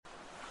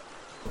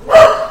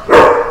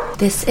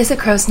This is a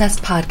Crow's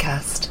Nest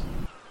podcast.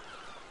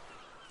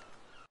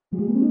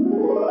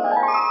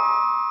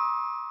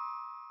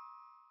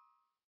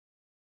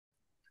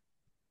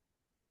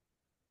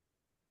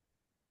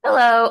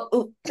 Hello.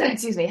 Ooh,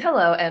 excuse me.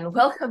 Hello, and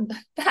welcome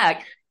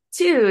back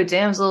to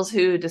Damsels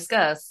Who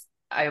Discuss.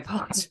 I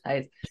apologize.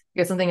 I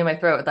got something in my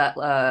throat at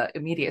that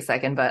immediate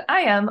second, but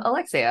I am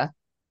Alexia.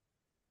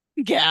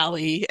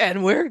 Galley,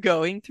 and we're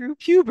going through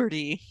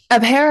puberty.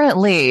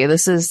 Apparently,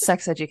 this is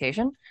sex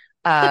education.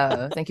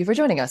 Thank you for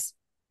joining us.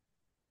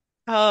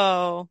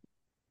 Oh,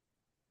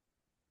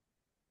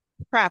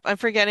 crap. I'm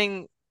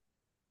forgetting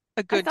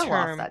a I good fell off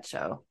term. that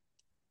show.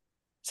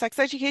 Sex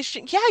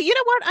education. Yeah, you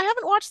know what? I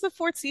haven't watched the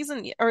fourth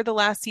season or the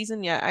last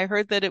season yet. I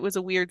heard that it was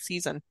a weird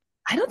season.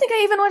 I don't think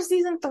I even watched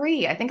season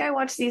three. I think I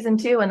watched season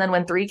two, and then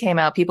when three came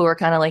out, people were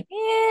kind of like,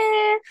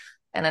 eh,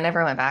 and I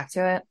never went back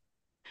to it.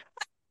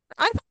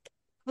 I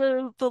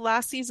thought the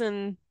last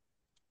season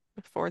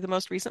before the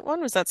most recent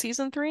one was that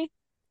season three? It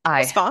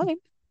was I fine.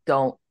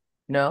 don't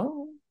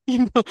know.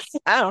 You know,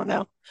 I don't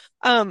know.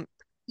 Um,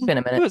 It's been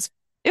a it minute. was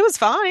it was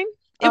fine.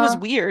 It was Uh,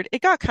 weird.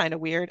 It got kind of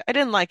weird. I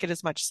didn't like it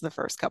as much as the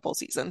first couple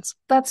seasons.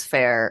 that's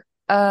fair.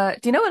 Do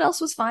you know what else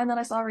was fine that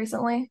I saw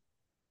recently?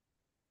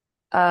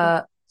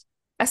 Uh,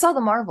 I saw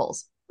The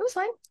Marvels. It was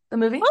fine, the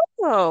movie.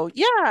 Oh,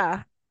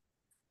 yeah.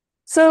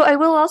 So I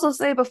will also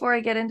say before I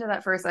get into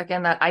that for a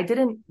second that I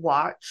didn't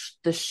watch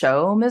the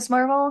show Miss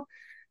Marvel.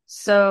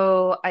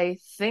 So I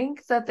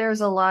think that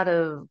there's a lot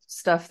of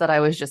stuff that I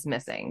was just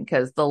missing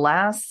because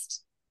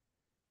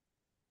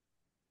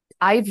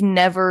I've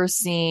never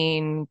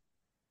seen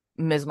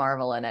Ms.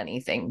 Marvel in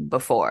anything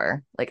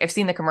before. Like I've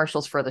seen the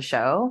commercials for the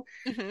show,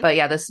 hmm but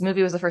yeah, this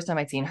movie was the first time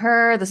I'd seen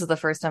her. This is the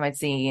first time I'd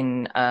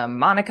seen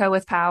Monica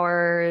with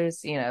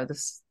powers.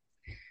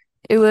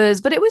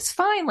 But it was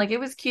fine. Like it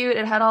was cute.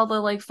 It had all the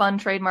like fun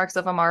trademarks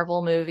of a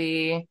Marvel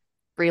movie.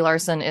 Brie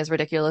Larson is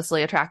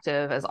ridiculously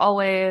attractive as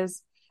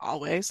always.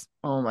 Always.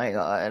 Oh my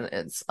God,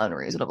 it's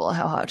unreasonable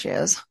how hot she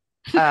is.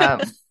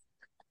 Um,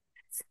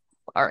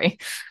 sorry,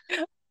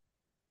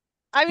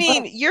 I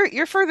mean, but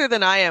you're further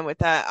than I am with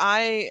that.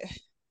 I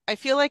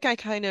feel like I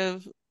kind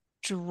of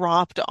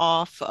dropped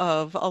off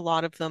of a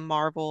lot of the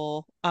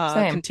Marvel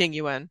same.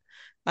 continuum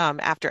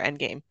after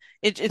Endgame.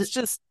 It's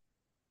just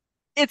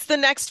it's the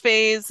next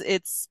phase.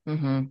 It's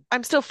Hmm.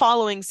 I'm still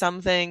following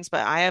some things,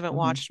 but I haven't Hmm.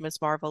 watched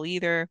Miss Marvel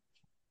either.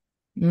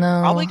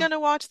 Probably No, gonna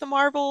watch the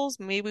Marvels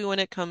maybe when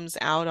it comes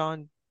out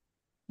on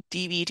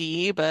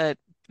DVD, but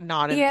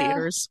not in yeah.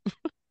 theaters.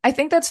 I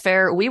think that's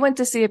fair. We went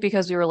to see it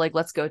because we were like,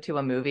 let's go to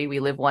a movie. We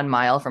live 1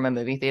 mile from a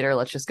movie theater.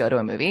 Let's just go to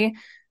a movie.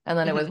 And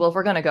then it was, hmm well, if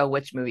we're going to go,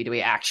 which movie do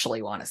we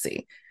actually want to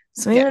see?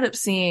 So we Yeah. ended up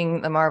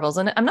seeing the Marvels.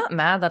 And I'm not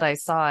mad that I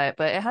saw it,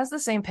 but it has the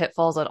same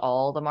pitfalls that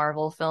all the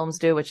Marvel films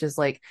do, which is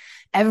like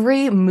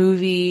every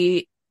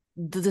movie,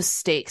 the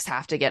stakes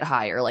have to get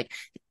higher. Like,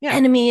 Yeah.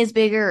 enemy is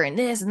bigger and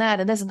this and that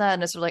and this and that.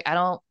 And it's sort of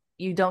like,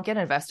 you don't get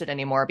invested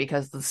anymore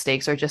because the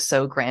stakes are just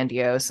so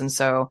grandiose and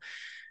so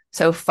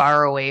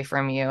far away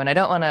from you. And I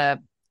don't want to,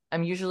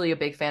 I'm usually a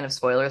big fan of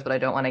spoilers, but I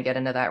don't want to get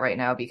into that right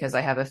now because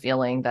I have a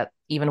feeling that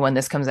even when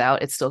this comes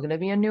out, it's still going to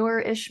be a newer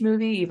ish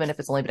movie, even if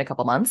it's only been a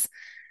couple months.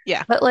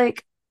 Yeah. But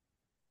like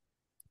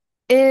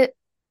it,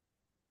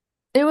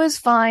 it was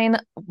fine.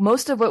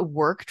 Most of what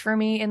worked for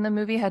me in the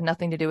movie had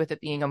nothing to do with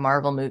it being a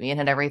Marvel movie and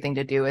had everything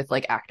to do with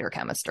like actor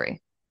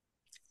chemistry.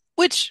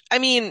 Which, I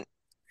mean,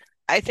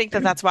 I think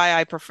that that's why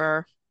I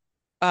prefer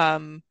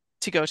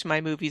to go to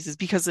my movies is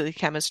because of the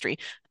chemistry.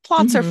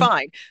 Plots are Hmm.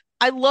 fine.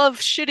 I love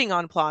shitting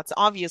on plots,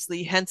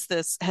 obviously, hence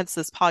this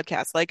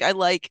podcast. Like I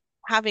like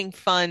having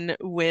fun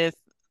with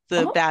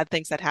the Uh-huh. bad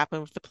things that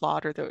happen with the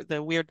plot or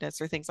the weirdness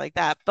or things like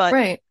that. But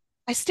Right.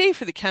 I stay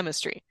for the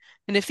chemistry.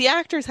 And if the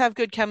actors have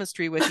good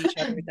chemistry with each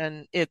other,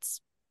 then it's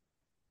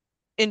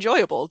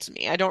enjoyable to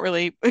me. I don't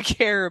really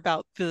care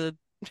about the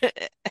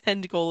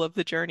end goal of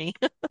the journey.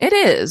 It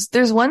is.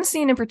 There's one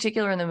scene in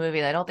particular in the movie,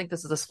 and I don't think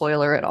this is a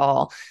spoiler at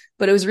all,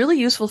 but it was really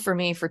useful for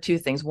me for two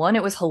things. One,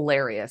 it was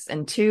hilarious,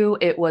 and two,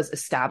 it was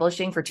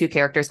establishing for two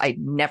characters I'd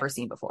never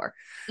seen before.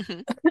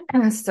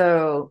 Mhm.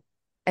 So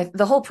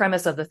the whole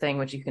premise of the thing,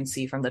 which you can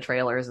see from the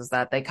trailers, is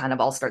that they kind of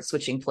all start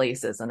switching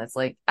places, and it's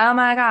like, oh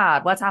my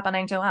God, what's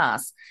happening to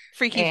us?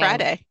 Freaky And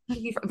Friday.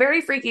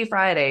 very Freaky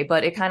Friday,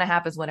 but it kind of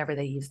happens whenever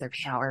they use their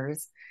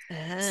powers.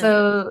 Ah.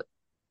 So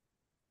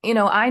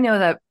I know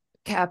that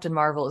Captain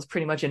Marvel is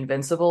pretty much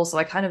invincible, so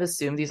I kind of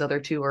assume these other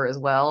two are as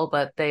well,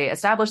 but they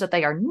establish that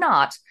they are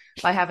not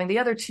by having the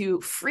other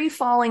two free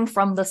falling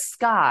from the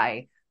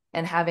sky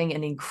and having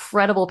an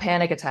incredible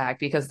panic attack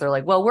because they're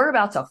like, well, we're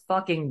about to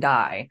fucking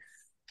die.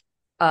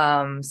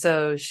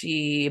 So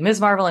Ms.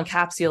 Marvel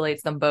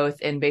encapsulates them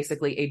both in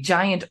basically a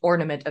giant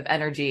ornament of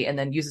energy and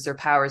then uses her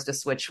powers to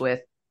switch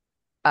with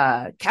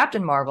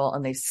Captain Marvel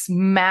and they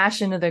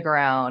smash into the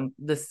ground.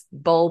 This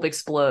bulb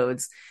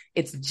explodes.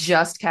 It's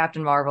just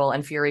Captain Marvel,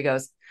 and Fury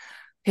goes,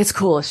 "It's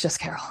cool. It's just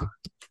Carol."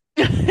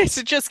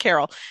 It's just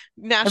Carol.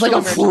 It's like, National oh,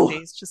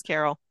 emergency. It's just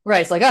Carol.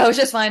 right. It's like, oh, it's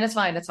just fine. It's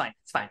fine. It's fine.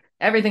 It's fine.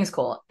 Everything's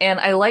cool. And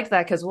I like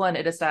that because one,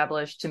 it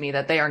established to me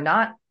that they are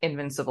not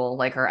invincible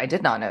like her. I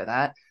did not know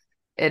that.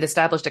 It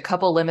established a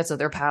couple limits of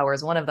their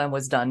powers. One of them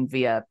was done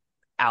via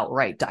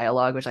outright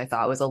dialogue, which I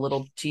thought was a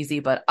little cheesy,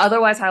 but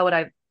otherwise, how would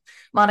I?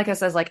 Monica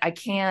says, like, I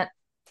can't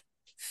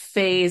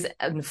phase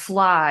and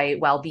fly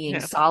while being Yeah.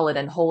 solid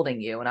and holding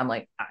you. And I'm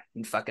like, I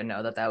didn't fucking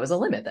know that that was a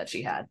limit that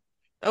she had.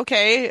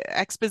 Okay,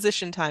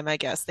 exposition time, I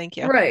guess. Thank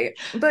you. Right.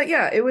 But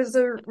yeah, it was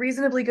a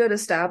reasonably good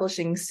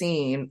establishing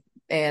scene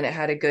and it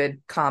had a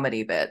good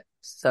comedy bit.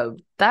 So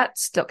that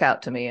stuck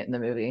out to me in the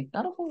movie.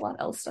 Not a whole lot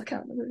else stuck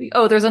out in the movie.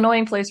 Oh, there's an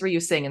annoying place where you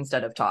sing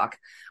instead of talk,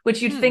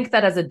 which you'd Hmm. think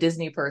that as a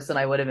Disney person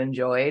I would have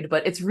enjoyed,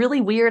 but it's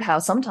really weird how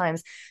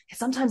sometimes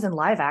in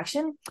live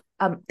action,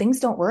 things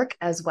don't work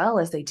as well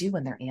as they do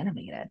when they're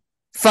animated.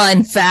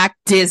 Fun fact,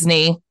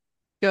 Disney.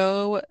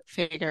 Go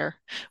figure.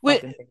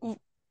 Wait, Fucking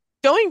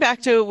going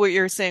back to what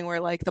you're saying, where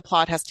like the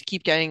plot has to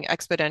keep getting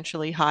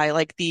exponentially high,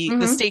 like the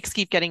mm-hmm. stakes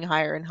keep getting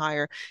higher and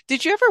higher.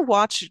 Did you ever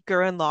watch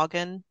Gurren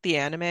Lagann, the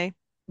anime?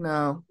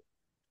 No.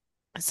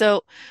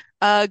 So,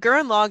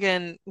 Gurren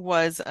Lagann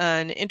was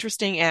an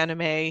interesting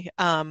anime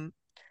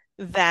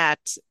that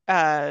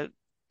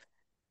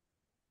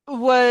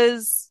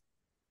was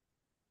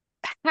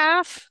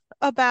half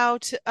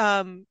about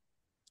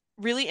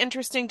really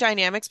interesting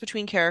dynamics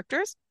between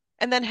characters,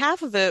 and then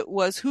half of it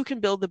was who can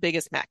build the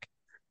biggest mech.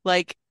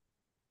 Like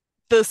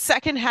the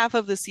second half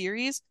of the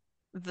series,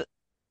 th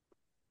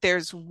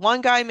there's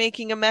one guy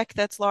making a mech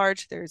that's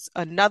large. There's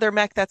another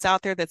mech that's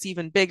out there that's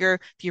even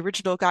bigger. The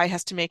original guy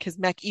has to make his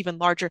mech even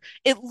larger.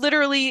 It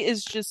literally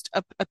is just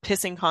a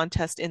pissing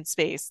contest in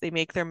space. They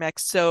make their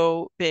mechs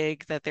so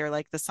big that they're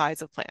like the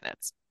size of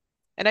planets.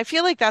 And I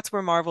feel like that's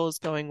where Marvel is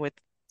going with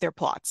their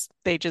plots.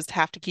 They just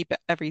have to keep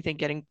everything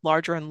getting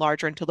larger and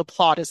larger until the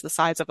plot is the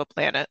size of a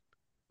planet.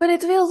 But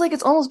it feels like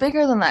it's almost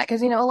bigger than that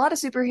because, a lot of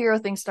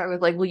superhero things start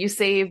with like, well, you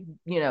saved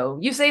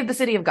the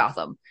city of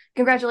Gotham.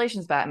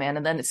 Congratulations, Batman.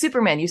 And then it's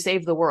Superman, you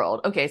saved the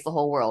world. Okay, it's the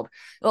whole world.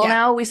 Well, Yeah.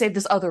 now we saved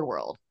this other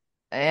world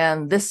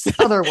and this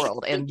other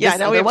world and Yeah, this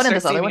now we other have to one and start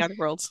this other saving one. other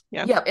worlds.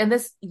 Yeah. Yeah, and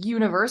this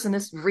universe and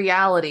this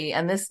reality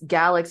and this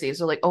galaxy.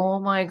 So like, oh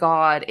my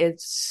God,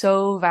 it's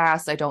so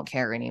vast. I don't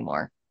care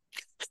anymore.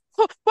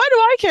 Why do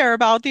I care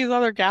about these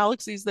other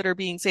galaxies that are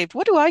being saved?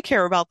 What do I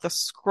care about the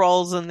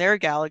Skrulls and their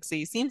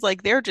galaxy? Seems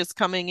like they're just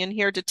coming in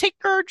here to take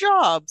our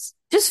jobs.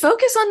 Just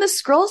focus on the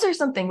scrolls or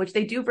something, which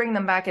they do bring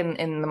them back in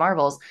the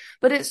Marvels.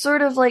 But it's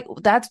sort of like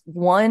that's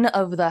one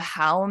of the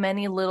how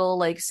many little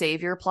like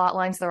savior plot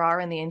lines there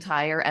are in the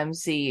entire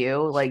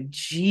MCU. Like Yeah.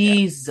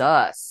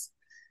 Jesus.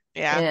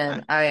 Yeah.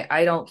 And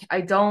I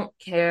don't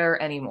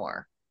care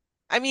anymore.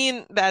 I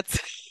mean, that's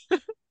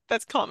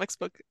that's comic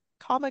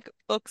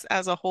books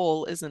as a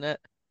whole, isn't it?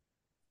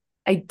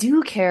 I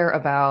do care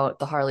about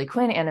the Harley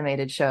Quinn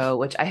animated show,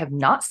 which I have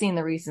not seen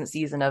the recent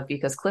season of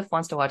because Cliff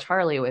wants to watch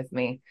Harley with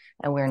me,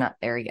 and we're not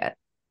there yet.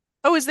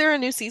 Oh, is there a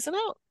new season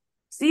out?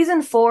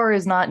 Season 4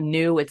 is not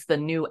new, it's the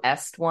new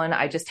est one.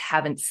 I just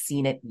haven't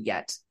seen it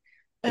yet.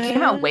 It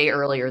came out way Uh,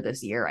 earlier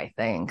this year, I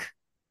think.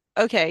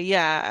 okay,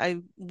 yeah, I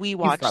we You've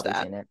watched probably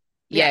that. seen it.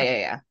 Yeah, Yeah, yeah,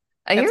 yeah.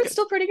 I hear that's it's good.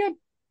 still pretty good.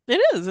 It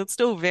is. It's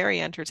still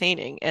very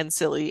entertaining and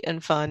silly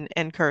and fun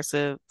and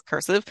cursive.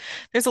 Cursive.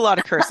 There's a lot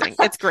of cursing.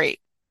 It's great.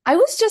 I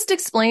was just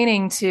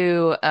explaining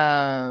to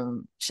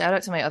shout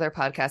out to my other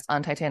podcast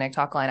on Titanic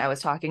Talkline. I was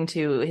talking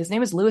to his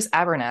name is Lewis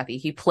Abernathy.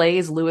 He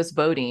plays Lewis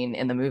Bodine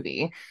in the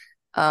movie.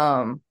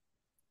 Um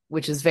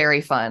which is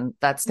very fun.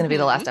 That's going to be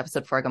the Hmm. last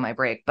episode before I go on my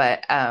break.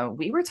 But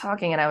we were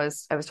talking, and I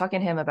was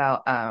talking to him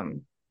about.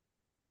 I'm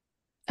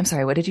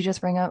sorry, what did you just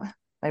bring up?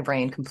 My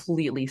brain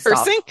completely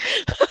stopped. Cursing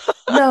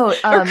No,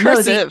 or no, the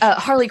cursive.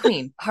 Harley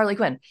Quinn, Harley and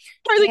Quinn.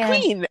 Oh, Harley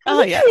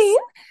Quinn. yes.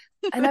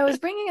 And I was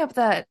bringing up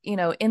that,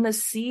 in the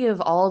sea of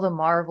all the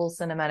Marvel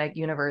Cinematic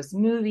Universe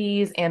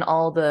movies and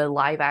all the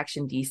live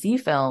action DC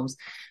films,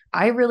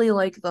 I really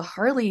like the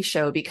Harley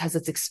show because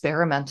it's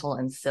experimental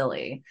and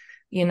silly.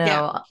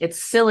 Yeah.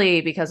 It's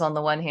silly because on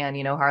the one hand,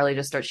 Harley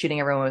just starts shooting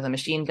everyone with a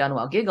machine gun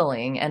while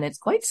giggling. And it's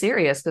quite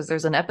serious because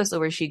there's an episode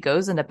where she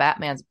goes into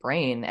Batman's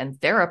brain and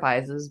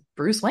therapizes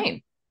Bruce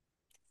Wayne.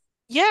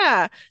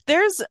 Yeah.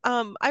 There's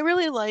I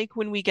really like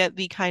when we get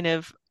the kind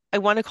of I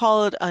want to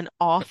call it an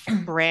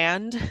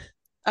off-brand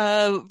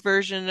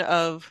version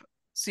of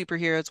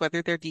superheroes,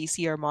 whether they're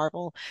DC or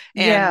Marvel.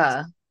 And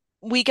Yeah.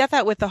 we get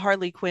that with the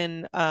Harley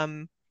Quinn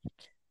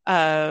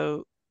uh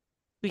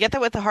we get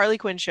that with the Harley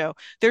Quinn show.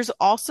 There's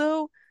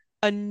also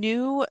a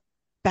new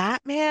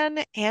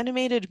Batman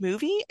animated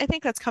movie, I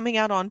think that's coming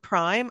out on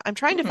Prime. I'm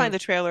trying to find Hmm. the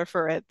trailer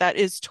for it. That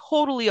is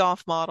totally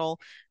off model,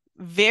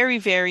 very,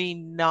 very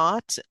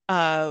not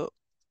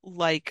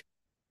like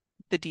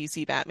the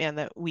DC Batman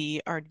that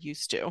we are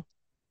used to.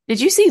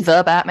 Did you see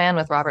The Batman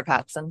with Robert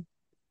Pattinson?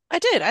 I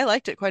did. I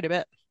liked it quite a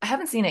bit. I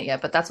haven't seen it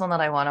yet, but that's one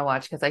that I want to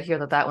watch because I hear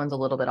that that one's a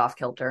little bit off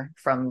kilter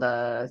from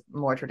the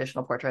more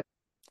traditional portrait.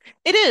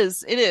 It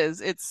is. It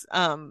is. It's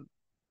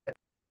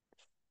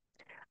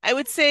I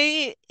would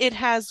say it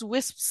has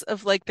wisps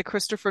of like the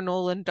Christopher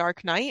Nolan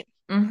Dark Knight,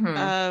 Hmm.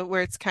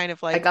 where it's kind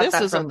of I like got this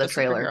that is a from the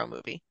trailer. superhero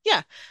movie.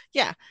 Yeah,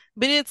 yeah,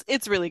 but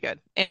it's really good.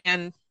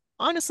 And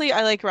honestly,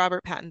 I like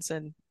Robert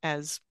Pattinson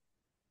as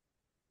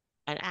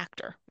an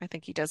actor. I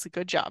think he does a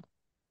good job.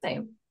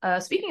 Same.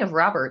 Speaking of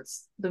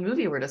Roberts, the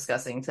movie we're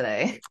discussing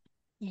today,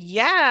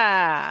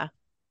 Yeah.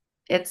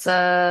 it's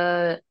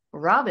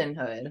Robin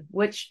Hood,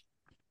 which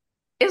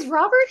is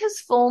Robert his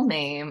full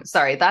name?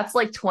 Sorry, that's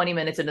like 20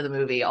 minutes into the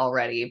movie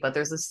already, but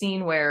there's a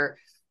scene where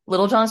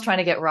Little John's trying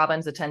to get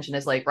Robin's attention.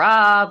 Is like,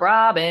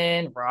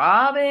 Robin,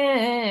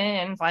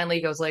 Robin. Finally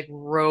he goes like,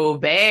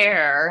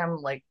 Robert. I'm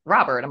like,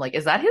 Robert. I'm like,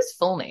 is that his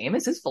full name?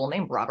 Is his full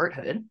name Robert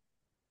Hood?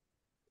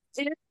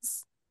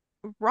 It's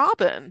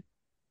Robin.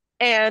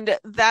 And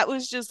that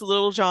was just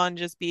Little John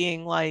just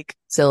being like,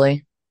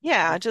 Silly.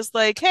 yeah, just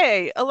like,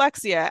 hey,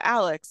 Alexia,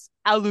 Alex,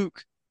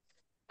 Aluk,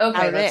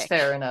 Okay, that's Alec,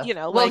 fair enough.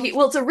 Well, like,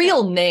 it's a yeah,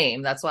 real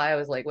name. That's why I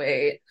was like,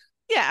 wait.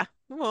 yeah.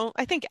 Well,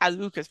 I think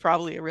Aluk is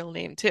probably a real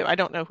name too. I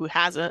don't know who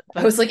has it,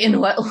 I but was like, in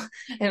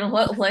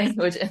what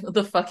language?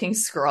 The fucking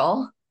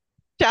scrawl.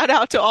 shout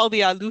out to all the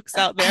Aluks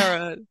out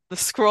there, the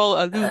scroll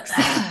Aluks.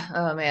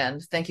 Oh man,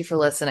 thank you for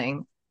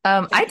listening.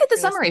 I Thank you did the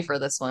for summary listening. for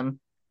this one,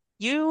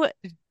 You or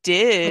the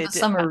did.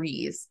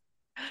 summaries.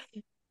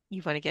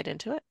 You want to get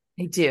into it?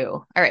 I do.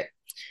 All right.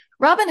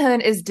 Robin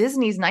Hood is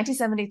Disney's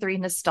 1973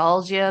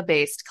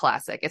 nostalgia-based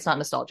classic. It's not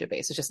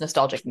nostalgia-based; it's just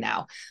nostalgic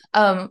now.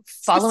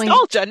 It's Following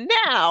nostalgia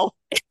now.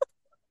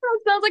 that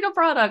sounds like a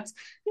product.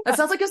 That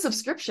sounds like a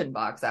subscription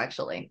box,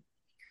 actually.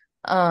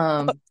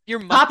 Um, Your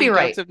monthly dose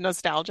copyright. of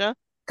nostalgia.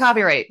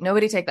 Copyright.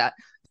 Nobody take that.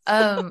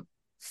 Um,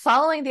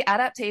 Following the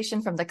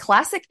adaptation from the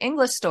classic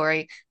English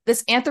story,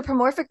 this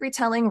anthropomorphic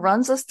retelling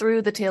runs us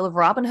through the tale of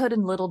Robin Hood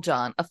and Little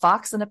John, a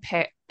fox and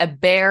a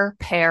bear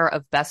pair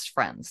of best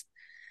friends.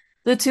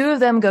 The two of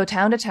them go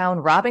town to town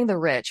robbing the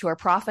rich who are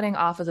profiting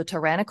off of the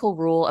tyrannical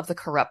rule of the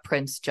corrupt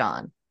Prince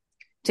John.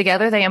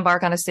 Together, they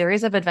embark on a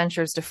series of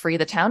adventures to free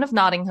the town of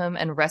Nottingham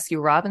and rescue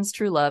Robin's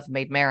true love,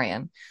 Maid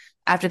Marian.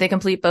 After they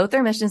complete both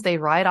their missions, they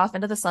ride off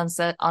into the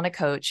sunset on a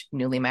coach,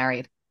 newly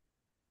married.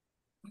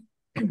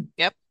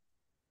 Yep.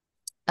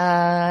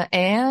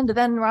 And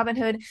then Robin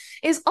Hood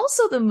is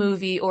also the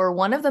movie or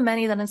one of the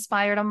many that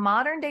inspired a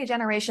modern day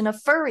generation of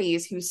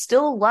furries who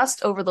still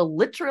lust over the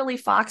literally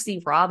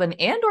foxy Robin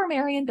and or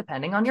Marion,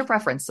 depending on your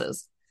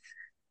preferences.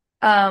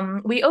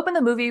 We open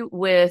the movie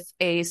with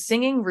a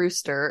singing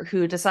rooster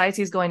who decides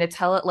he's going to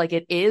tell it like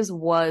it is,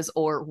 was,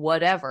 or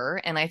whatever.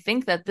 And I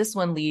think that this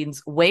one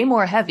leans way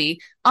more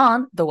heavy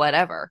on the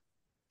whatever.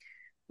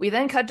 We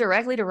then cut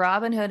directly to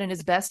Robin Hood and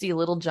his bestie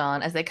Little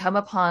John as they come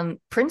upon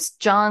Prince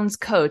John's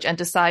coach and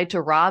decide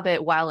to rob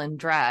it while in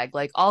drag,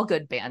 like all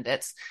good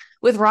bandits,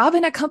 with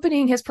Robin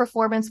accompanying his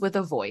performance with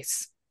a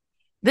voice.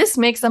 This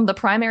makes them the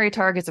primary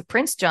targets of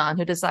Prince John,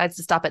 who decides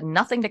to stop at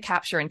nothing to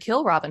capture and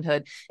kill Robin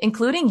Hood,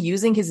 including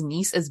using his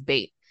niece as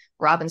bait,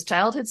 Robin's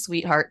childhood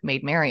sweetheart,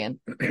 Maid Marian.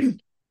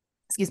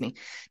 Excuse me.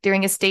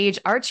 During a stage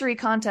archery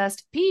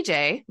contest,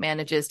 PJ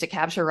manages to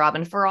capture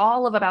Robin for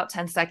all of about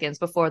 10 seconds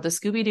before the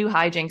Scooby-Doo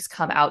hijinks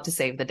come out to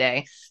save the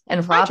day.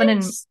 And Hi, Robin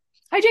and Jinx.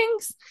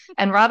 hijinks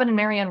and Robin and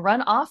Marian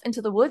run off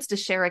into the woods to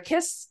share a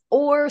kiss,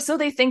 or so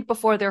they think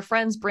before their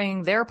friends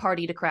bring their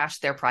party to crash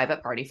their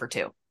private party for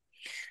two.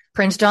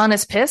 Prince John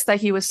is pissed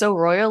that he was so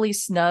royally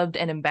snubbed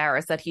and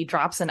embarrassed that he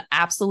drops an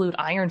absolute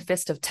iron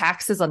fist of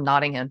taxes on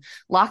Nottingham,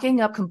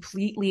 locking up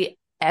completely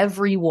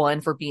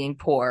everyone for being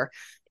poor,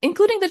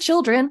 including the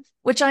children,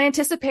 which I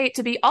anticipate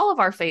to be all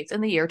of our fates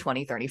in the year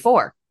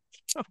 2034.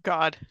 Oh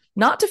God.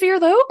 Not to fear,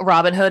 though,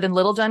 Robin Hood and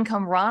Little John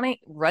come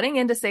running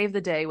in to save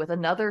the day with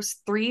another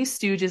Three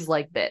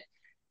Stooges-like bit.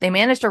 They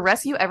manage to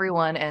rescue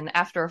everyone, and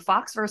after a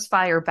fox vs.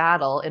 fire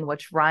battle in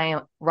which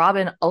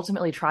Robin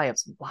ultimately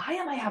triumphs, why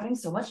am I having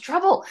so much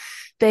trouble?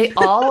 They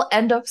all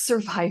end up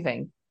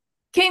surviving.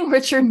 King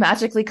Richard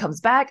magically comes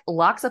back,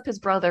 locks up his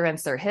brother and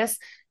Sir Hiss,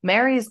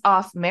 marries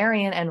off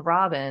Marian and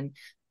Robin,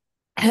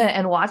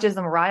 and watches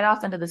them ride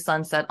off into the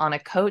sunset on a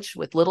coach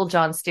with Little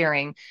John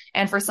steering,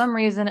 and for some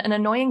reason, an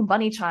annoying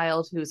bunny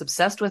child who's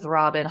obsessed with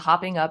Robin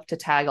hopping up to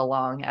tag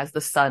along as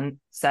the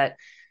sunset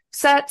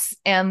sets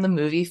and the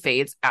movie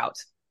fades out.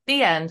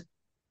 The end.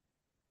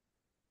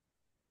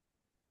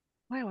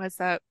 Why was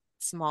that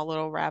small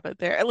little rabbit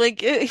there?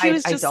 Like he I,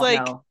 was I just don't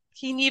like know.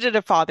 he needed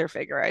a father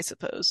figure, I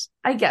suppose.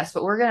 I guess,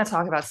 but we're gonna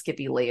talk about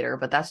Skippy later.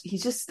 But that's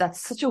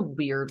such a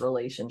weird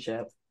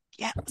relationship,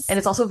 and Yes.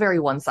 it's also very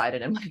one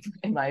sided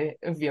in my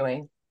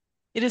viewing.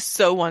 It is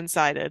so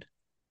one-sided.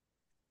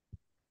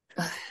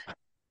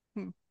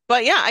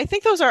 But yeah, I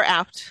think those are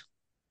apt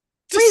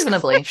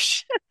Reasonably.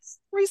 descriptions.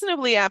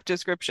 Reasonably apt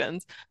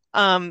descriptions.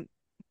 Um,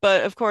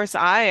 but of course,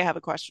 I have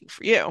a question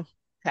for you.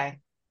 Okay.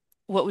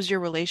 What was your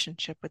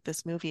relationship with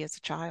this movie as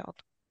a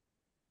child?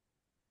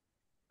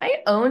 I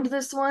owned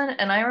this one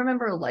and I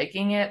remember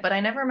liking it, but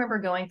I never remember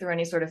going through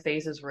any sort of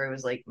phases where it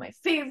was like my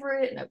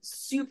favorite and I was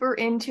super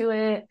into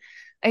it.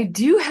 I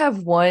do have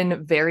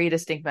one very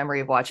distinct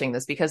memory of watching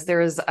this because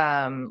there's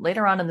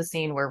later on in the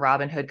scene where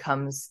Robin Hood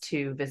comes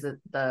to visit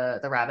the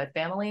Rabbit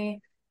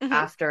family Hmm.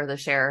 after the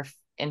sheriff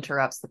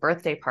interrupts the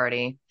birthday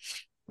party.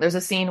 There's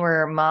a scene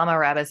where Mama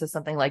Rabbit says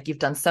something like, "You've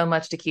done so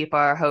much to keep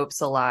our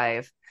hopes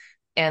alive."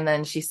 And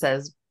then she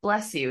says,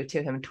 bless you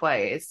to him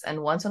twice.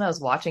 And once when I was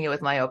watching it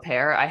with my au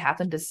pair, I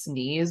happened to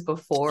sneeze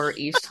before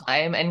each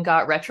time and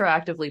got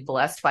retroactively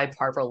blessed by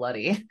Barbara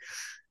Luddy.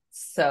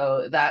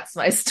 So that's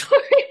my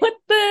story with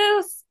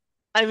this.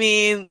 I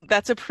mean,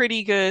 that's a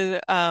pretty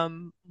good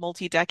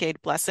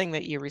multi-decade blessing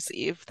that you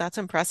receive. That's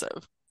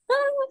impressive.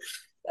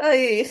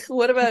 Hey,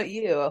 what about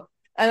you?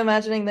 I'm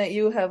imagining that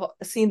you have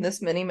seen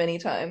this many, many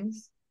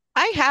times.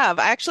 I have.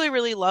 I actually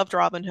really loved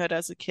Robin Hood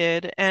as a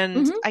kid,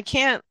 and Hmm.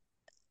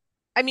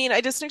 I mean,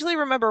 I distinctly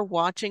remember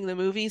watching the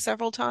movie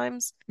several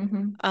times.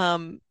 Hmm.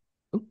 Um,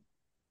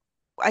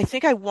 I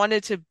think I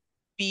wanted to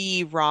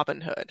be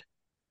Robin Hood.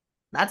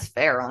 That's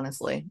fair,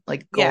 honestly.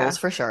 Like Yeah. goals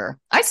for sure.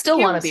 I still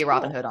He want to was be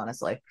Robin cool. Hood,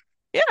 honestly.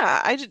 Yeah,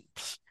 I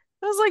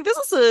was like,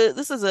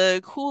 this is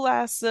a cool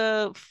ass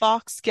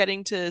fox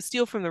getting to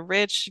steal from the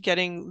rich,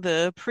 getting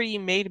the pretty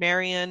Maid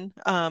Marian.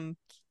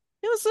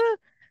 It was a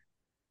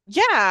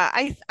yeah,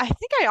 I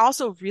think I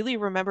also really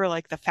remember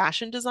like the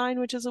fashion design,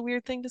 which is a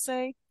weird thing to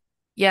say.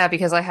 Yeah,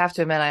 because I have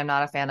to admit I'm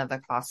not a fan of the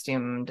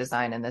costume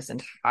design in this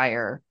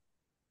entire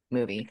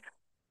movie.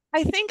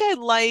 I think I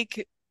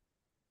like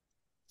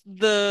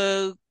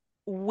the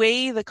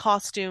way the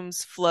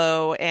costumes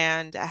flow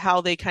and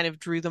how they kind of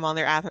drew them on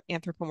their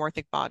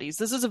anthropomorphic bodies.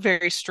 This is a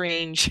very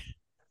strange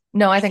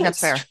No, I think that's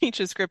fair. strange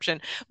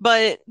description.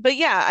 But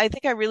yeah, I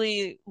think I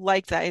really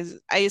liked that.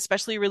 I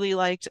especially really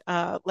liked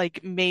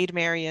like Maid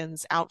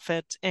Marian's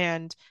outfit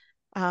and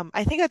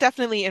I think that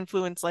definitely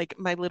influenced like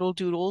my little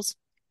doodles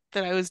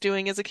that I was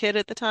doing as a kid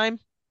at the time.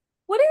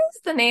 What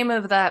is the name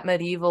of that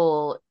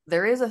medieval?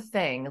 There is a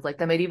thing, like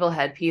the medieval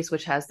headpiece,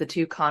 which has the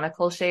two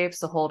conical shapes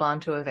to hold on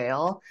to a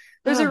veil.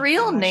 There's a Oh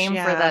real gosh, name for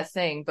yeah. that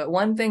thing, but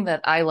one thing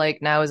that I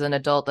like now as an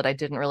adult that I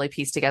didn't really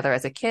piece together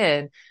as a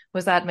kid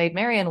was that Maid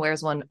Marian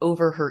wears one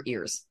over her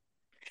ears.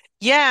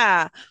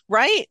 Yeah,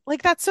 right?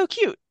 Like that's so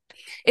cute.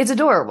 It's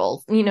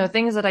adorable.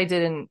 Things that I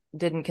didn't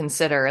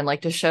consider, and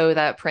like to show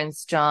that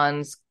Prince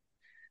John's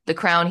the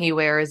crown he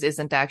wears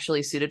isn't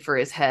actually suited for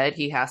his head.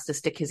 He has to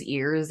stick his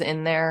ears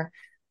in there.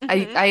 I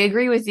Hmm.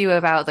 agree with you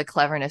about the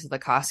cleverness of the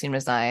costume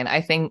design.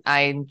 I think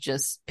I'm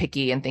just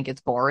picky and think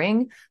it's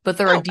boring, but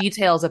there are Oh,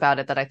 details about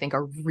it that I think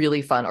are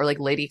really fun. Or like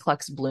Lady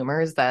Cluck's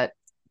bloomers that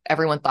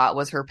everyone thought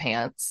was her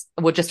pants,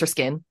 well, just her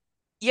skin.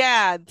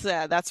 yeah,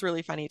 that's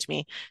really funny to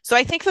me. So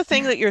I think the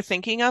thing that you're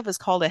thinking of is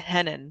called a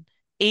hennin,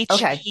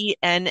 Okay.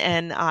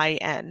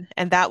 Hennin,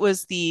 and that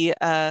was the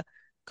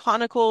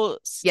conical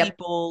Yep.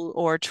 steeple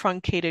or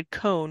truncated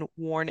cone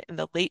worn in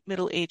the late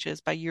Middle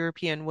Ages by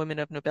European women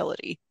of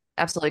nobility.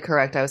 Absolutely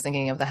correct. I was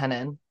thinking of the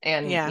hennin.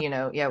 And, Yeah.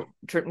 yeah,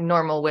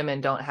 normal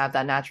women don't have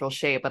that natural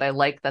shape, but I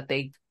like that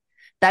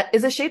that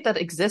is a shape that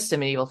exists in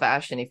medieval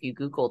fashion. If you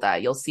Google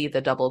that, you'll see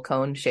the double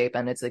cone shape,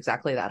 and it's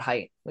exactly that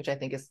height, which I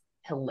think is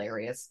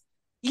hilarious.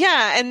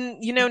 Yeah, and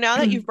now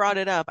that you've brought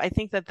it up, I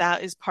think that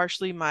that is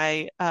partially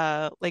my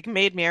like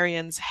Maid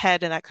Marian's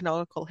head and that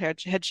canonical head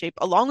shape,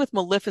 along with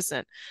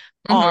Maleficent,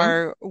 Hmm.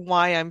 are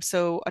why I'm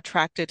so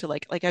attracted to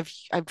like I've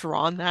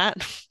drawn that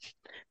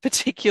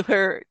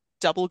particular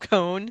double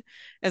cone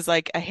as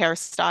like a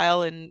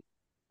hairstyle and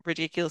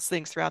ridiculous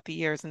things throughout the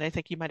years, and I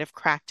think you might have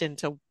cracked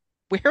into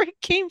where it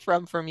came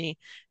from for me.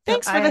 So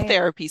Thanks for the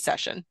therapy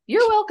session.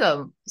 you're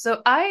welcome.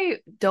 So I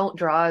don't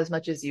draw as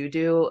much as you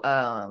do,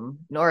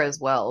 nor as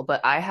well,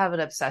 but I have an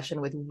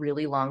obsession with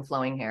really long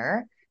flowing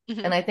hair.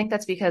 Hmm. And I think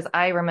that's because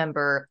I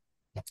remember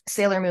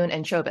Sailor Moon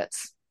and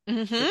Chobits, the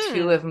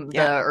two Hmm. of the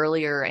Yeah.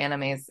 earlier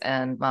animes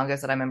and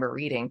mangas that I remember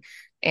reading.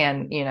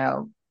 And,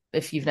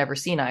 if you've never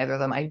seen either of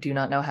them, I do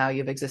not know how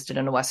you've existed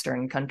in a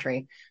Western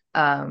country,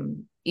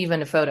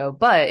 even a photo.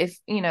 But if,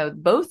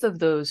 both of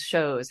those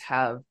shows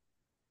have,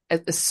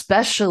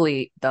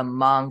 especially the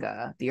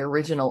manga, the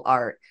original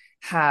art,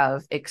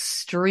 have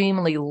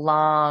extremely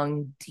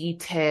long,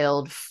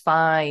 detailed,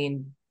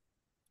 fine,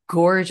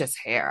 gorgeous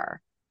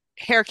hair.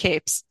 Hair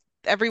capes.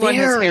 Everyone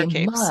has hair Very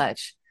capes.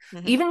 much.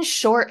 Hmm. Even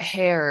short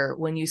hair,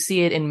 when you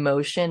see it in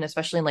motion,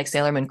 especially in like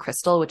Sailor Moon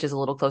Crystal, which is a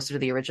little closer to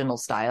the original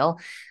style,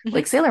 Hmm.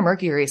 like Sailor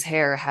Mercury's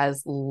hair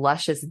has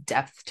luscious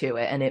depth to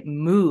it and it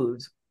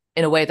moves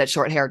in a way that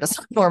short hair does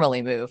not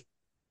normally move.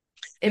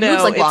 It moves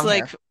No, like it's long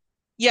like hair.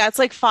 yeah, it's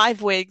like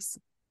five wigs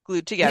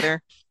glued Yeah.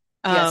 together.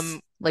 Yes.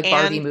 Um, Like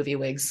Barbie and movie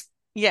wigs.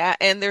 yeah,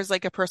 and there's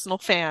like a personal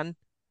fan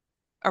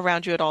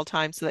around you at all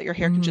times so that your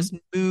hair can Hmm. just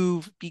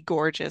move, be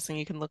gorgeous, and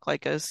you can look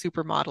like a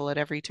supermodel at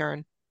every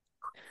turn.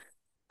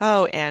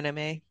 Oh,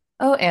 anime.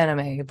 Oh,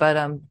 anime.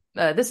 But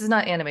this is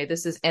not anime.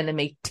 This is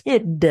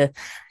animated.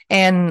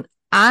 And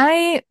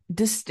I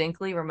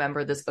distinctly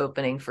remember this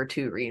opening for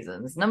two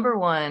reasons. Number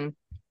one,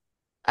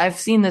 I've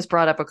seen this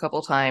brought up a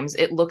couple times.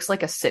 It looks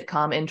like a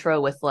sitcom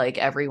intro with like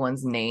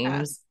everyone's Yeah.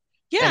 names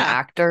and Yeah.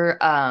 actor.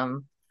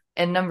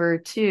 And number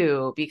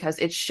two, because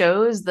it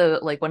shows the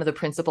like one of the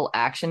principal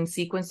action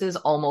sequences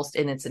almost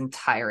in its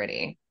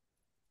entirety.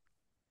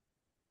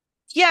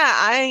 Yeah,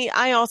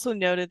 I also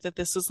noted that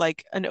this was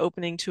like an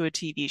opening to a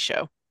TV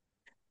show.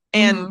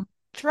 And Hmm.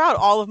 throughout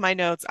all of my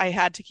notes, I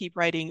had to keep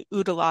writing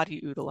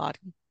oodalati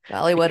oodalati.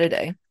 Golly, what a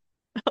day.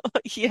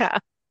 Yeah.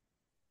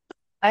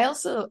 I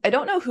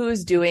don't know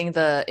who's doing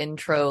the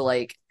intro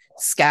like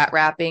scat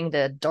rapping,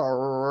 the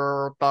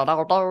dur, ba,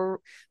 da, dur.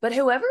 But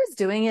whoever is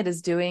doing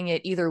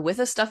it either with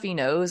a stuffy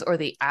nose or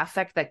the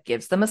affect that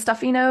gives them a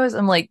stuffy nose.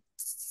 I'm like,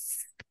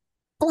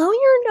 blow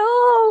your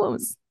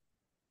nose.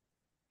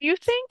 Do you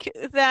think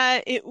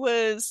that it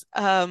was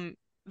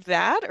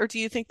that, or do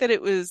you think that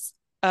it was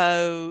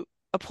a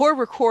poor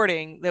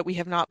recording that we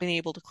have not been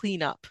able to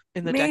clean up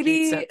in the decades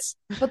Maybe, since?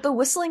 but the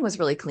whistling was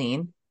really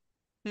clean,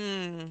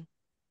 Hmm.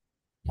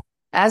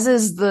 as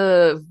is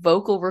the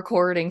vocal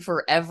recording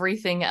for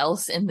everything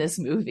else in this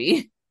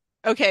movie.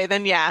 Okay,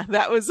 then yeah,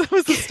 that was that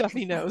was a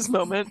stuffy nose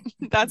moment.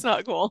 That's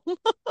not cool.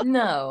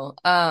 No,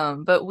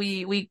 but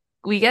we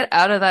get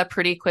out of that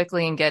pretty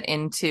quickly and get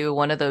into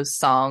one of those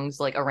songs,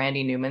 like a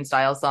Randy Newman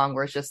style song,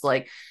 where it's just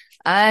like,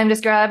 I'm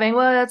describing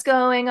what's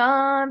going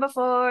on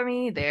before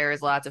me.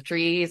 There's lots of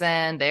trees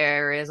and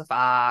there is a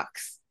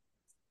fox.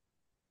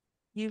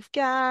 You've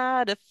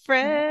got a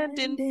friend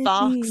in Randy.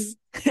 Fox.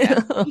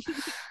 Yeah.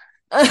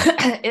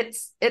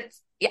 It's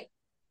yeah,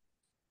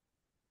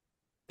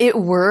 it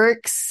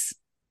works.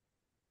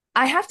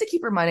 I have to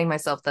keep reminding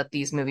myself that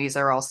these movies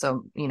are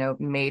also,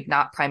 made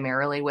not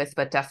primarily with,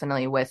 but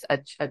definitely with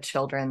a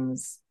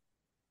children's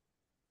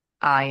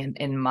eye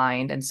in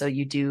mind. And so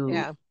you do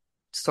Yeah.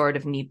 sort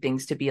of need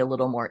things to be a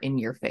little more in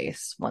your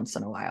face once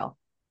in a while.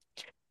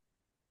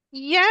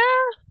 Yeah,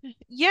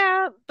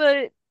 yeah,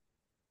 but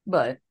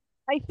But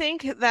I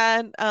think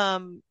that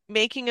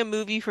making a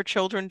movie for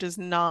children does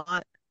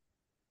not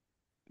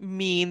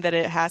mean that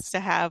it has to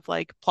have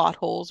like plot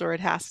holes or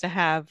it has to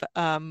have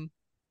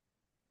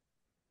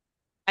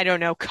I don't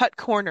know, cut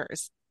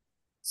corners.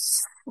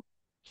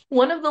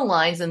 one of the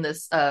lines in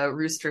this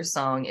Rooster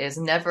song is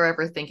never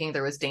ever thinking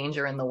there was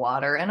danger in the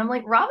water. And I'm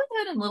like, Robin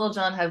Hood and Little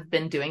John have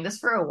been doing this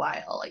for a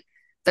while. Like,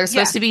 they're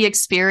supposed Yeah. to be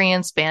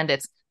experienced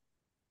bandits.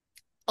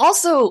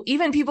 Also,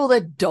 even people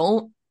that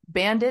don't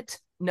bandit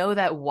know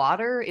that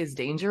water is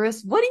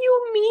dangerous. What do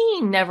you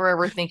mean, never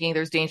ever thinking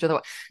there's danger in the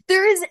water?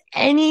 There is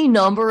any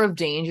number of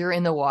danger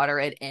in the water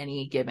at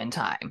any given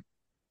time.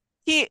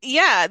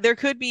 Yeah, there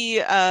could be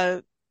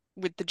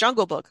with the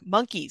Jungle Book,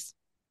 monkeys.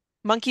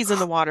 Monkeys in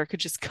the water could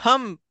just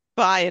come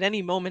by at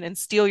any moment and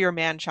steal your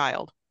man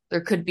child.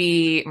 There could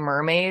be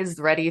mermaids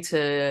ready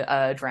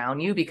to drown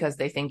you because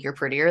they think you're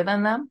prettier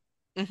than them.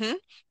 Hmm.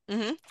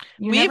 Hmm.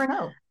 You We've, never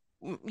know.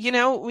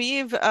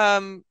 we've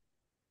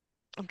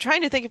I'm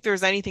trying to think if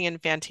there's anything in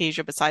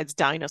Fantasia besides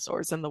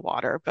dinosaurs in the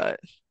water, but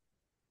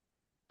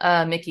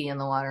Mickey in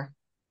the water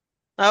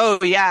oh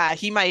yeah,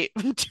 he might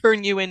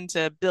turn you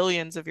into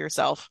billions of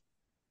yourself.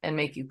 and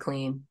make you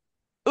clean.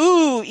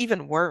 Ooh,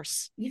 even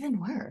worse. Even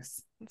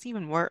worse. It's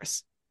even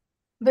worse.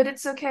 But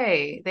it's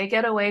okay. They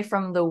get away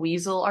from the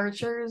weasel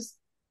archers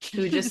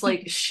who just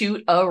like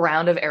shoot a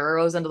round of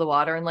arrows into the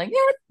water and like,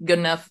 yeah, good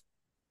enough.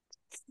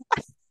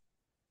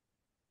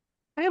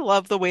 I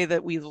love the way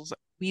that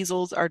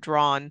weasels are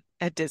drawn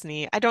at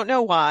Disney. I don't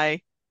know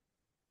why.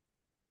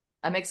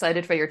 I'm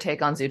excited for your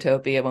take on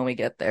Zootopia when we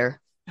get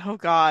there. Oh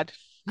God.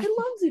 I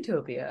love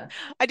Zootopia.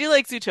 I do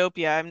like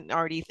Zootopia. I'm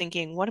already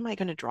thinking, what am I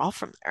going to draw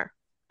from there?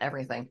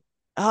 Everything.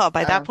 Oh,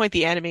 by that Uh, point,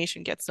 the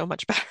animation gets so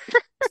much better.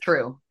 it's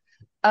true.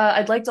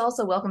 I'd like to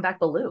also welcome back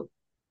Baloo.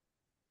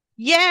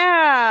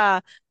 Yeah.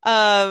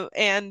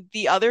 And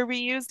the other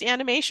reused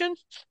animation?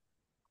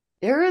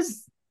 There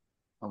is,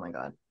 oh my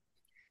God.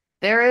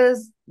 There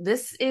is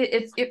this,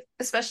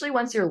 especially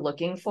once you're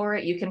looking for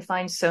it, you can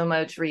find so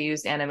much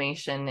reused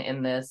animation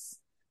in this.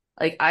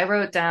 Like, I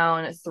wrote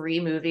down three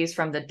movies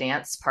from the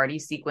dance party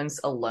sequence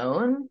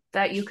alone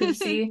that you could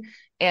see.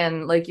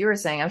 And like you were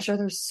saying, I'm sure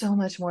there's so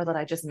much more that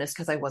I just missed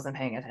because I wasn't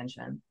paying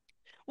attention.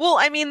 Well,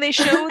 I mean, they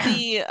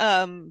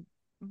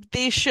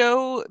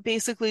show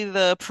basically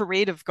the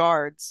parade of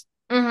guards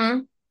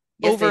Mm-hmm.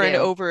 Yes, they over and do.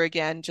 over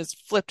again,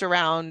 just flipped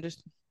around,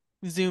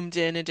 zoomed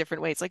in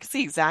different ways. Like it's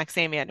the exact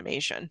same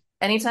animation.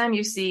 Anytime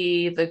you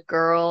see the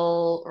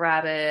girl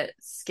rabbit,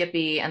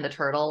 Skippy, and the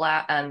turtle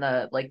and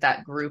the like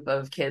that group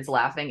of kids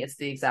laughing, it's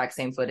the exact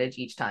same footage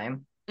each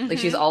time. Like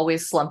she's Hmm.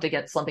 always slumping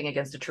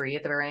against a tree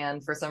at the very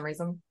end for some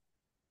reason.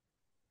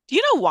 Do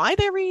you know why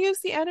they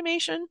reused the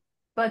animation?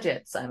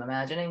 Budgets, I'm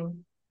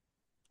imagining.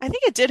 I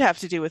think it did have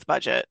to do with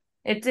budget.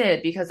 It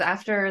did because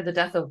after the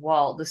death of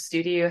Walt, the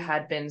studio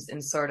had been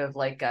in sort of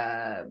like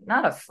a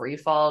not a free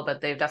fall,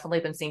 but they've definitely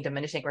been seeing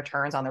diminishing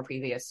returns on their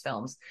previous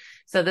films.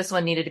 So this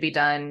one needed to be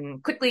done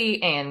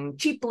quickly and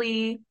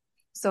cheaply.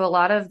 So a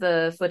lot of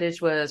the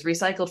footage was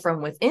recycled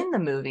from within the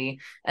movie,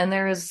 and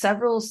there is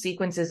several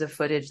sequences of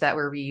footage that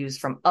were reused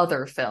from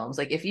other films.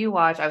 Like if you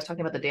watch, I was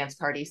talking about the dance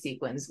party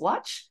sequence.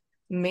 Watch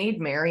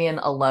Maid Marian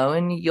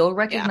alone, you'll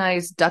Yeah.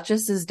 recognize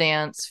Duchess's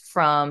dance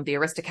from the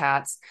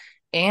Aristocats,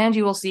 and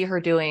you will see her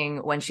doing,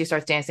 when she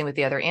starts dancing with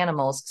the other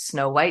animals,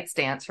 Snow White's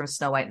dance from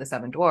Snow White and the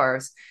Seven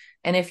Dwarfs.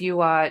 And if you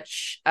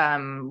watch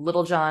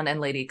Little John and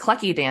Lady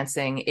Clucky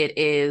dancing, it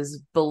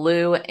is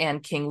Baloo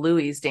and King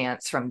Louie's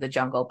dance from the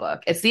Jungle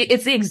Book. It's the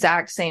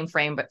exact same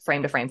frame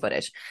to frame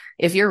footage.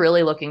 If you're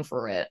really looking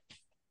for it,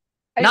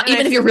 not And I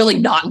even if you're really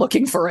not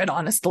looking for it,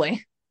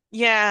 honestly.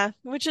 yeah,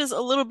 which is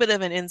a little bit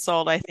of an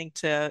insult, I think,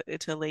 to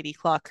Lady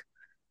Cluck.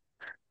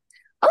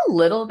 A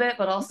little bit,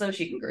 but also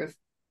she can groove.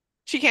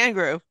 She can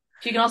groove.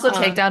 She can also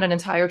take Uh, down an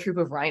entire troop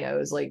of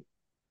rhinos. Like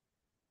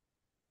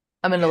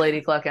I'm into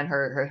Lady Cluck and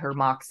her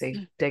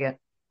moxie. Dig it.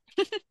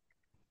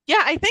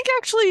 yeah, I think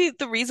actually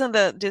the reason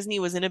that Disney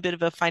was in a bit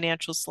of a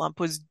financial slump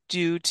was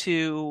due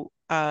to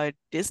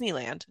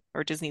Disneyland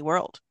or Disney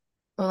World.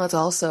 Well, that's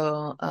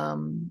also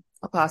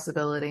a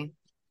possibility.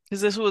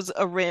 Because this was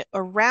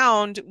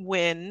around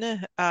when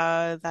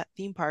that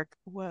theme park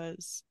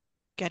was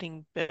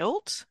getting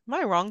built. Am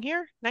I wrong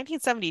here?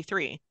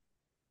 1973.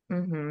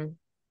 Hmm.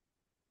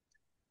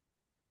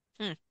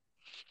 Hmm.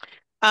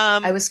 I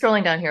Um, was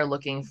scrolling down here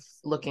looking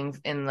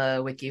in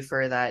the wiki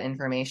for that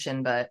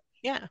information, but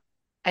yeah.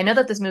 I know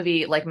that this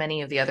movie, like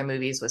many of the other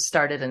movies, was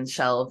started and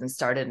shelved and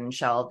started and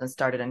shelved and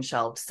started and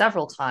shelved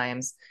several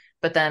times.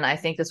 But then I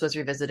think this was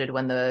revisited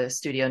when the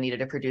studio needed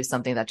to produce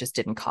something that just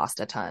didn't cost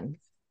a ton.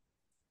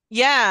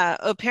 Yeah,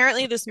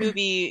 apparently this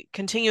movie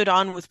continued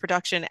on with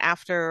production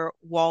after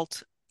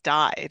Walt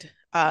died.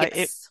 It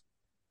Yes,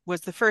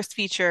 was the first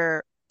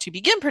feature to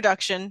begin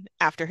production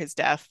after his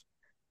death,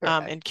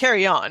 and correct.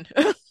 carry on.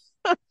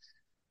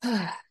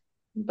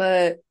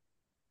 But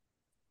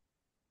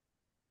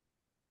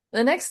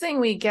the next thing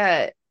we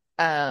get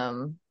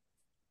um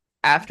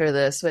after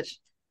this, which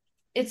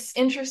it's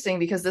interesting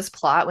because this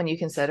plot, when you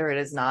consider it,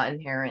 is not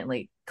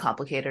inherently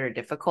complicated or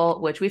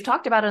difficult, which we've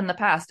talked about in the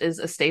past, is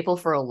a staple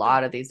for a Oh,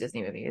 lot of these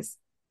Disney movies.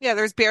 yeah,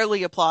 there's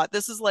barely a plot.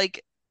 This is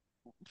like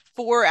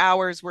 4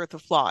 hours worth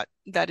of plot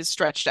that is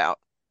stretched out.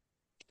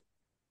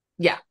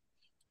 Yeah,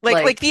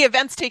 Like like the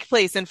events take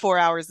place in 4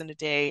 hours in a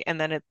day, and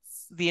then it's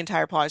the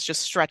entire plot is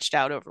just stretched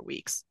out over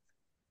weeks.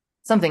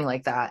 something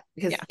like that.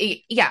 Because Yeah.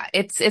 yeah,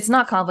 it's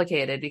not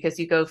complicated because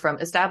you go from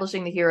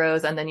establishing the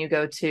heroes and then you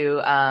go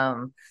to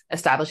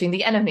establishing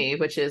the enemy,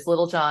 which is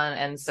Little John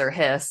and Sir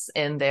Hiss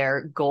in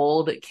their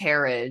gold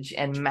carriage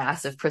and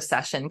massive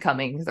procession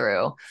coming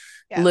through,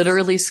 Yes.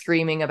 literally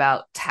screaming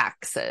about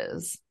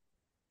taxes.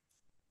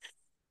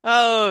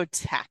 Oh,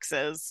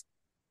 taxes.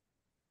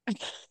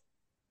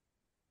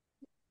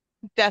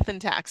 Death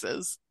and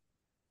taxes.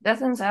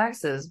 Death and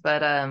taxes,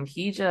 but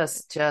he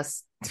just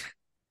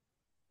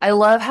I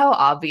love how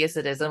obvious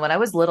it is. And when I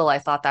was little, I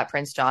thought that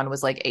Prince John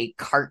was like a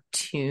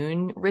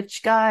cartoon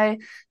rich guy.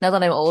 Now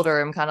that I'm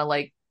older, I'm kind of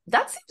like,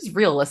 that seems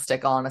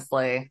realistic,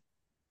 honestly.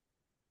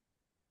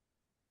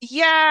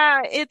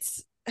 Yeah,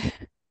 it's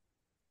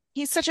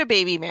he's such a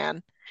baby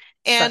man.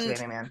 Such a And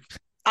baby man.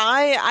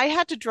 I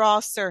had to draw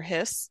Sir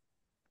Hiss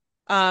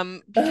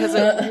because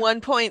at Uh,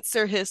 one point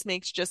Sir Hiss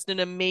makes just an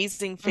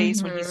amazing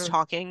face when he's hmm.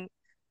 talking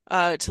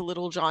to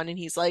Little John and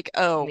he's like,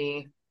 "Oh,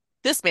 Me.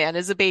 this man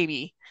is a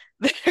baby."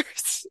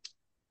 There's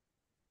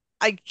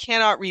I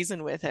cannot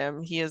reason with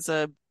him. He is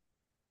a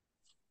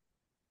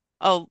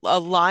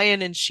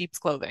lion in sheep's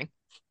clothing.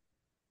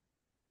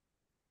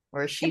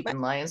 Or sheep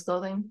in lion's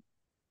clothing.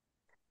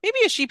 Maybe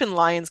a sheep in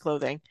lion's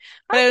clothing.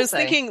 But Hard I to was say.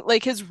 thinking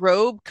like his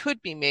robe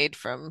could be made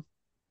from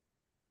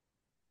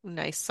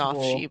nice soft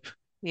Wool. sheep.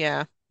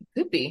 Yeah.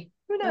 Could be.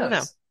 Who I don't know.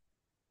 knows?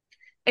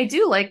 I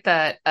do like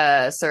that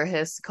Sir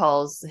Hiss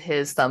calls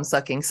his thumb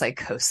sucking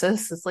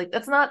psychosis. It's like,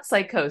 that's not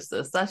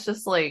psychosis. That's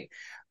just like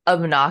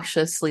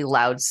obnoxiously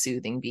loud,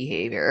 soothing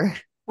behavior.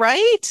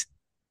 Right?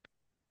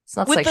 It's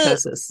not With the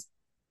psychosis.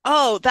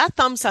 Oh, that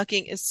thumb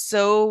sucking is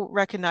so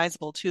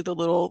recognizable to the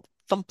little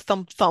thump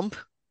thump thump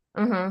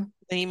Hmm.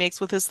 that he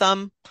makes with his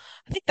thumb.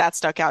 I think that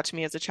stuck out to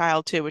me as a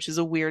child too, which is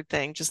a weird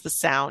thing, just the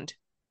sound.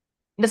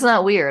 It's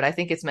not weird. I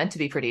think it's meant to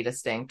be pretty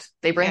distinct.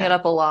 They bring it Yeah.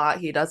 up a lot.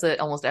 He does it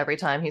almost every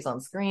time he's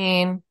on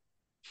screen.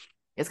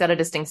 It's got a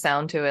distinct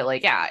sound to it.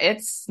 Like, yeah,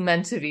 it's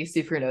meant to be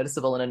super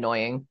noticeable and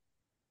annoying.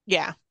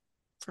 Yeah,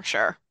 for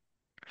sure.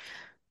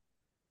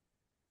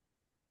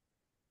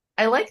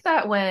 I like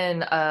that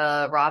when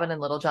Robin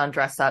and Little John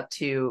dress up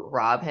to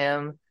rob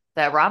him,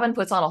 that Robin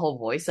puts on a whole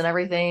voice and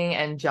everything,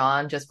 and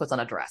John just puts on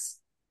a dress.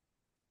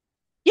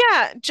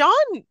 Yeah,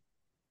 John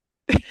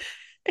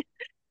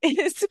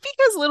it's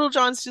because Little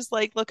John's just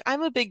like, look,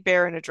 I'm a big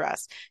bear in a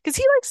dress. Because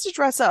he likes to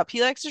dress up.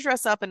 He likes to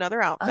dress up in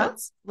other Uh-huh.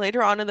 outfits.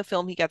 Later on in the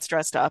film, he gets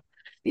dressed up.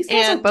 These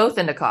guys are And both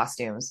into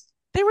costumes.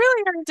 they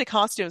really are into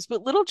costumes.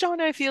 But Little John,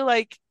 I feel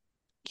like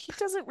he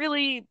doesn't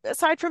really,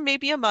 aside from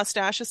maybe a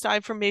mustache,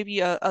 aside from maybe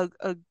a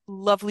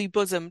lovely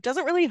bosom,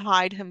 doesn't really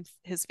hide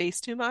his face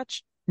too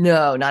much.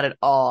 No, not at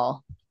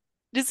all.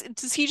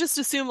 Does he just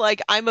assume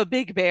like I'm a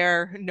big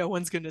bear, no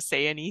one's gonna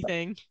say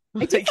anything?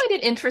 I do Like, find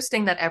it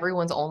interesting that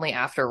everyone's only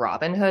after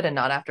Robin Hood and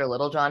not after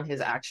Little John,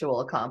 his actual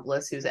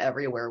accomplice who's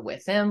everywhere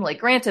with him. Like,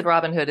 granted,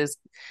 Robin Hood is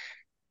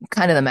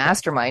kind of the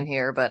mastermind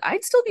here, but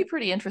I'd still be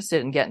pretty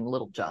interested in getting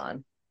Little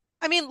John.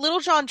 I mean, Little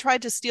John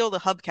tried to steal the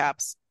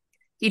hubcaps.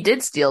 He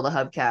did steal the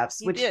hubcaps,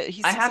 He which did.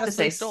 He I have to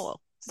say, successfully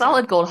stole. Yeah.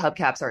 solid gold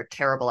hubcaps are a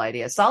terrible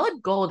idea.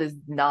 Solid gold is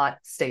not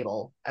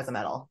stable as a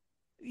metal.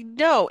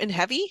 No, and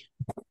heavy?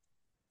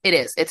 It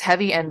is. It's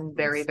heavy and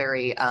very,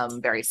 very,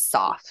 very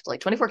soft. Like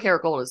 24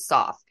 karat gold is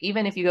soft.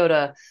 Even if you go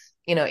to,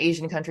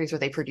 Asian countries where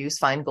they produce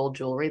fine gold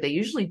jewelry, they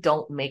usually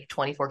don't make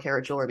 24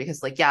 karat jewelry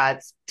because, like, yeah,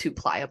 it's too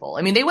pliable.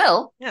 I mean, they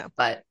will, Yeah.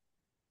 but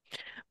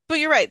But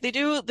you're right.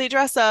 They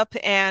dress up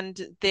and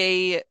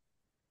they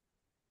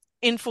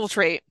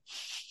infiltrate.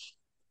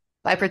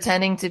 by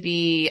pretending to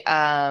be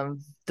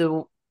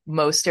the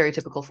most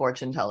stereotypical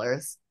fortune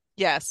tellers.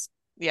 Yes.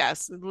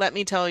 Yes. Let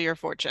me tell your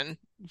fortune.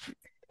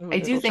 Oh, I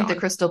do little think the John.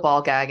 crystal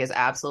ball gag is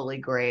absolutely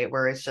great,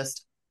 where it's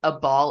just a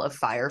ball of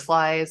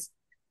fireflies,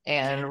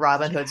 and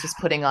Robin Hood's just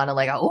putting on a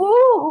like,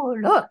 oh,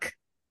 look.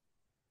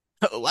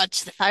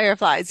 Watch the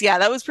fireflies. Yeah,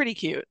 that was pretty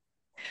cute.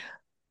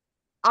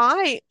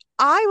 I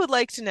I would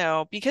like to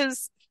know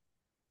because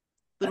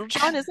Little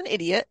John is an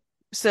idiot,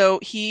 so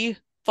he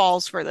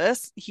falls for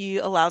this. He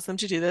allows them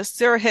to do this.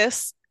 Sir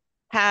Hiss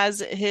has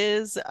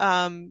his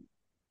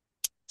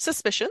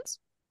suspicions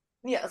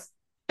Yes.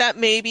 that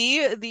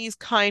maybe these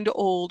kind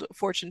old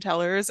fortune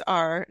tellers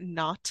are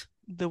not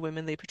the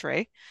women they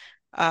portray.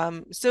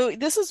 So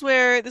this is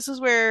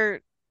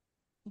where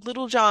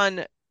Little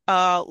John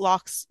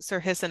locks Sir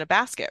Hiss in a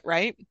basket,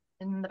 right?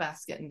 In the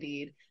basket,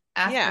 indeed.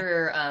 Yeah.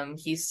 After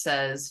he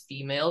says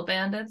female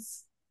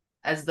bandits,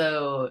 as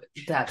though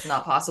that's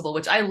not possible,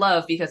 which I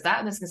love because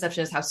that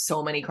misconception is how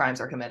so many crimes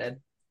are committed.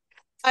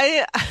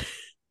 I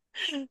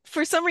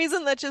for some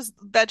reason that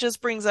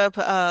just brings up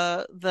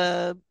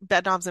the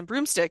bedknobs and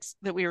broomsticks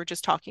that we were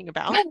just talking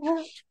about.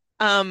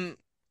 Um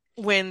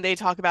when they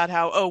talk about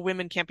how, oh,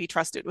 women can't be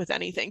trusted with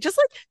anything. Just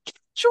like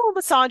casual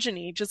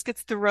misogyny just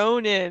gets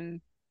thrown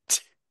in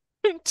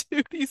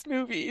into these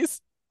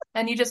movies.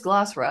 And you just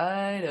gloss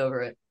right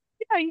over it.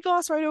 Yeah, you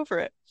gloss right over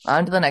it.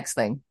 On to the next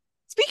thing.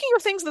 Speaking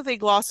of things that they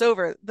gloss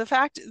over, the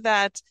fact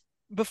that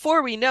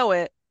before we know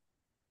it,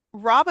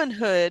 Robin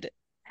Hood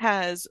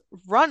has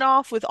run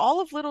off with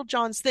all of Little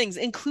John's things,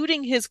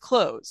 including his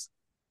clothes.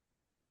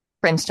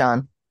 Prince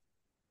John.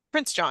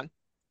 Prince John.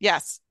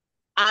 Yes.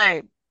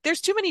 I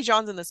there's too many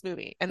Johns in this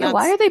movie, and Yeah,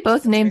 why are that's they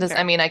both that's named very as? I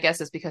fair. mean, I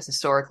guess it's because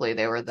historically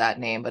they were that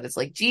name, but it's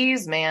like,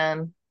 geez,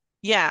 man.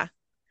 Yeah.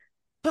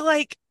 But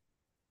like,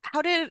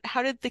 how did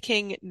the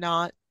king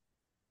not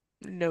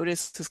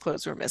notice his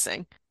clothes were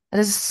missing?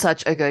 This is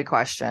such a good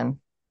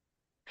question.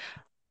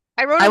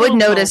 I wrote a I would little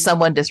notice poem.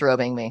 someone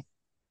disrobing me.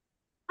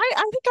 I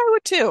think I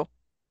would too.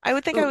 I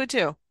would think I Ooh, would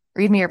too.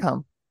 read me your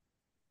poem.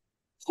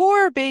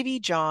 Poor baby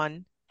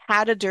John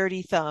had a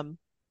dirty thumb,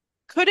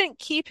 couldn't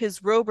keep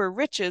his robe or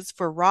riches,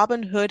 for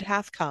Robin Hood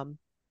hath come.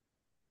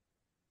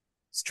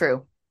 It's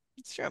true.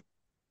 It's true.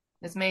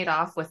 It's made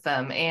off with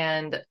them,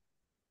 and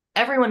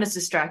everyone is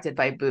distracted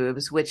by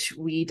boobs, which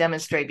we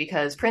demonstrate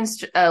because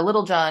Prince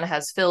Little John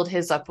has filled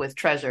his up with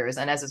treasures,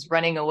 and as it's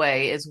running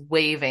away, is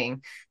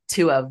waving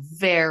to a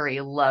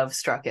very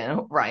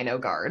love-stricken rhino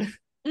guard.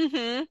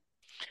 Hmm.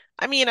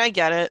 I mean, I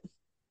get it.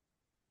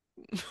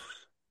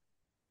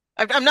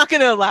 I'm not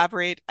going to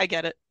elaborate. I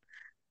get it.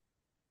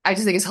 I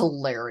just think it's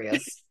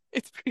hilarious.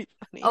 It's pretty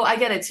funny. Oh, I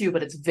get it too,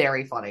 but it's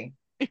very funny.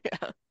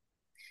 Yeah.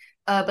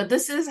 But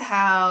this is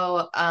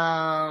how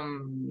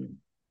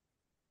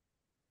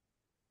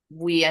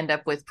we end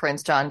up with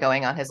Prince John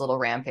going on his little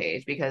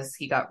rampage because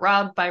he got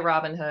robbed by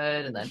Robin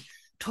Hood and then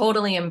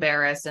totally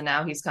embarrassed, and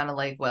now he's kind of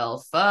like, well,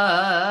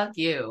 fuck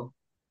you.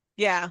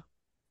 Yeah.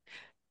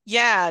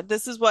 Yeah,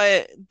 this is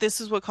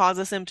what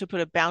causes him to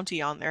put a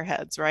bounty on their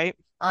heads, right?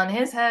 On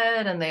his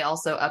head, and they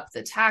also up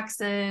the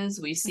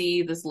taxes. We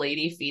see this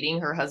lady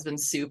feeding her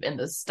husband soup in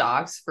the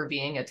stocks for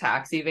being a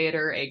tax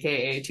evader,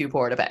 aka too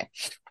poor to pay.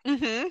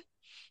 Hmm.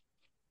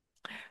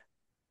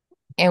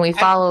 And we And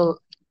follow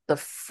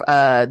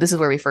this is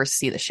where we first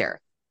see the sheriff.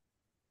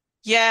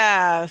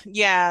 yeah,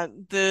 yeah,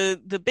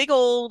 the big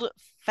old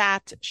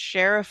fat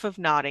sheriff of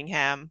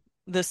Nottingham,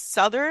 the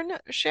Southern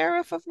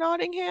Sheriff of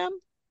Nottingham.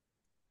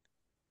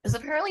 Is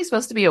apparently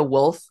supposed to be a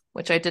wolf,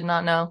 which I did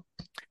not know.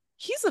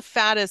 He's the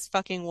fattest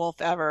fucking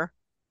wolf ever.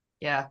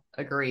 Yeah,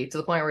 agree. To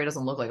the point where he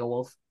doesn't look like a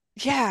wolf.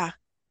 Yeah.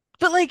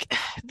 But like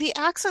the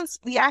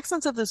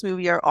accents of this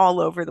movie are all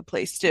over the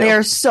place They too.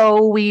 are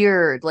so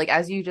weird. Like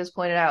as you just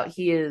pointed out,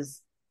 he's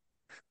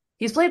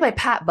played by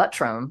Pat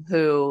Buttram,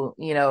 who,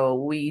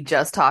 we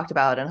just talked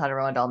about in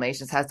 101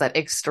 Dalmatians, has that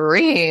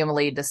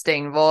extremely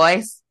distinct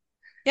voice.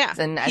 Yeah.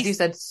 And as you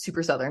said,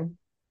 super southern.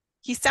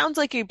 He sounds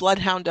like a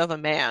bloodhound of a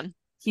man.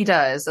 He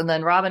does. And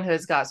then Robin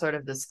Hood's got sort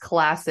of this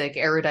classic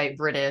erudite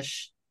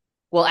British.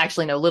 Well,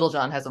 actually, no. Little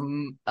John has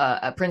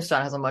Prince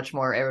John has a much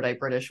more erudite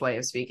British way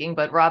of speaking,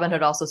 but Robin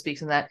Hood also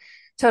speaks in that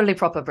totally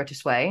proper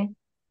British way.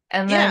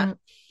 And Yeah. then,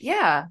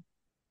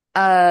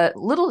 yeah,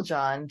 Little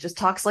John just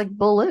talks like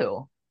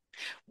Baloo.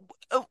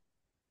 Oh,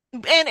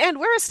 and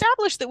we're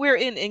established that we're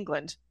in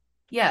England.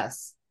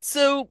 Yes,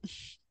 So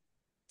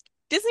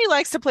Disney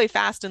likes to play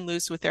fast and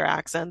loose with their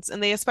accents,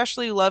 and they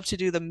especially love to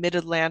do the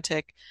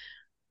mid-Atlantic,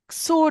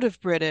 sort of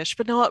British,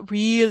 but not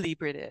really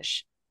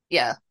British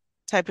yeah,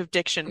 type of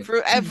diction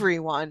for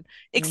everyone,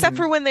 except hmm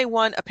for when they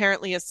want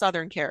apparently a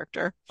Southern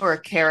character. or a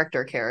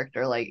character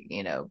like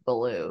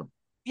Baloo.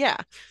 Yeah,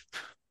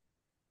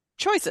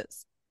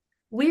 choices.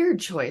 Weird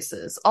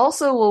choices.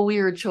 Also, a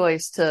weird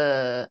choice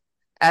to,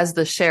 as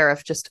the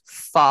sheriff, just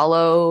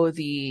follow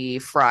the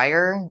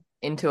friar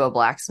into a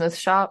blacksmith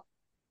shop.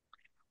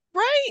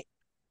 Right?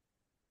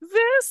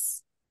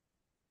 This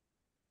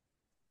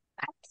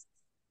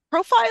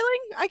profiling?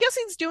 I guess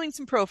he's doing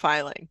some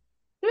profiling.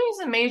 Doing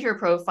some major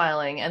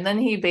profiling, and then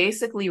he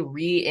basically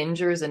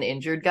re-injures an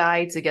injured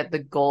guy to get the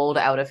gold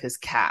out of his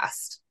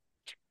cast.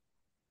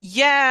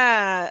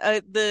 Yeah,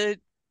 the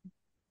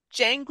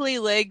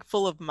jangly leg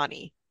full of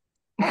money.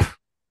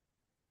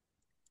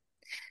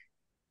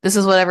 This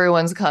is what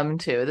everyone's come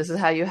to. This is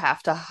how you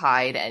have to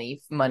hide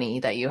any money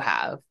that you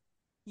have.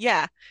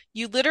 Yeah,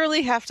 you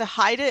literally have to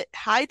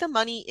hide the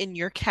money in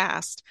your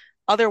cast.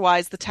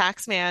 Otherwise, the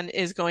tax man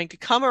is going to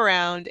come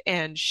around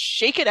and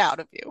shake it out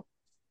of you.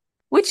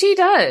 Which he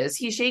does.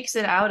 He shakes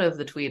it out of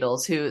the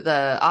Tweedles, who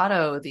the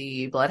Otto,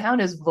 the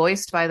Bloodhound, is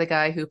voiced by the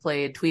guy who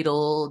played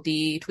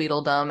Tweedledee,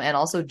 Tweedledum, and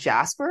also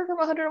Jasper from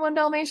 101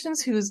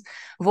 Dalmatians, whose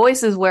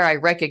voice is where I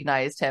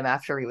recognized him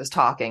after he was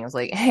talking. I was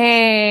like,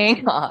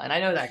 hang on, I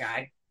know that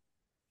guy.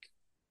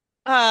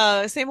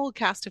 Same old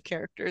cast of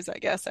characters, I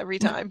guess, every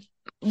time.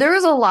 There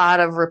is a lot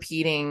of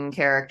repeating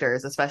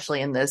characters,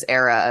 especially in this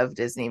era of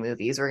Disney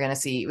movies. We're going to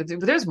see,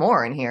 there's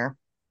more in here.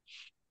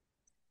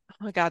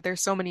 Oh my God,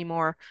 there's so many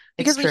more.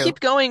 It's Because we true. keep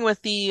going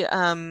with the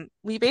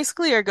we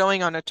basically are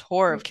going on a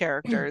tour of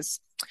characters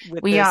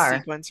with We this are.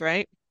 sequence,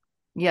 right?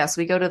 Yes,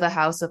 we go to the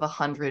House of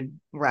 100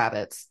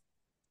 Rabbits.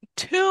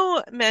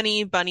 Too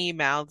many bunny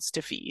mouths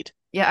to feed.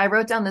 Yeah, I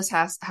wrote down this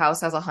house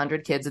has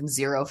 100 kids and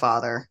zero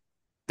father.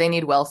 They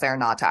need welfare,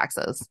 not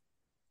taxes.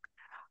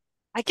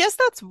 I guess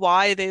that's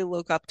why they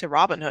look up to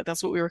Robin Hood.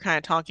 That's what we were kind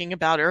of talking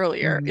about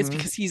earlier, is Hmm.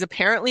 because he's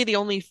apparently the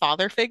only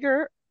father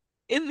figure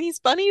in these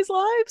bunnies'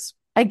 lives.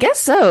 I guess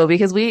so,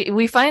 because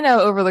we find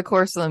out over the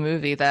course of the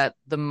movie that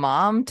the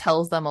mom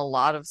tells them a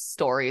lot of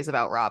stories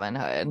about Robin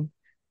Hood.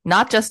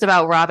 Not just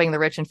about robbing the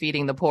rich and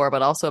feeding the poor,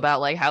 but also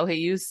about like how he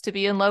used to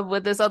be in love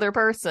with this other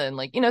person.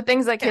 Like,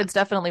 things that Yeah. kids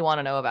definitely want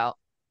to know about.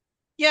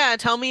 Yeah,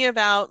 tell me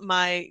about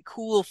my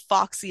cool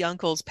foxy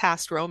uncle's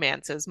past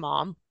romances,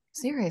 Mom.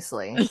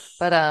 Seriously.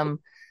 But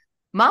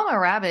Mama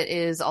Rabbit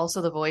is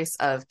also the voice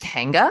of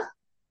Kanga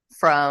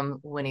from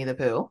Winnie the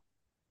Pooh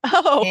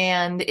Oh,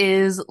 and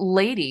is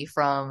Lady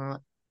from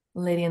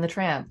Lady and the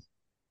Tramp.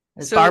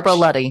 Is so Barbara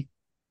Luddy.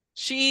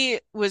 she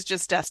was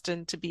just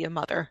destined to be a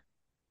mother.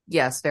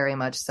 Yes, very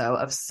much so,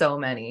 of so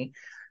many.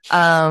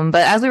 But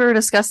as we were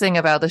discussing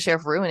about the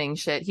sheriff ruining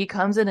shit, he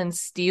comes in and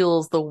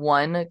steals the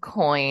one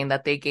coin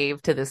that they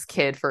gave to this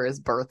kid for his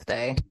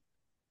birthday.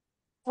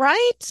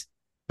 Right?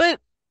 But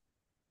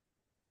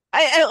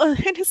and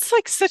it's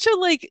like such a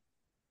like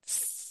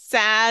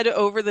sad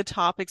over the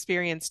top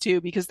experience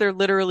too, because they're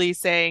literally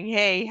saying,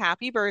 "Hey,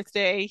 happy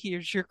birthday,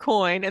 here's your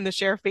coin." And the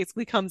sheriff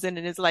basically comes in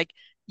and is like,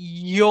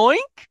 "Yoink,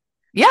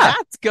 Yeah.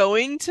 that's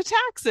going to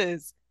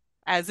taxes,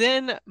 as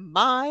in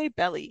my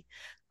belly."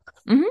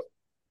 Hmm.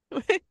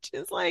 Which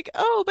is like,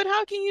 "Oh, but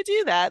how can you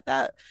do that?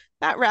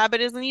 That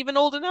rabbit isn't even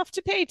old enough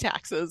to pay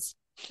taxes."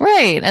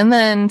 Right. And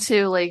then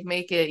to like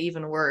make it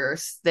even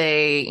worse,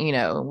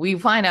 we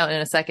find out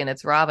in a second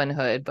it's Robin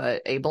Hood,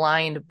 but a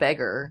blind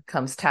beggar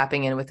comes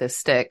tapping in with his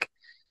stick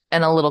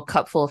and a little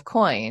cup full of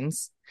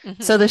coins.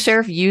 So Hmm. the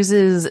sheriff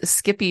uses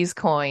Skippy's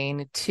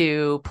coin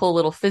to pull a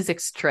little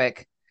physics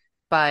trick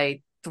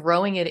by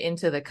throwing it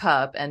into the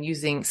cup and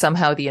using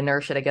somehow the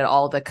inertia to get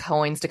all the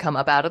coins to come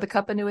up out of the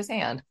cup into his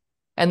hand.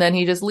 And then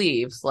he just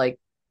leaves, like,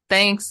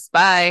 thanks,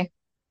 bye.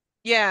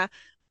 Yeah,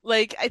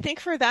 like I think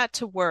for that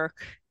to work,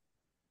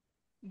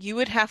 you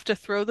would have to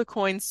throw the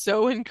coin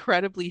so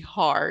incredibly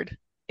hard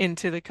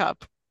into the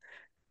cup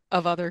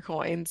of other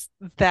coins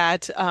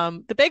that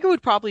the beggar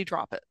would probably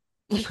drop it.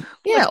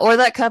 Yeah, Like, or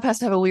that cup has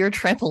to have a weird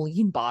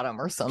trampoline bottom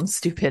or some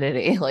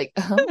stupidity. Like,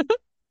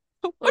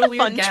 what what a a weird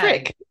fun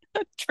gag. trick.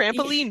 A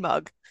trampoline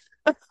mug.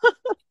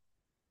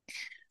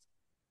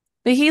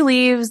 But he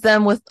leaves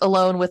them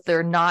alone with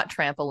their not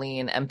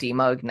trampoline empty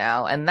mug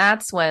now, and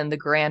that's when the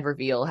grand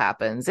reveal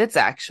happens. It's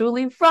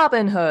actually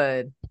Robin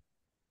Hood.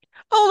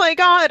 Oh my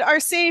God, our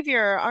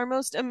savior, our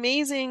most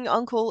amazing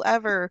uncle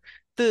ever,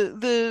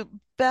 the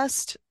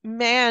best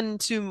man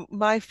to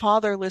my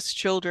fatherless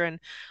children.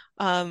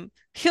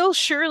 He'll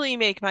surely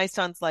make my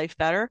son's life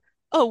better.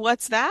 Oh,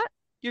 what's that?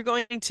 You're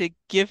going to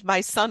give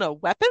my son a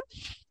weapon?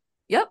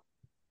 Yep.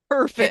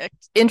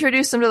 Perfect.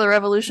 Introduced him to the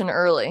revolution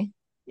early.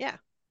 Yeah.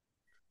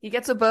 He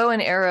gets a bow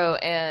and arrow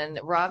and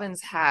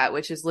Robin's hat,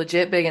 which is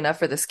legit big enough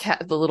for this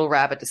cat, the little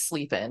rabbit, to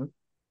sleep in.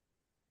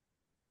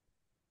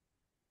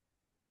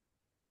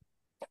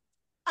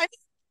 I mean,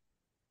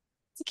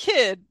 as a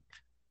kid,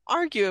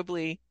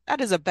 arguably,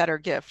 that is a better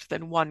gift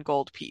than one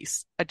gold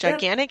piece. A Yep.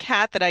 gigantic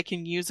hat that I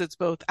can use as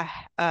both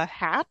a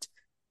hat,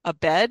 a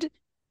bed,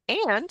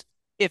 and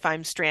if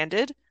I'm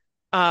stranded,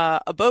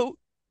 a boat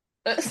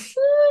and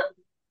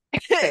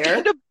Fair.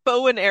 a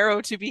bow and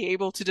arrow to be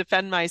able to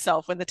defend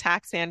myself when the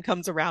tax man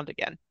comes around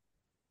again.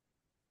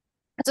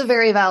 That's a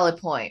very valid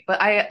point.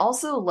 But I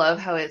also love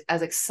how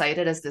as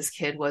excited as this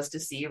kid was to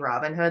see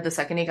Robin Hood, the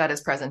second he got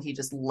his present, he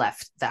just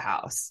left the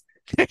house.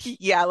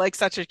 Yeah, like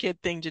such a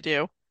kid thing to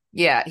do.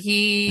 Yeah,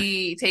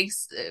 he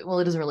takes, well,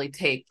 it doesn't really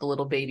take the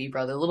little baby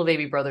brother. The little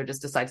baby brother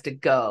just decides to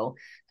go.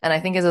 And I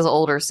think is his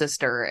older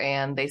sister.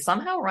 And they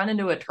somehow run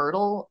into a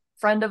turtle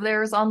friend of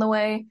theirs on the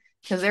way.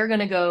 because they're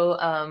gonna go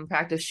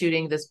practice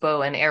shooting this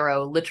bow and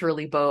arrow,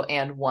 literally bow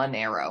and one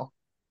arrow.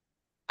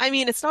 I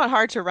mean, it's not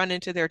hard to run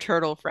into their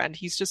turtle friend.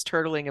 He's just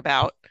turtling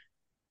about.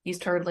 He's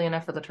turtly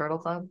enough for the Turtle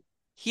Club.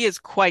 He is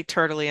quite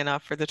turtly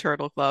enough for the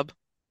Turtle Club.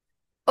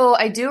 Oh,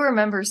 I do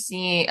remember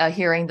seeing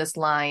hearing this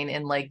line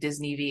in like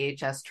Disney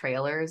VHS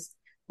trailers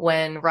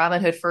when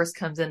Robin Hood first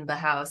comes into the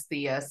house.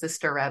 The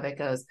sister rabbit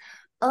goes,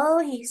 "Oh,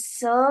 he's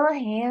so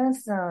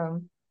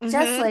handsome,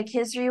 just Hmm like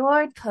his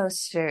reward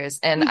posters."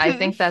 And I hmm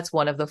think that's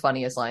one of the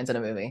funniest lines in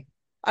a movie.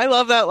 I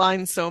love that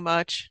line so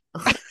much.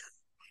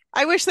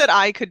 I wish that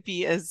I could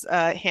be as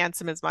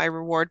handsome as my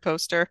reward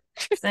poster.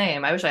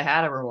 Same. I wish I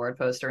had a reward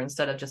poster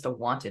instead of just a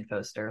wanted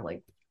poster.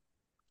 Like,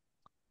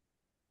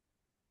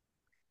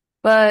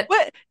 but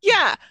What?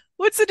 Yeah.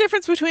 What's the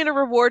difference between a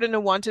reward and a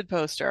wanted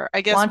poster?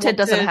 I guess wanted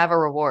doesn't wanted have a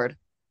reward.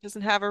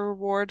 doesn't have a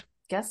reward,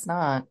 Guess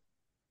not.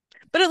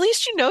 but at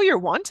least you know you're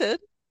wanted.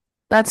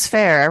 That's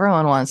fair.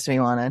 Everyone wants to be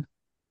wanted.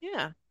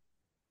 Yeah.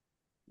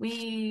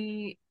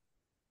 We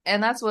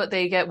and that's what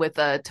they get with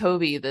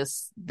Toby,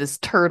 this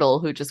turtle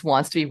who just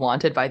wants to be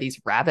wanted by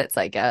these rabbits,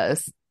 I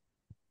guess.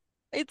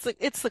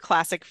 It's the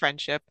classic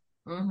friendship,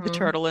 the Hmm.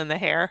 turtle and the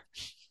hare.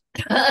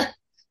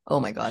 Oh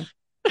my God.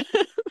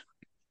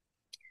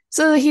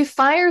 So he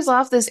fires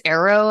off this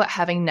arrow,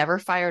 having never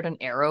fired an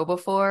arrow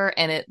before,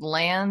 and it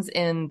lands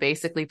in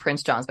basically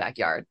Prince John's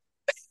backyard.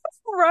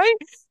 Right?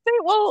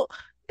 Well,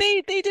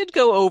 they did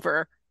go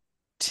over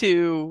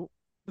to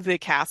the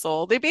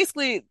castle. They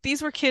basically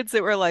these were kids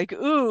that were like,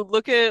 "Ooh,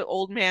 look at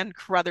old man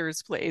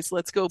Crothers' place.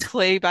 Let's go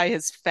play by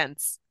his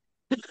fence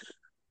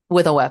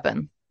With a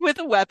weapon. with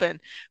a weapon.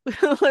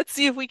 Let's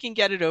see if we can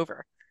get it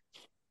over."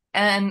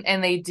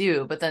 And they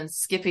do, but then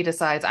Skippy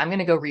decides I'm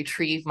gonna go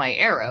retrieve my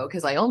arrow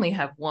because I only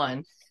have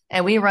one.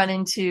 And we run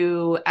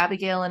into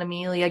Abigail and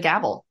Amelia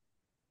Gabble.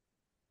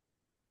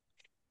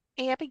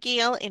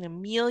 Abigail and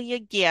Amelia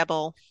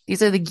Gabble.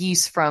 These are the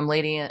geese from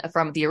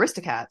the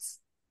Aristocats.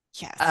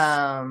 Yes.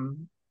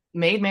 Um,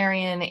 Maid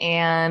Marian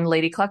and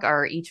Lady Cluck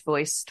are each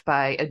voiced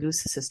by a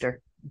goose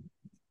sister.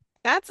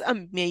 That's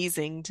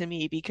amazing to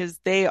me because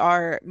they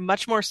are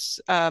much more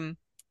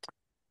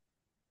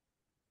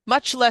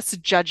much less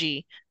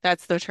judgy.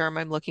 That's the term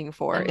I'm looking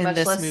for And in much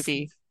this less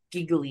movie.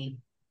 giggly.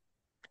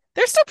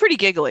 They're still pretty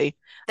giggly.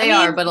 I They are,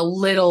 mean, but a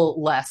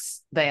little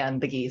less than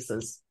the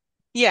geese's.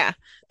 yeah,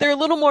 they're a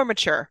little more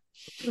mature.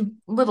 A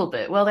little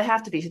bit. Well, they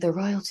have to be. They're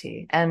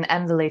royalty and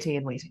the lady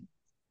in waiting.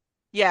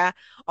 Yeah.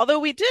 Although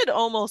we did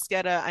almost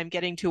get a I'm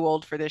getting too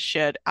old for this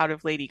shit out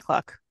of Lady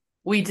Cluck.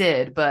 We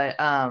did, but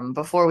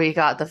before we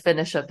got the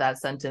finish of that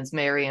sentence,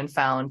 Marion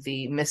found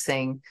the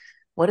missing,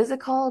 what is it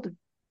called?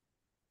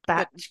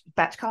 But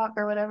Batchcock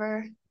or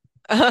whatever.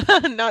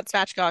 not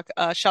spatchcock,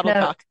 No,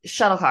 shuttlecock.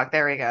 shuttlecock.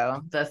 There we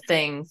go. The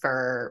thing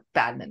for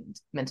badminton.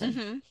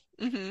 hmm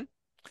hmm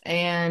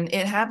And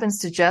it happens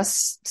to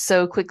just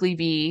so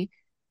conveniently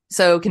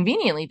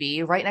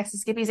be right next to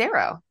Skippy's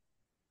arrow.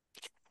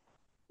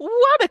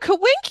 What a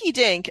coinky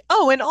dink.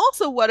 Oh, and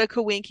also what a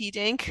coinky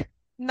dink.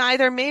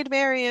 Neither Maid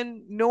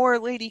Marian nor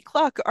Lady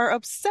Cluck are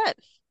upset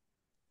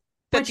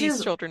that Which these is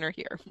children are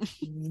here.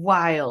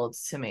 wild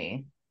to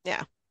me.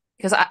 Yeah.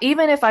 Because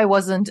even if I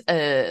wasn't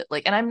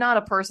like, and I'm not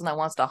a person that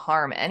wants to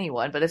harm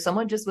anyone, but if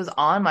someone just was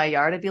on my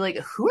yard, I'd be like,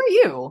 "Who are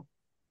you?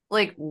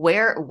 Like,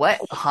 where?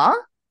 What? Huh?"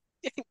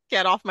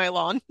 Get off my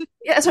lawn,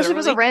 Yeah, especially if it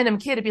was a literally. random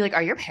kid, it'd be like,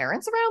 "Are your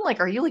parents around? Like,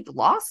 are you like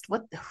lost?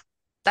 What?"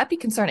 That'd be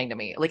concerning to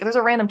me. Like, if there's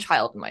a random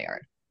child in my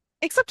yard.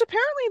 Except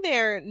apparently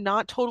they're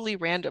not totally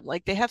random.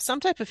 Like they have some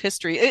type of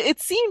history. It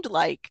seemed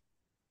like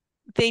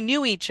they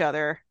knew each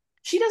other.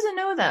 She doesn't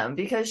know them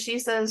because she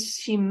says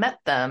she met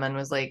them and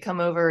was like, "Come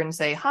over and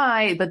say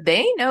hi," but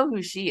they know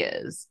who she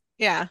is.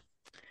 Yeah.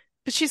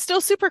 But she's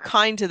still super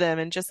kind to them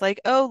and just like,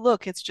 oh,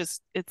 look, it's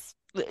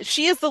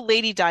she is the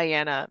Lady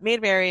Diana.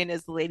 Maid Marian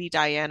is the Lady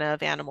Diana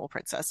of animal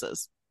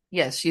princesses.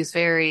 Yes, she's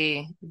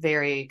very,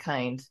 very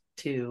kind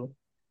to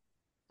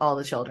all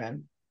the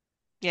children.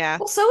 Yeah.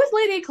 Well, so is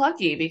Lady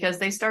Clucky because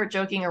they start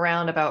joking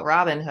around about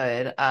Robin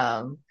Hood.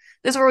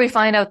 This is where we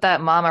find out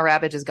that Mama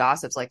Rabbit just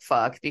gossips like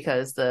fuck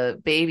because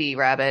the baby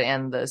rabbit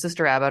and the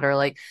sister rabbit are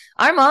like,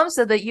 our mom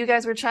said that you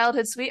guys were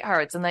childhood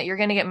sweethearts and that you're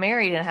going to get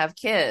married and have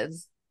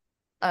kids.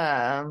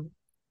 Um,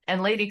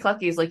 and Lady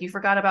Clucky's like, you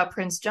forgot about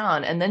Prince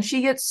John. And then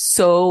she gets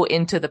so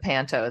into the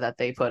panto that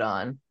they put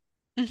on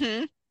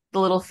hmm the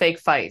little fake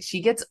fight.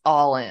 She gets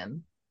all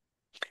in.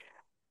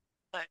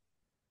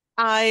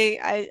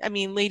 I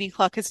mean, Lady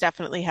Cluck has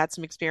definitely had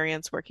some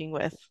experience working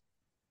with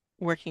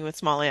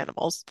small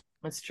animals,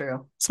 It's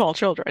true. small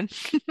children.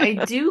 I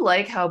do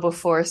like how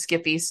before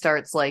Skippy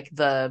starts like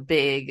the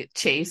big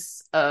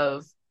chase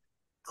of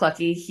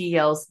Clucky, he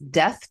yells,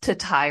 "Death to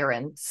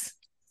tyrants."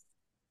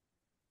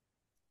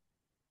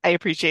 I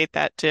appreciate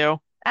that too.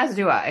 As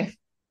do I.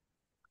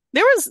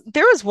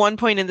 There was one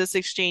point in this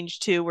exchange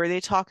too where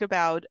they talk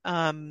about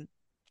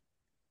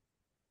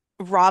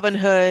Robin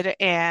Hood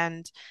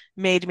and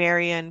Maid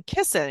Marian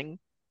kissing,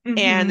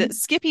 and Hmm.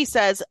 Skippy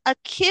says, "A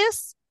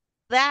kiss?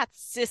 That's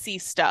sissy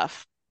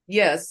stuff."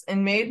 Yes,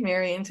 and Maid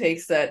Marian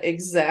takes that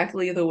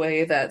exactly the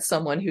way that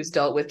someone who's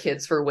dealt with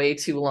kids for way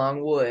too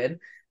long would,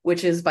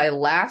 which is by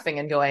laughing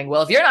and going,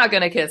 "Well, if you're not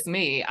gonna kiss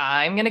me,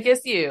 I'm gonna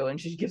kiss you." And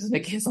she gives him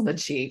a kiss on the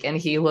cheek, and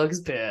he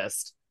looks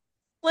pissed.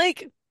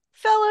 Like,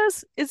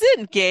 fellas, is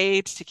it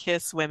gay to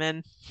kiss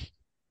women?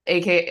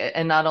 AK,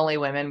 and not only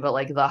women, but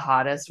like the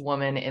hottest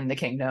woman in the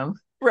kingdom.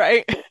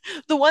 Right?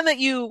 The one that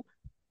you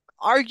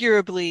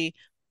arguably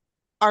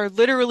are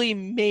literally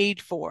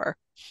made for.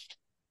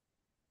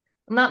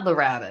 Not the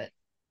rabbit.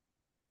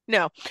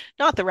 No,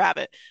 not the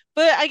rabbit,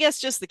 but I guess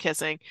just the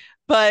kissing.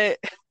 But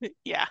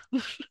yeah,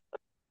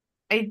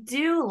 I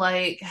do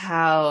like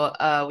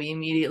how we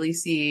immediately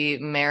see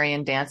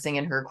Marion dancing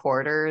in her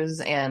quarters,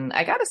 and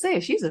I gotta say,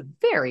 she's a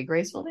very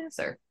graceful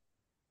dancer.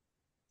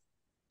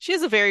 she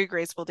is a very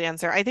graceful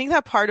dancer. I think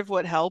that part of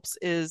what helps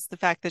is the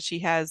fact that she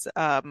has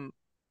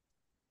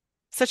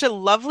such a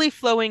lovely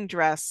flowing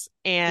dress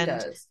She and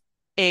does.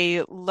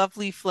 a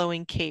lovely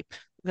flowing cape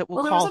that we'll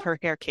Well, there was call a her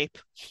hair cape.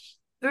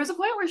 there was a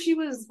point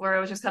where I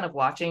was just kind of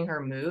watching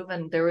her move,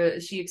 and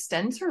she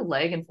extends her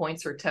leg and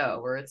points her toe,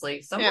 where it's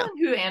like Yeah. someone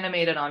who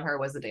animated on her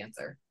was a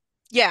dancer.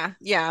 Yeah,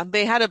 yeah.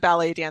 They had a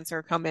ballet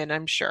dancer come in,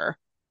 I'm sure.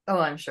 Oh,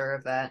 I'm sure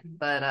of that.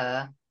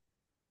 But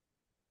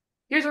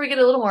here's where we get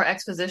a little more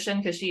exposition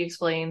because she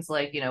explains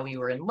like, we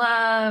were in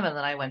love and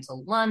then I went to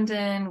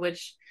London,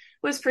 which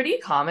was pretty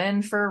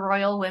common for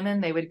royal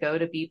women. They would go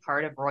to be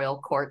part of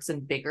royal courts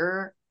and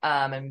bigger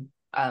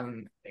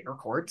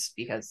courts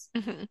because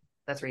Mhm.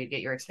 that's where you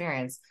get your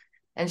experience.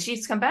 And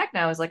she's come back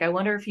now is like, I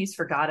wonder if he's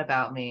forgot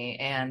about me.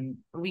 And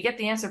we get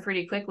the answer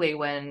pretty quickly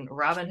when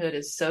Robin Hood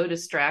is so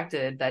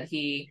distracted that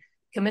he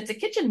commits a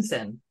kitchen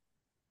sin.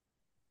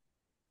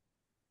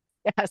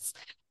 Yes.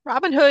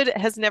 Robin Hood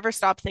has never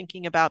stopped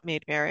thinking about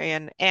Maid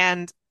Marian,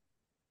 and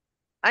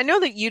I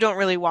know that you don't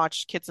really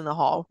watch Kids in the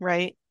Hall,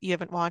 right? You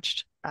haven't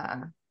watched.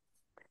 Uh,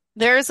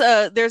 There's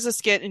a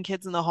skit in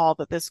Kids in the Hall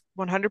that this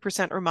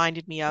 100%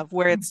 reminded me of,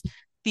 where it's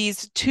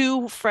these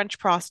two French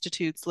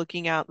prostitutes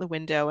looking out the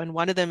window, and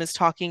one of them is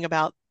talking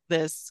about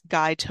this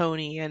guy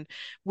Tony and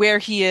where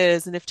he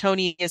is, and if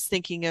Tony is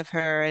thinking of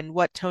her, and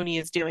what Tony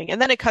is doing. And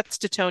then it cuts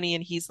to Tony,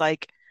 and he's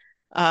like,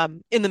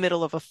 in the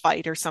middle of a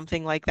fight or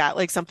something like that,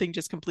 like something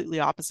just completely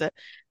opposite.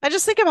 I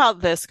just think about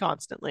this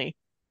constantly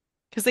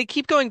because they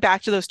keep going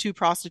back to those two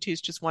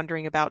prostitutes just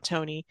wondering about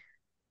Tony.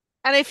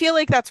 And I feel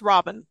like that's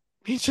Robin.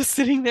 He's just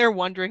sitting there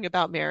wondering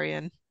about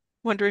Marion,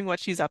 wondering what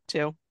she's up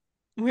to,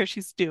 where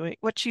she's doing,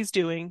 what she's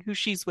doing, who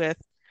she's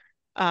with.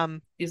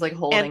 Um, she's like and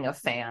holding a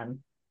fan.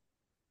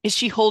 is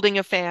she holding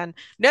a fan?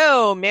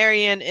 No,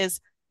 Marion is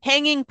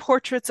hanging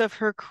portraits of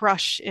her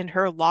crush in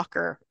her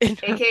locker in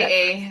her bedroom.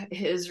 AKA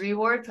his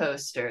reward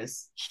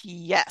posters.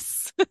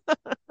 Yes.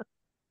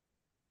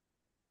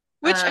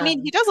 Which, I mean,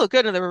 he Um, does look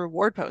good in the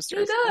reward he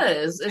posters.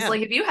 does. It's Yeah.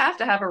 like if you have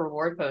to have a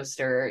reward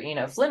poster,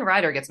 Flynn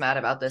Rider gets mad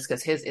about this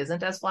because his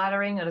isn't as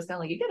flattering. And it's kind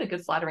of like you get a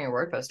good flattering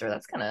reward poster.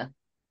 That's kind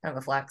of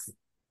a flex.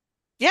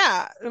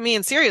 Yeah. I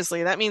mean,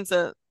 seriously, that means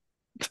that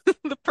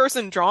the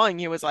person drawing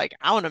you was like,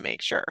 I want to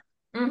make sure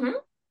Hmm.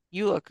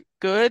 you look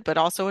good, but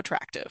also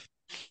attractive.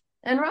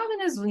 And Robin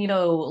is,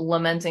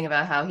 lamenting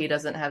about how he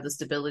doesn't have the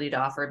stability to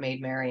offer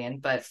Maid Marian,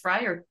 but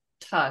Friar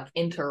Tuck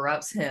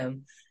interrupts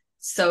him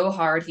so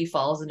hard he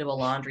falls into a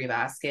laundry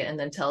basket and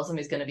then tells him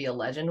he's going to be a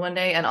legend one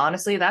day. And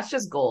honestly, that's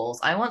just goals.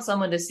 I want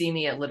someone to see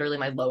me at literally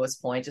my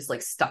lowest point, just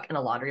like stuck in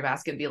a laundry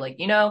basket and be like,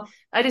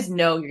 I just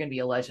know you're going to be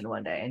a legend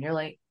one day. And you're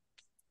like,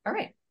 all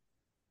right.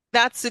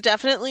 That's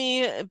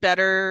definitely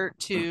better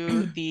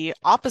to the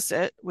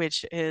opposite,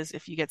 which is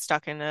if you get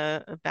stuck in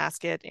a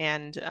basket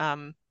and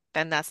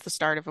then that's the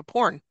start of a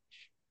porn.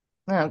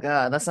 Oh,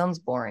 God, that sounds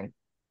boring.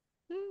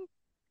 Hmm.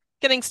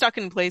 Getting stuck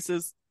in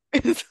places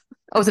is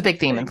Oh, it's a a big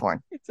theme in thing.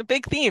 porn. It's a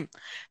big theme.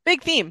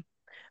 Big theme.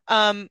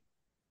 Um,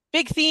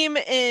 big theme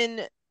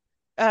in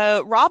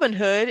Robin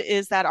Hood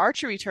is that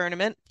archery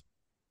tournament.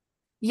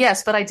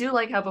 Yes, but I do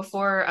like how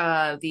before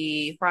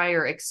the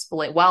friar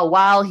explain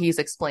while he's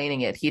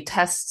explaining it, he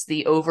tests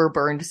the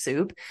overburned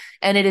soup,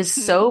 and it is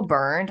so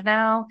burned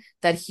now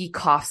that he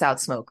coughs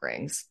out smoke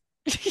rings.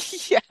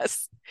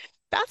 Yes.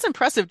 That's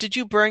impressive. Did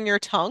you burn your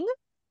tongue?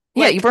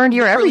 Yeah, you Like burned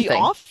your literally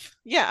everything. off?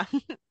 Yeah.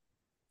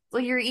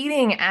 Well, you're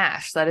eating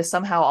ash that is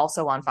somehow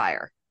also on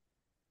fire.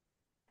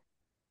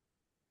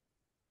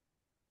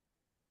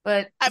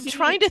 But I'm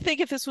trying he, to think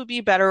if this would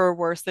be better or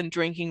worse than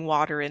drinking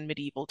water in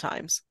medieval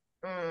times.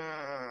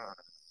 mm,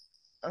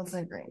 that's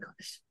a great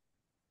question.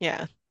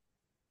 Yeah.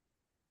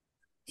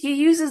 He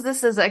uses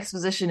this as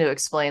exposition to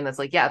explain that's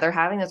like, yeah, they're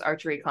having this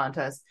archery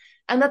contest,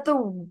 and that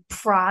the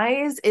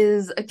prize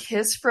is a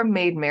kiss from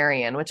Maid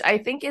Marian, which I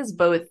think is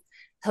both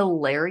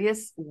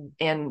hilarious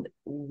and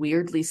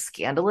weirdly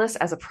scandalous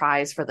as a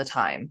prize for the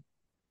time.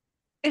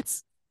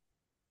 It's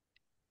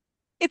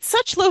it's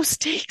such low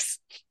stakes.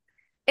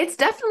 It's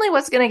definitely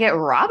what's going to get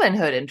Robin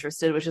Hood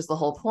interested, which is the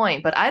whole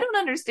point. But I don't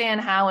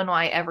understand how and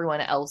why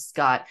everyone else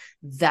got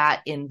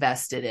that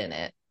invested in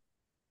it.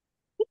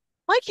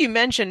 Like you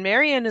mentioned,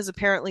 Marion is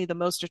apparently the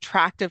most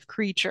attractive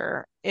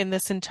creature in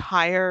this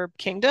entire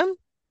kingdom.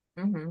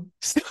 Hmm.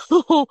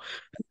 So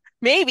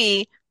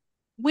maybe,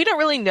 we don't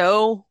really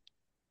know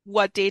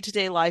what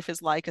day-to-day life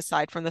is like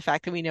aside from the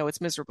fact that we know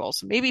it's miserable.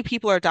 So maybe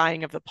people are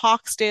dying of the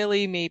pox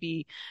daily.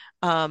 Maybe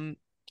um,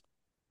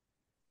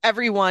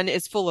 everyone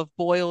is full of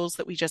boils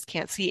that we just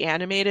can't see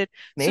animated.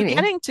 So Maybe.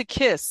 getting to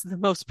kiss the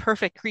most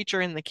perfect creature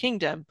in the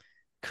kingdom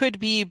could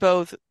be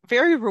both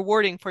very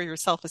rewarding for your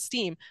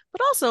self-esteem,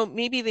 but also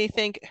maybe they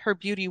think her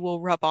beauty will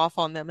rub off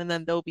on them and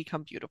then they'll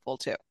become beautiful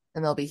too.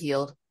 And they'll be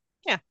healed.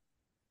 Yeah,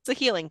 it's a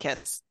healing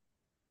kiss.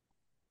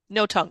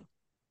 No tongue.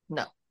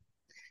 No.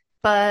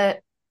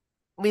 But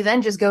we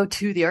then just go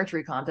to the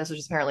archery contest, which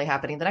is apparently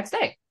happening the next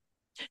day.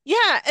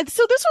 Yeah, and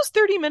so this was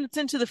 30 minutes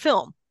into the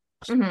film.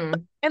 Hmm.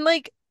 And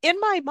like in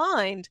my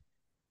mind,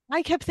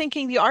 I kept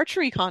thinking the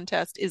archery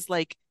contest is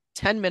like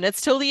 10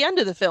 minutes till the end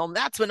of the film.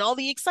 That's when all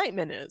the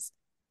excitement is.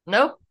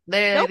 Nope.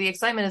 Nope. The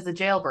excitement is the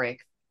jailbreak.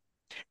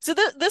 So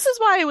this is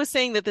why I was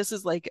saying that this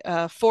is like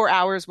 4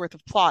 hours worth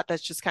of plot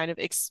that's just kind of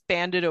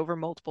expanded over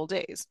multiple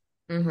days.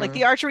 Like the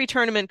Hmm. archery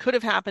tournament could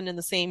have happened in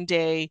the same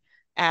day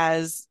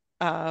as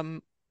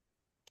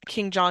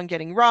King John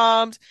getting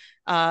robbed,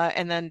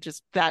 and then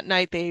just that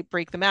night they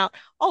break them out.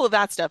 All of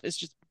that stuff is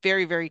just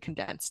very, very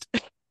condensed.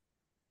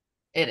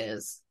 It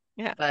is.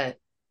 Yeah. But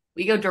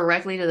we go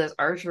directly to this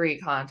archery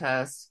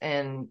contest,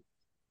 and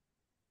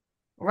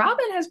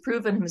Robin has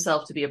proven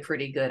himself to be a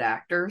pretty good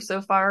actor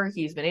so far.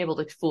 He's been able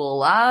to fool a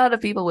lot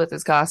of people with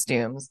his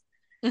costumes.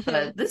 Hmm.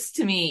 But this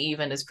to me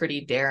even is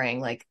pretty daring.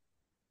 Like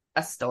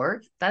a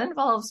stork, that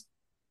involves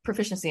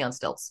proficiency on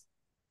stilts.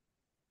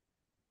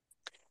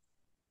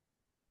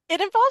 It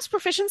involves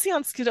proficiency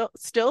on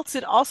stilts.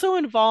 It also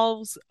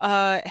involves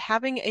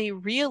having a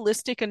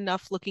realistic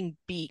enough looking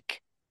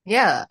beak.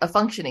 Yeah, a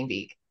functioning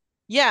beak.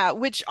 Yeah,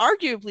 which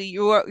arguably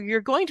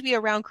you're going to be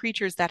around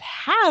creatures that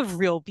have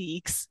real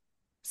beaks.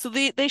 So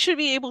they should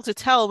be able to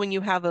tell when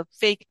you have a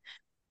fake.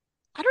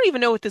 I don't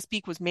even know what this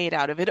beak was made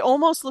out of. It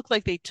almost looked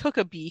like they took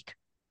a beak.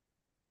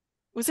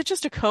 Was it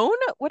just a cone?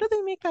 What did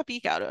they make that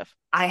beak out of?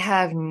 I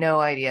have no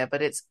idea,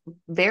 but it's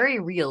very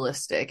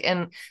realistic.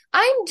 And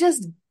I'm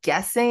just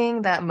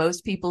guessing that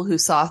most people who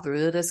saw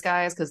through the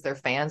disguise because they're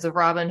fans of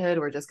Robin Hood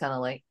were just kind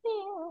of like,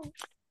 "Eh."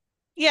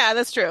 Yeah,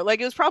 that's true.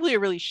 Like it was probably a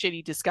really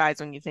shitty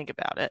disguise when you think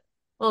about it.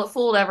 Well, it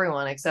fooled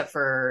everyone except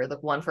for the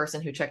one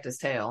person who checked his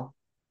tail.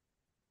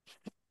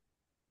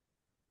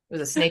 It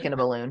was a snake in a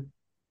balloon.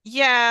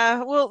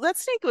 Yeah, well, that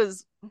snake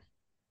was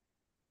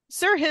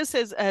Sir Hiss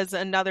has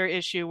another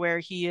issue where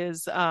he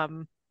is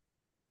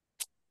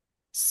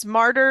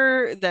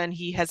smarter than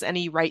he has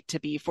any right to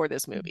be for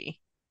this movie.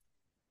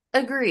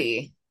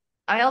 Agree.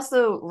 I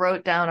also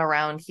wrote down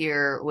around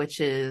here, which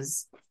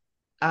is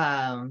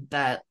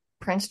that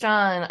Prince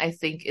John, I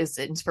think, is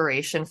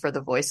inspiration for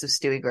the voice of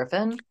Stewie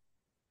Griffin.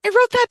 I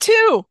wrote that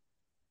too.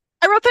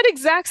 I wrote that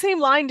exact same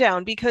line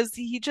down because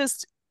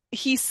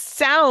he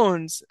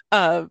sounds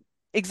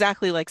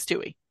exactly like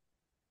Stewie.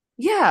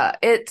 Yeah,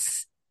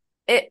 it's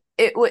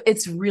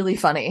really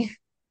funny.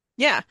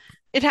 Yeah,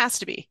 it has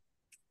to be.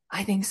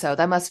 I think so.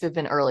 That must have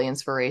been early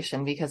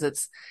inspiration because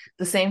it's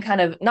the same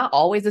kind of, not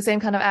always the same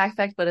kind of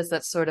affect, but it's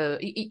that sort of,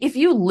 if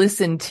you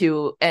listen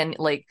to, and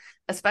like,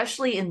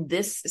 especially in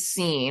this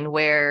scene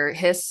where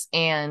Hiss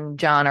and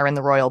John are in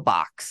the royal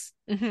box,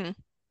 Hmm.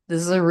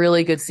 this is a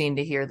really good scene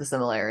to hear the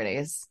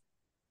similarities.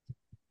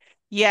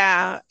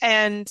 Yeah,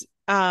 and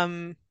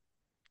um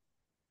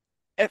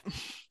eh,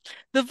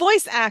 the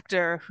voice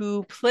actor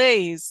who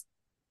plays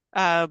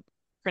uh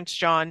Prince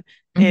John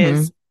Hmm.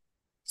 is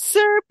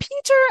Sir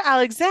Peter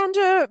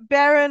Alexander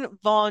Baron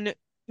von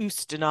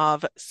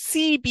Ustinov,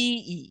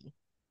 CBE.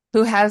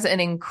 Who has an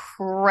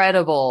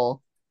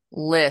incredible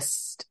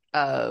list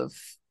of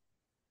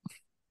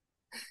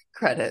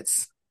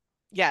credits.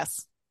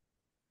 Yes.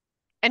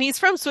 And he's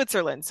from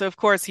Switzerland, so of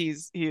course he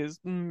is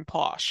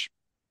posh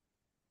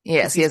because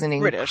Yes, he he's has an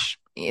British.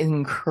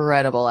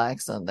 incredible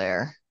accent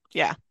there.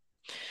 Yeah.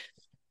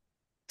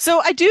 So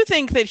I do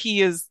think that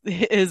he is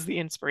the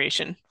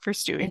inspiration for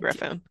Stewie It,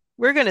 Griffin.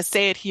 We're going to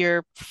say it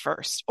here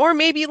first, or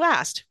maybe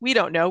last. We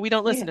don't know. We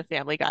don't listen we to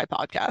Family Guy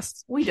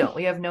podcasts, we don't.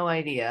 We have no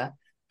idea.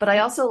 But I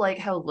also like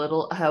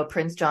how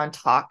Prince John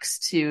talks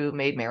to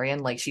Maid Marian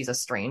like she's a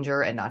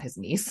stranger and not his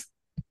niece.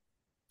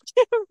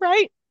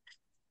 right?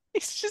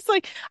 It's just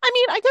like, I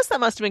mean, I guess that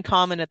must have been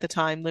common at the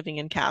time living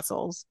in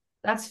castles.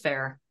 That's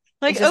fair.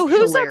 Like, It's oh, just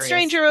who's that hilarious.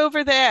 stranger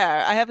over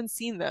there? I haven't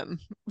seen them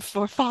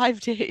for 5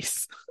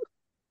 days.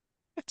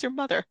 That's your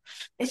mother.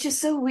 It's just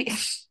so weird.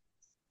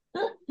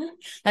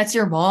 That's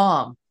your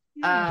mom.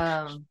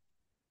 Yeah. Um,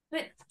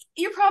 but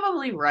you're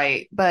probably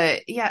right.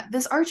 But yeah,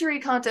 this archery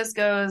contest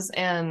goes,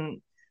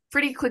 and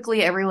pretty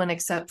quickly, everyone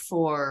except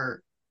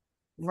for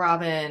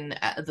Robin,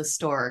 the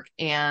stork,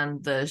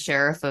 and the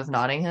sheriff of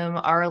Nottingham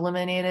are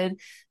eliminated.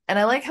 And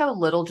I like how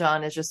Little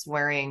John is just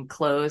wearing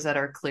clothes that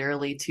are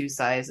clearly two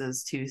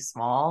sizes too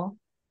small.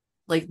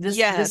 Like this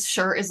Yes.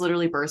 shirt is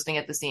literally bursting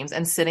at the seams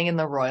and sitting in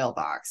the royal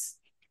box.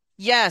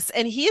 Yes.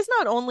 And he is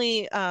not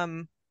only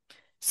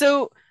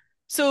so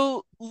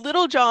so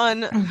Little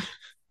John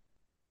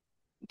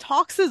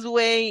talks his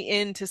way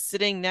into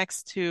sitting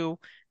next to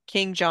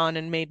King John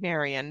and Maid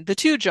Marian, the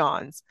two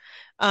Johns.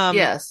 Um,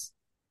 Yes.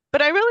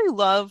 But I really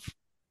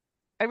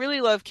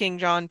love King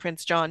John,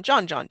 Prince John,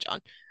 John, John John.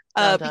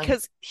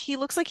 because he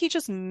looks like he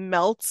just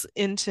melts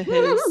into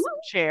his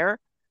chair.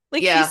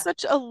 Like he's Yeah,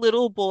 such a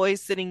little boy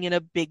sitting in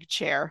a big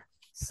chair.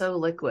 so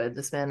liquid.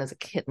 This man is a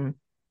kitten.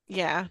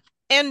 Yeah.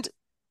 And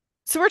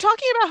so we're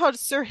talking about how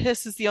Sir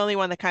Hiss is the only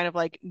one that kind of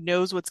like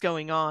knows what's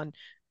going on.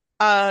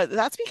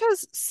 That's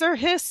because Sir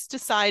Hiss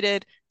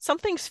decided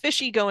something's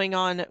fishy going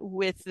on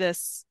with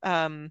this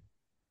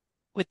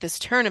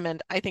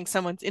tournament. I think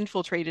someone's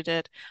infiltrated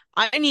it.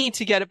 I need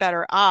to get a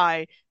better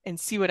eye and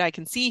see what I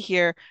can see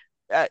here.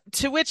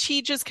 To which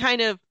he just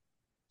kind of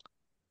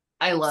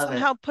I love it.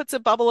 somehow puts a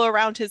bubble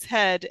around his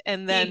head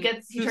and then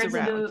He moves turns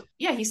around. into,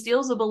 yeah, he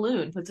steals a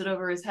balloon, puts it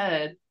over his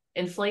head,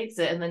 inflates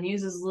it, and then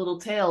uses his little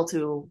tail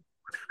to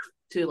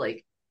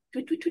like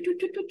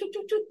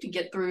to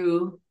get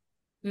through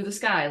the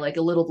sky like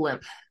a little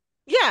blimp.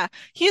 Yeah,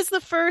 he's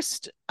the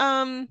first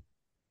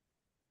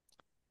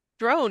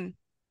drone.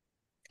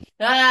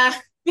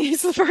 Ah,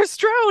 He's the first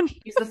drone.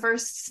 he's the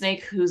first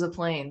snake who's a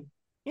plane.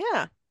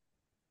 Yeah.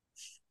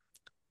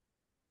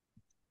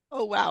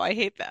 Oh wow, I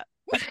hate that.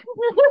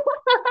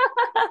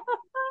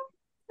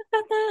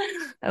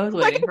 I was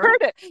Like waiting I for it.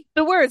 heard it.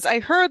 The words, I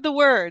heard the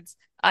words.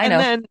 I And know.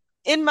 then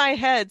in my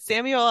head,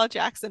 Samuel L.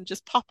 Jackson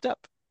just popped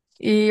up.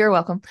 You're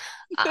welcome.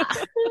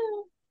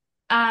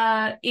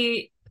 Uh,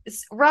 it,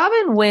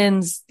 Robin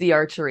wins the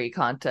archery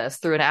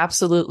contest through an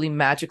absolutely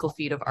magical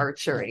feat of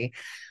archery.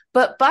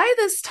 But by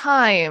this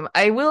time,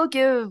 I will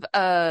give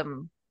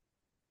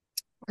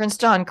Prince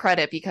John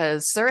credit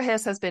because Sir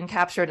Hiss has been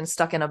captured and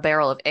stuck in a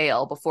barrel of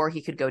ale before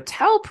he could go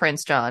tell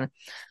Prince John.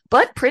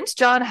 But Prince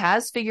John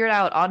has figured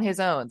out on his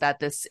own that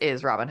this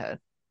is Robin Hood.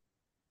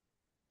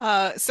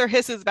 Sir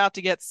Hiss is about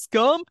to get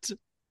skumped.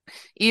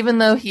 Even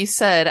though he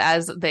said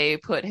as they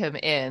put him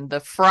in, the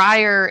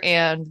friar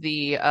and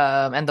the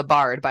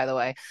bard, by the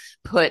way,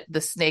 put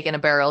the snake in a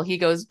barrel. He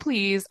goes,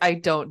 "Please, I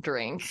don't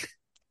drink."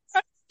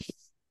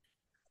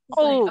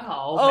 It's like, Oh,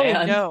 oh oh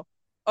man. no.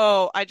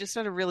 Oh, I just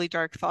had a really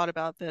dark thought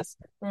about this.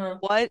 Uh,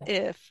 What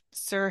if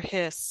Sir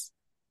Hiss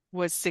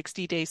was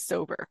 60 days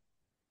sober?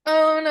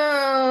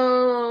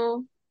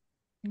 oh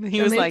no. He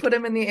Then was they like, put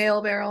him in the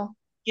ale barrel.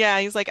 yeah,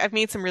 he's like, I've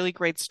made some really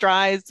great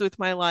strides with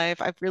my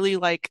life. I've really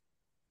like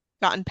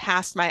gotten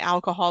past my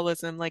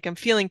alcoholism. Like I'm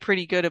feeling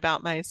pretty good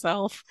about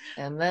myself.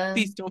 And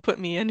Please then don't put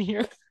me in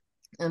here.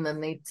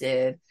 they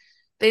did.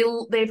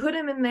 They put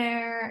him in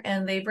there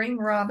and they bring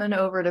Robin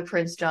over to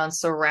Prince John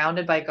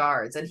surrounded by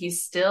guards and he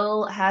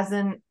still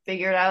hasn't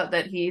figured out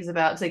that he's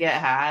about to get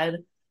had.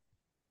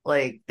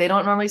 Like they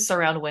don't normally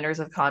surround winners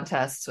of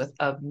contests with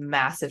a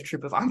massive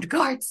troop of armed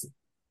guards.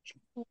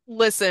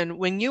 Listen,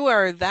 when you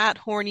are that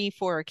horny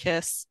for a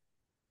kiss,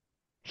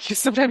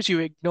 sometimes you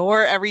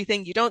ignore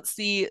everything. You don't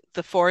see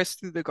the forest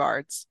through the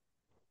guards.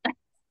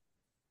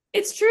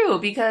 It's true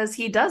because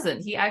he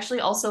doesn't. He actually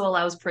also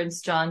allows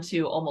Prince John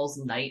to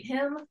almost knight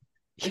him.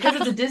 Because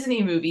it's Yeah. a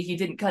Disney movie, he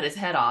didn't cut his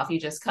head off. He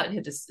just cut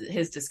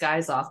his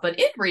disguise off. But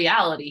in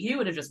reality, he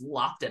would have just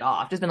lopped it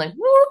off. Just been like,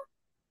 whoop.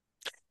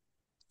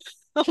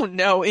 Oh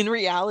no, in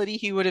reality,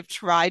 he would have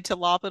tried to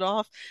lop it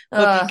off,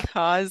 but Uh,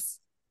 because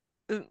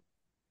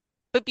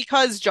but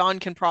because John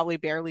can probably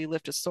barely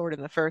lift a sword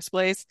in the first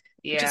place,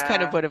 it just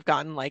kind of yeah. would have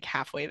gotten like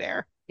halfway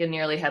there. You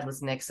nearly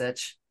headless Nick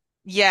Sitch.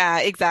 Yeah,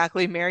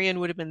 exactly. Marion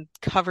would have been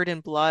covered in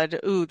blood.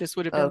 Ooh, this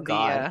would have Oh been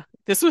God.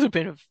 this would have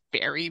been a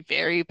very,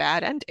 very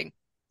bad ending.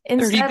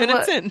 30 Instead,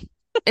 minutes what in.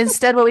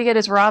 Instead, what we get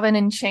is Robin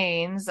in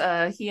chains,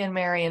 he and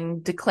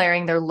Marion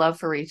declaring their love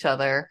for each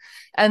other.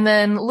 And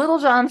then Little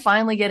John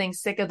finally getting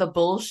sick of the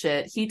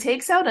bullshit. He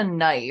takes out a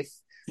knife,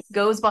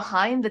 goes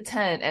behind the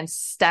tent and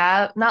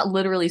not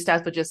literally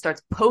stabs, but just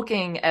starts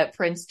poking at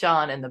Prince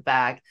John in the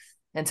back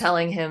and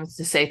telling him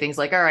to say things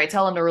like, all right,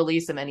 tell him to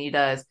release him. And he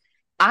does.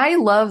 I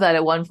love that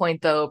at one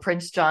point, though,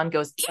 Prince John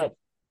goes,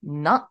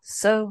 not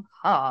so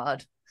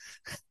hard.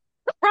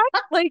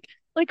 Right?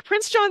 Like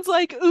Prince John's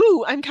like,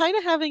 "Ooh, I'm kind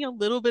of having a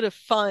little bit of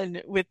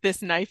fun with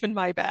this knife in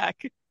my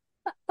back.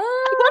 I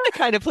want to Ah,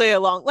 kind of play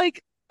along."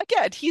 Like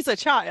again, he's a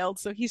child,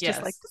 so he's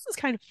just like, yes. "This is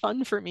kind of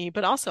fun for me,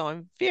 but also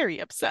I'm very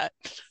upset."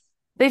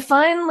 They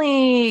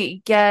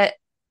finally get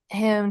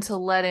him to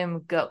let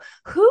him go.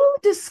 Who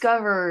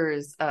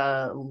discovers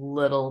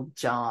Little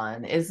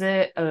John? Is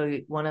it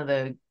one of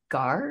the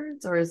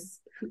guards or is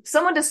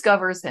someone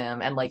discovers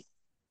him and like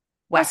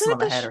whacks Wasn't him it on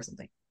the head or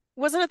something?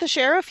 wasn't it the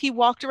sheriff? He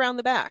walked around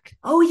the back.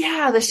 Oh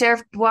yeah, the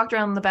sheriff walked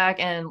around the back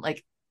and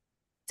like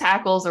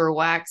tackles or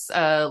whacks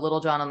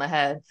Little John on the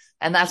head.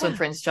 And that's when Yeah.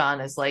 Prince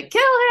John is like,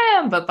 kill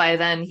him. But by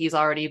then he's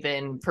already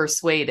been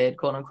persuaded,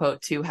 quote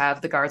unquote, to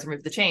have the guards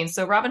remove the chains.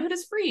 So Robin Hood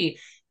is free.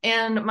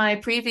 And my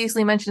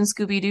previously mentioned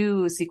Scooby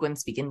Doo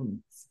sequence begins.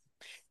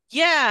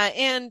 Yeah,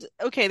 and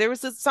okay, there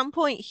was at some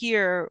point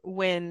here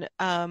when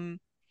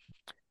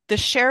the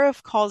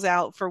sheriff calls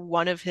out for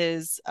one of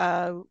his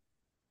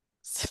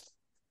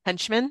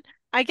henchmen,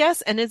 I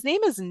guess, and his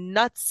name is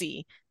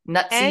Nutsy.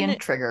 Nutsy And and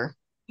Trigger.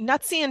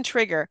 Nutsy and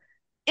Trigger.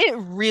 It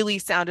really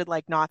sounded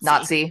like Nazi.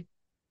 Nazi.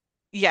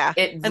 Yeah.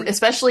 It And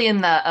especially in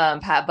the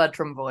Pat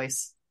Buttram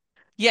voice.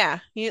 Yeah.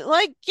 You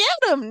like,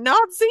 get him,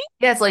 Nazi.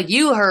 Yeah, it's like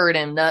you heard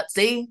him,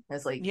 nutsy.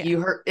 It's like Yeah.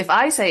 you heard. If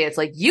I say it's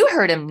like you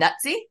heard him,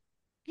 nutsy,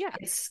 Yeah.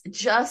 it's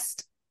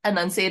just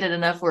enunciated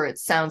enough where it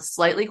sounds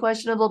slightly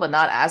questionable, but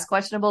not as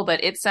questionable.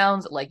 But it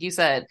sounds like you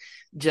said,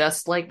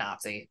 just like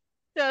Nazi.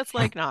 Just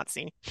like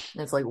Nazi.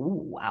 And it's like,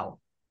 ooh, wow,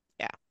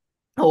 Yeah.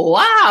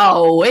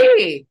 wow,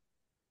 wait.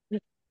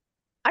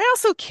 I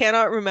also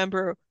cannot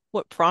remember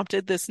what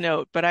prompted this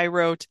note, but I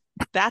wrote,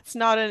 that's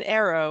not an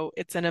arrow,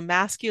 it's an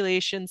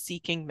emasculation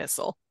seeking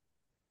missile.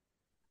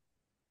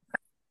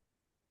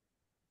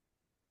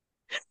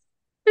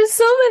 There's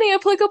so many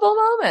applicable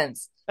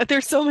moments.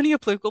 There's so many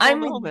applicable I'm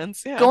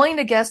moments. Yeah. going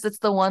to guess that's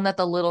the one that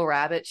the little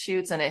rabbit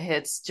shoots and it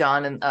hits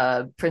John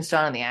and Prince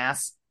John in the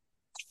ass.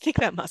 I think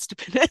that must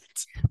have been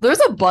it. There's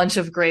a bunch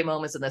of great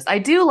moments in this. I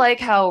do like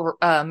how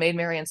Maid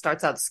Marian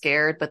starts out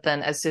scared, but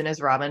then as soon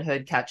as Robin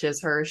Hood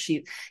catches her,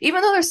 she,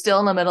 even though they're still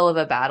in the middle of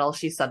a battle,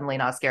 she's suddenly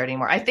not scared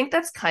anymore. I think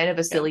that's kind of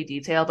a Yeah. silly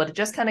detail, but it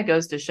just kind of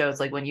goes to show it's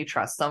like when you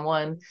trust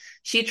someone,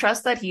 she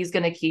trusts that he's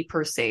going to keep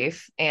her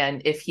safe.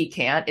 And if he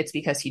can't, it's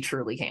because he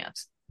truly can't.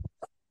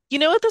 You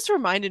know what this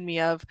reminded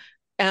me of?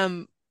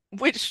 Um,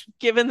 which,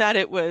 given that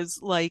it was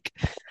like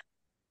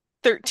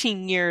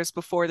 13 years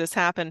before this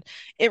happened,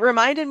 it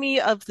reminded me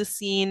of the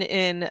scene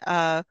in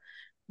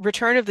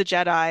Return of the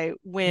Jedi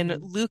when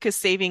Mm-hmm. Luke is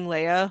saving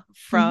Leia Mm-hmm.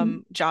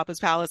 from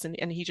Jabba's palace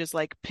and he just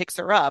like picks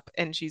her up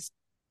and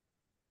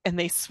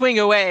they swing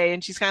away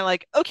and she's kind of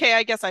like, okay,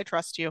 I guess I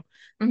trust you.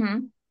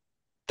 Mm-hmm.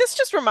 This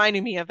just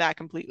reminded me of that I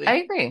completely.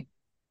 agree.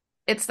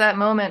 It's that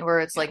moment where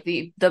it's Yeah. like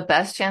the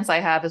best chance I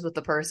have is with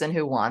the person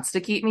who wants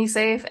to keep me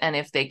safe, and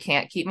if they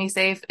can't keep me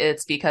safe,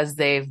 it's because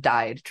they've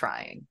died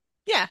trying.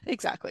 Yeah,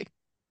 exactly.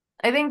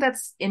 I think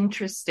that's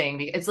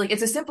interesting. It's like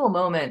it's a simple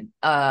moment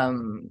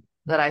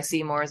that I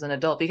see more as an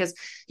adult because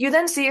you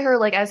then see her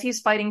like as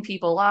he's fighting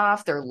people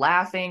off, they're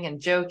laughing and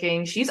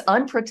joking. She's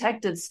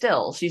unprotected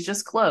still. She's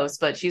just close,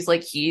 but she's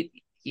like he's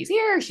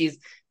here. She's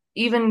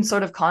even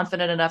sort of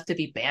confident enough to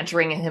be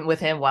bantering him with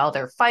him while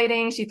they're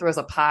fighting. She throws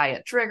a pie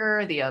at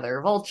Trigger, the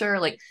other vulture.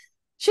 Like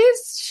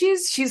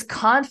she's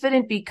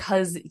confident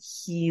because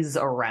he's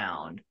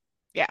around.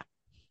 Yeah.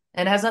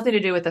 And it has nothing to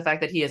do with the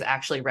fact that he has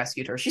actually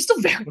rescued her. She's still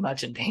very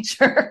much in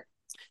danger.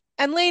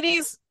 And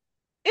ladies,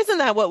 isn't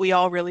that what we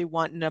all really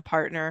want in a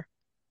partner?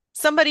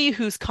 Somebody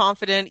who's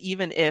confident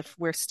even if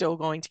we're still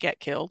going to get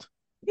killed.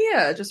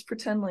 Yeah, just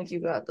pretend like you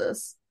got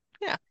this.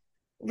 Yeah.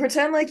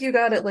 Pretend like you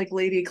got it like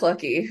Lady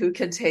Clucky, who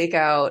could take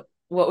out,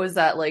 what was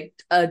that, like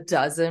a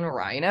dozen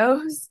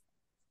rhinos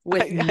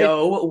with I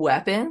no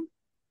weapon?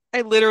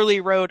 I literally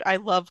wrote, I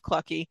love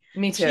Clucky.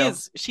 Me She too.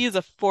 is she is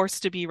a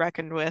force to be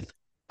reckoned with.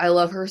 I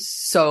love her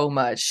so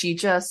much. She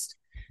just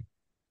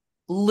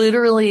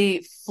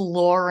literally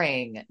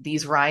flooring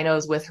these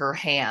rhinos with her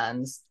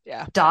hands,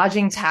 Yeah.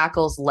 dodging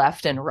tackles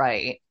left and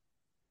right.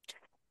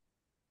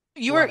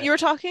 You were Love it. you were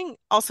talking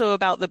also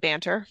about the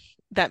banter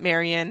that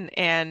Marion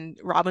and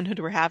Robin Hood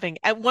were having.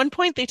 At one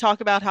point they talk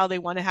about how they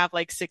want to have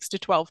like 6 to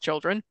 12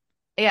 children.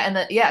 Yeah,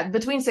 and yeah,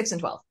 between 6 and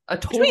 12, a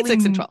Between totally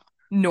 6 and 12.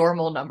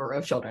 normal number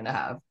of children to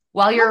have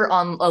while you're How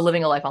on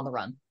living a life on the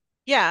run.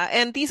 Yeah,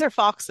 and these are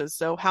foxes,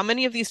 so how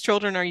many of these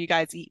children are you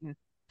guys eating?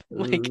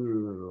 Like,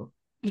 Ooh.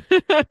 are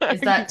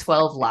Is you, that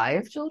 12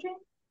 live children?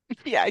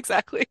 yeah,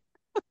 exactly.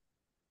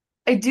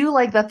 I do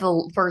like that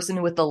the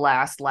person with the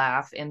last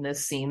laugh in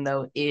this scene,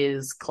 though,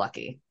 is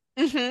Clucky.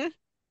 Hmm.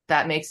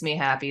 That makes me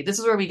happy. This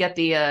is where we get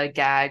the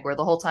gag where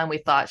the whole time we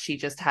thought she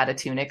just had a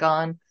tunic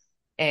on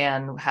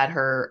and had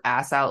her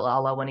ass out la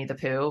la Winnie the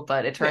Pooh,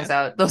 but it Yeah. turns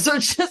out those are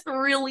just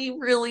really,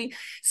 really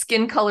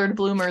skin colored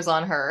bloomers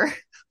on her.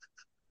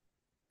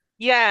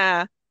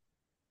 Yeah.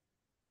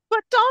 But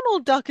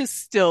Donald Duck is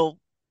still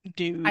I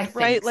nude,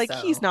 right? think Like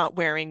he's so. not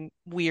wearing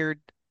weird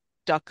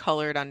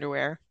duck-colored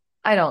underwear.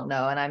 I don't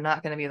know, and I'm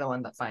not going to be the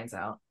one that finds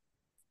out.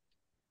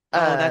 Oh,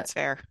 Uh, that's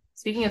fair.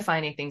 Speaking of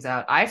finding things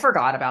out, I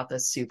forgot about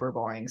this super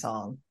boring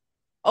song.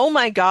 Oh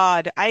my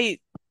God, I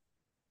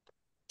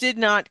did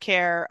not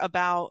care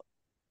about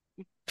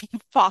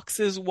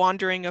foxes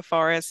wandering a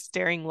forest,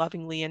 staring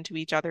lovingly into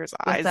each other's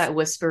With eyes. that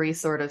whispery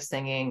sort of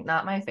singing.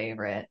 Not my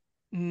favorite.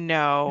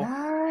 No.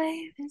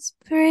 Life is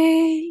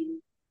brave,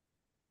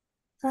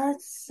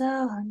 but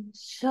so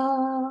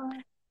unsure.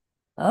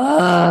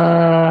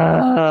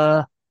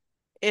 Uh,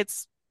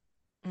 It's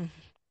I'm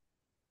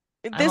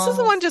this is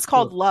the one almost. just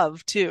called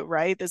Love too,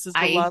 right? This is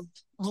I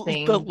the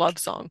think love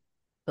song.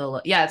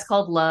 yeah, it's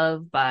called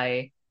Love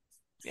by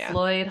Yeah.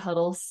 Floyd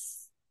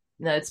Huddles.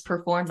 No, it's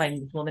performed by a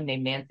woman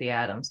named Nancy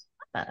Adams.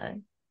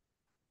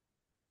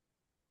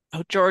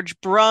 Oh, George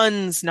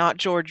Bruns, not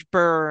George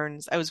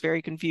Burns. I was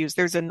very confused.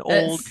 There's an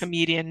old It's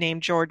comedian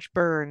named George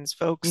Burns,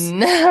 folks.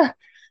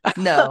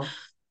 no.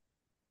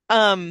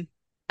 Um,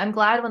 I'm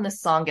glad when this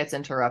song gets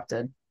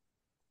interrupted.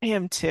 I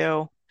am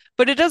too.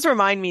 But it does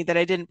remind me that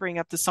I didn't bring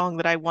up the song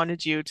that I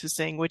wanted you to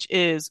sing, which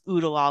is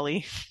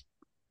Oodalolly.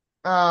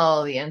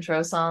 Oh, the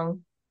intro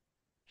song.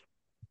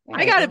 All I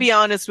right, gotta well, be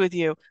honest with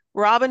you.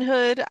 Robin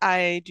Hood,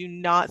 I do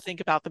not think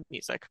about the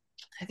music.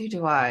 Neither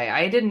do I.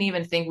 I didn't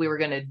even think we were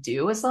gonna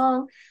do a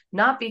song,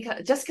 not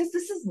because just because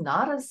this is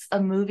not a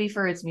movie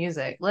for its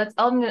music.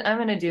 I'm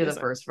gonna do the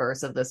Music. first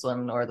verse of this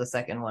one or the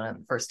second one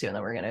and first two, and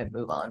then we're gonna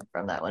move on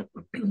from that one.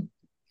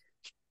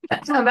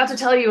 I'm about to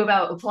tell you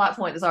about a plot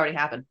point that's already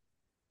happened.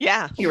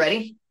 Yeah. You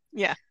ready?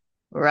 Yeah.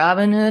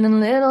 Robin Hood and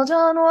Little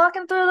John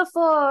walking through the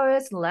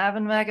forest,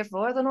 laughing back and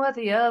forth on what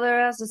the other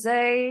has to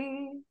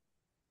say.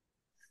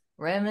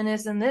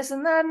 Reminiscing this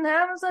and that and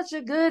having such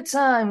a good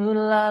time.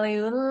 Oodle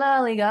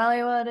lolly,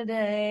 golly, what a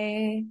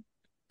day.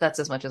 That's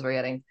as much as we're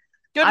getting.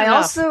 Good I enough.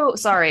 also,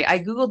 sorry, I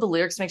Googled the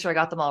lyrics to make sure I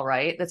got them all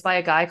right. That's by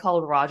a guy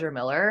called Roger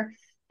Miller.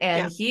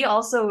 And Yeah. he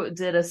also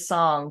did a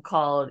song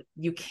called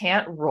You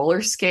Can't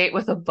Roller Skate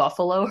with a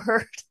Buffalo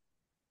Herd.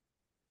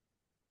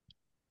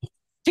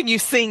 Can you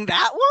sing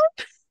that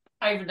one?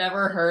 I've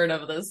never heard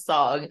of this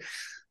song.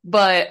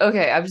 But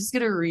okay, I'm just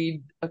going to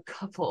read a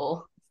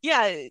couple.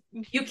 Yeah.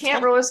 You can't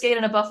Tell- roller skate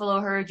in a buffalo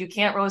herd. You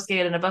can't roller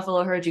skate in a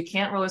buffalo herd. You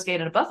can't roller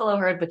skate in a buffalo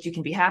herd, but you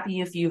can be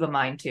happy if you have a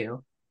mind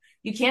to.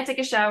 You can't take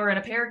a shower in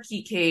a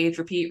parakeet cage.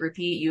 Repeat,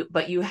 repeat.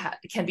 But you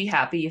can be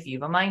happy if you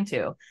have a mind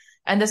to.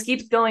 And this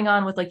keeps going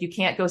on with like you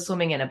can't go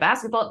swimming in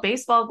a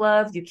baseball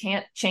glove. You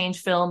can't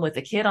change film with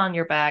a kid on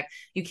your back.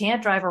 You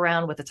can't drive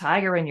around with a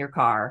tiger in your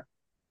car.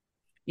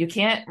 You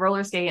can't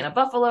roller skate in a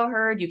buffalo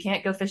herd. You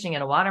can't go fishing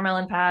in a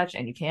watermelon patch,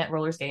 and you can't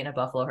roller skate in a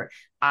buffalo herd.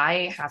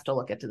 I have to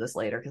look into this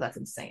later because that's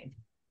insane.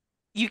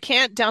 you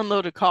can't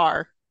download a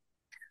car.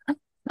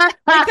 Like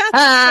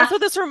that's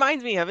what this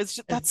reminds me of. It's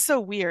just, that's so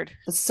weird.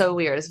 It's so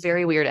weird. It's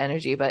very weird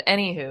energy. But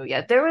anywho,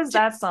 yeah, there was Did,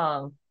 that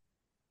song.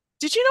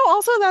 did you know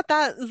also that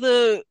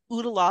the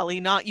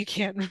Oodalali, not you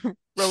can't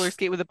roller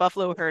skate with a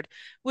buffalo herd,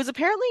 was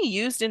apparently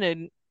used in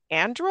an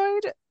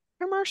Android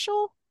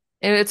commercial?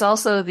 It's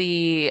also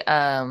the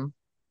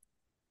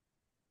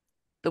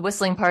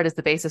whistling part is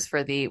the basis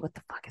for the what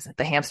the fuck is it?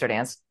 The hamster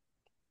dance.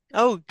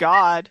 Oh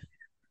God.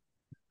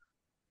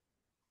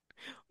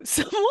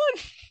 Someone,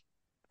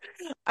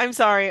 I'm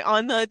sorry,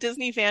 on the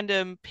Disney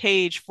fandom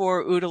page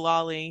for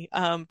Oodalali,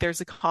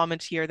 there's a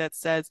comment here that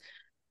says,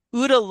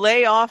 Ooda,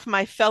 lay off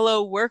my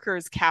fellow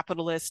workers,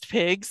 capitalist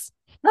pigs.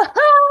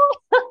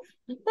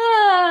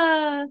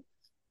 Ah,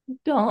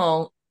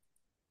 don't.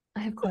 I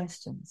have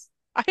questions.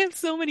 I have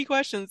so many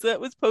questions.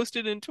 That was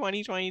posted in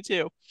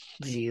 2022.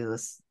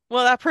 Jesus.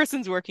 Well, that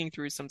person's working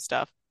through some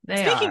stuff.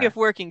 They Speaking of are.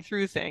 working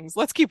through things,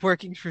 let's keep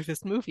working through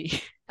this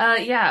movie.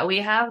 Yeah, we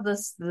have the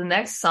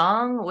next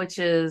song, which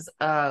is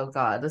oh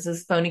God, this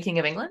is Phony King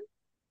of England.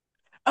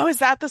 Oh, is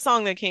that the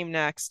song that came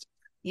next?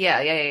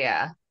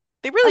 Yeah.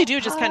 They really A do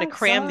just kind of pox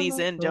cram on these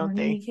the in, don't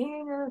they? phony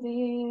king of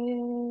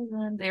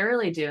England. They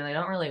really do, and they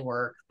don't really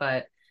work,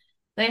 but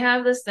they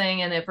have this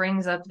thing and it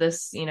brings up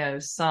this,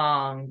 this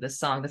song,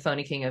 The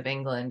Phony King of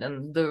England.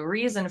 And the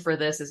reason for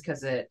this is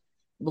because it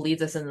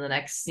leads us into the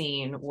next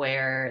scene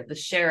where the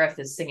sheriff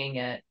is singing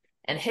it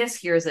and Hiss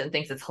hears it and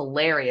thinks it's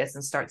hilarious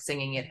and starts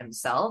singing it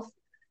himself.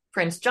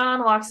 Prince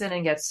John walks in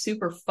and gets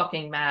super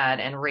fucking mad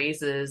and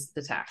raises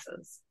the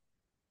taxes.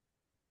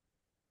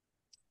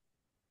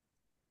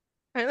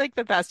 I like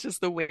that that's just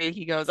the way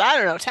he goes. I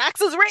don't know,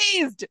 taxes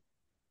raised.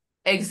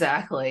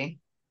 Exactly.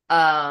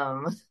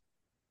 Um,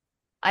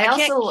 I I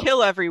can't also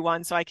kill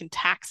everyone, so I can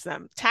tax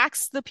them.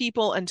 Tax the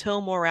people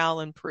until morale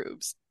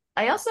improves.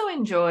 I also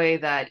enjoy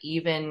that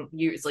even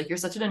you, it's like you're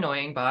such an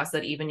annoying boss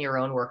that even your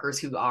own workers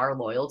who are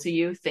loyal to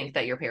you think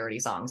that your parody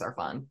songs are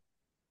fun.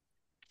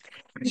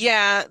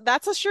 Yeah,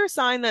 that's a sure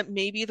sign that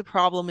maybe the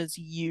problem is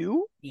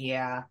you.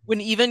 Yeah.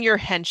 When even your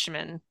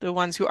henchmen, the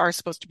ones who are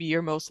supposed to be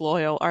your most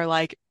loyal, are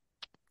like,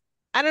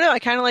 I don't know, I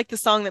kind of like the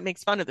song that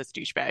makes fun of this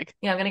douchebag.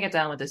 Yeah, I'm gonna get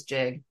down with this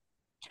jig.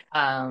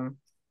 Um,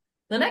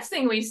 the next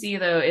thing we see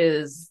though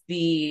is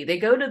they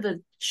go to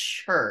the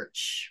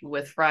church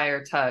with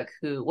Friar Tuck,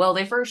 who, well,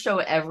 they first show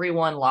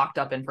everyone locked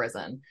up in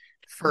prison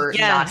for not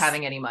Yes.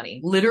 having any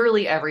money.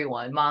 Literally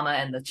everyone, Mama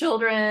and the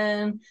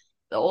children,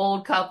 the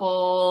old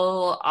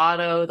couple,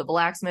 Otto, the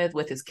blacksmith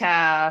with his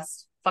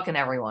cast, fucking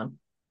everyone.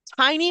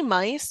 Tiny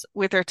mice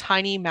with their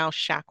tiny mouse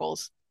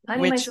shackles,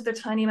 Tiny mice which with their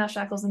tiny mouse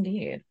shackles,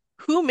 indeed.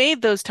 who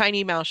made those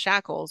tiny mouse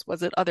shackles?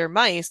 Was it other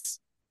mice?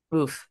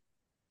 Oof.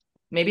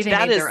 Maybe they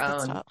That made is their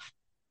the own. tough.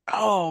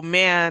 Oh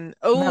man.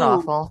 Isn't that Oh,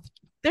 awful?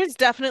 there's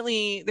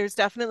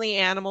definitely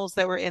animals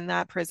that were in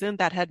that prison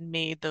that had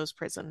made those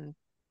prison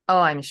Oh,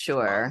 I'm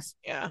sure. laws.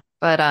 Yeah.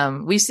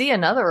 But we see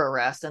another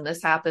arrest, and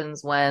this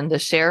happens when the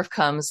sheriff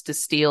comes to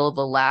steal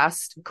the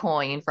last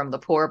coin from the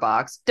poor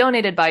box,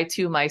 donated by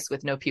two mice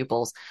with no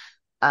pupils.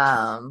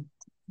 Um,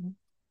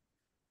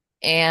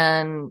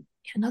 and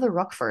another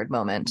Rockford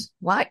moment.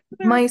 Why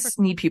mice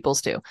need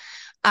pupils too?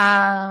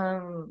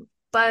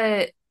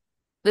 But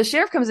the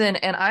sheriff comes in,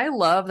 and I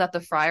love that the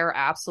friar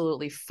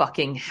absolutely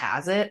fucking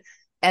has it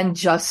and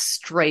just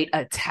straight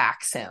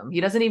attacks him.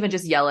 He doesn't even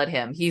just yell at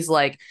him. He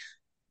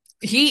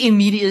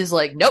immediately is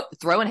like, nope,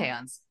 throwing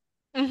hands.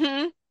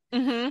 Mm-hmm.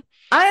 Mm-hmm.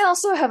 I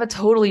also have a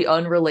totally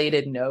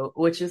unrelated note,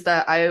 which is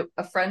that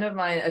a friend of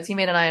mine, a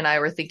teammate and I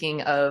were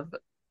thinking of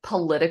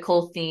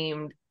political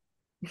themed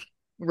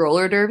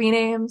roller derby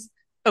names.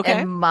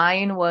 Okay. And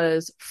mine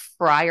was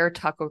Friar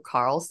Tucker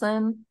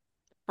Carlson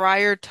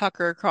Friar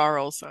Tucker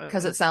because it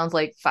Carlson. sounds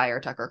like Fire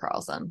Tucker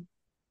Carlson.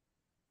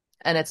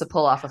 And it's a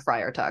pull off of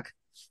Friar Tuck.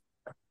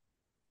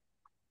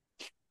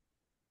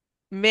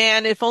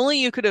 Man, if only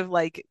you could have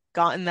like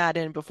gotten that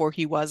in before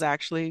he was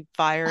actually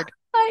fired.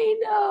 I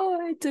know,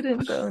 I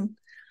didn't though.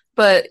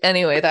 But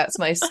anyway, that's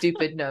my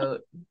stupid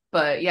note.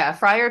 But yeah,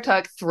 Friar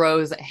Tuck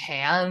throws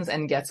hands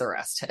and gets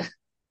arrested.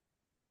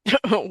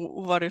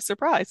 What a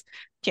surprise.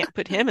 Can't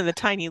put him in the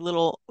tiny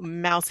little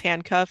mouse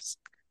handcuffs.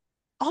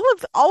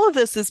 All of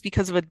this is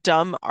because of a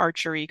dumb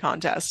archery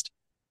contest.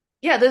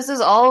 Yeah, this is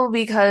all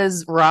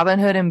because Robin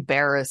Hood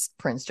embarrassed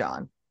Prince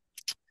John.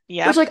 Which,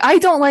 Yep. like, I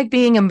don't like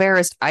being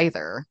embarrassed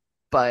either,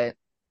 but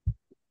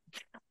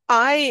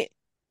I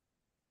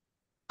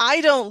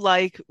I don't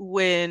like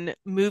when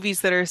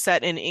movies that are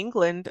set in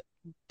England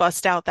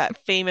bust out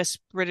that famous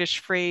British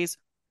phrase,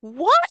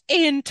 "What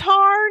in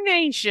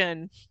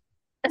tarnation?"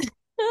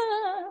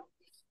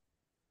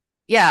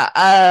 yeah,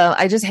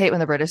 I just hate when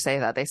the British say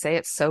that. They say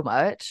it so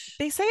much.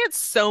 They say it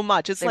so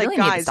much. It's They like, really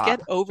need to guys, get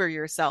stop. over Oh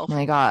yourself.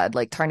 my God,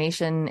 like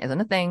tarnation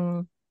isn't a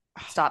thing.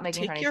 Stop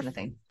making Take your tarnation a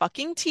thing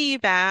fucking tea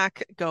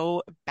back.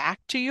 Go back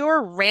to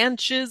your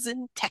ranches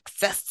in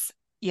Texas.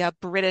 Yeah,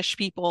 British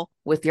people.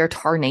 with your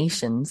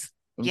tarnations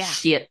and Yeah,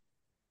 shit.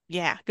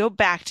 yeah. Go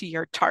back to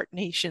your tart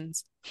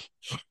nations.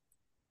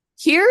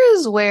 Here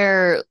is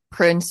where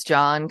Prince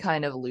John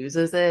kind of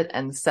loses it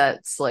and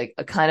sets like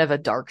a kind of a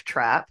dark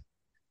trap,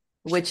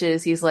 which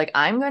is he's like,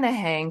 I'm going to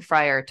hang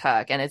Friar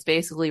Tuck. And it's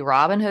basically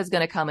Robin Hood's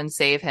going to come and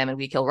save him and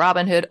we kill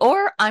Robin Hood,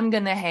 or I'm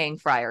going to hang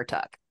Friar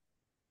Tuck.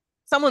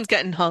 Someone's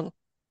getting hung.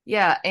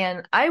 Yeah.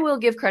 And I will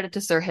give credit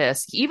to Sir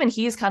Hiss. Even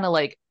he's kind of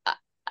like,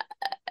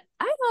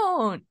 I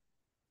don't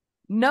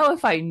know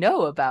if I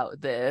know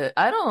about this.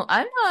 I'm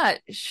not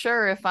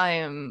sure if I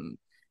am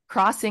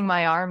crossing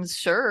my arms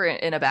sure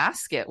in a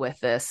basket with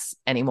this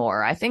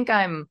anymore. I think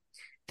I'm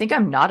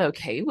not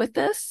okay with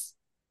this.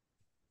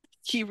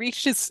 He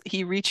reached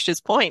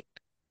his point.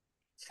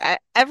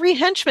 Every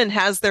henchman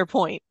has their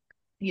point.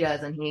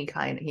 Yes, and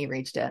he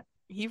reached it.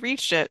 He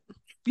reached it.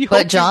 You But hope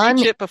you reach John,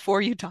 it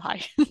before you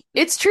die.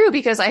 it's true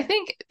because I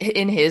think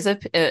in his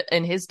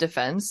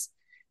defense,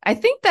 I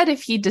think that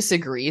if he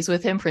disagrees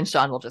with him, Prince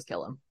John will just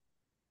kill him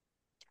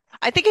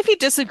I think if he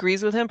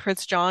disagrees with him,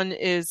 Prince John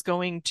is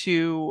going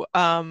to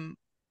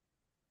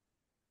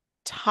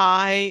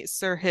tie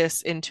Sir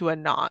Hiss into a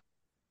knot.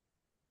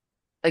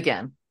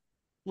 again.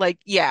 Like,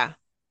 yeah,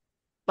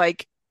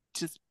 like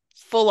just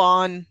full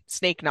on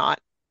snake knot,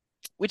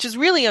 which is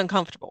really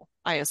uncomfortable,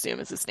 I assume,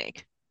 as a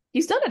snake.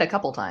 He's done it a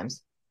couple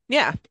times.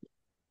 Yeah,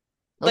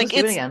 He'll like just do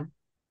it it's again.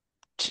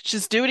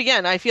 just do it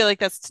again. I feel like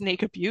that's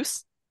snake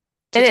abuse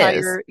It to tie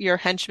is your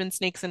henchmen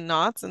snakes in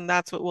knots, and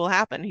that's what will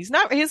happen. He's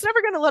never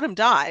going to let him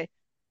die.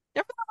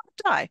 Never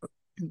gonna let him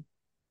die.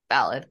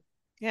 valid.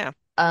 Yeah.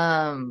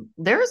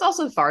 There is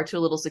also far too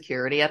little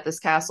security at this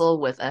castle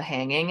with a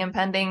hanging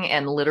impending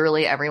and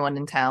literally everyone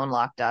in town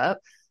locked up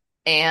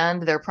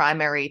and their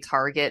primary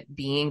target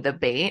being the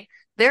bait.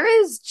 There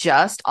is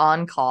just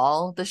on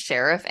call the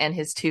sheriff and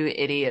his two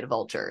idiot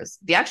vultures.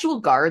 The actual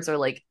guards are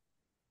like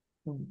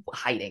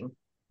hiding.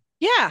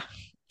 Yeah.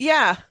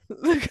 Yeah.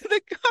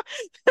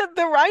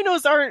 The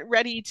rhinos aren't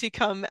ready to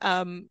come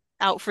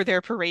out for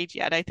their parade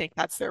yet. I think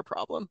that's their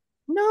problem.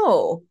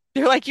 No,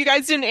 They're like, you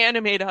guys didn't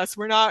animate us.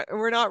 We're not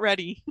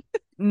ready.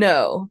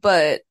 no,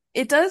 but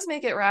it does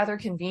make it rather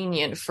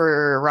convenient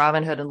for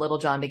Robin Hood and Little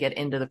John to get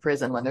into the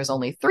prison when there's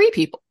only three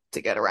people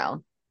to get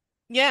around.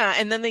 Yeah,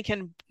 and then they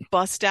can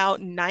bust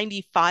out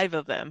 95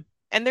 of them.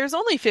 And there's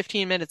only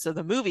 15 minutes of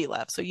the movie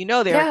left, so you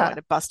know they're going Yeah.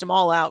 to bust them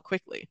all out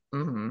quickly.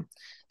 Hmm.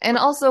 And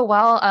also,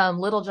 while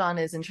Little John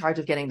is in charge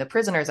of getting the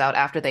prisoners out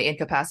after they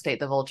incapacitate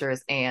the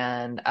vultures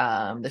and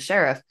the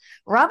sheriff,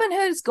 Robin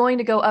Hood is going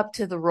to go up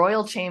to the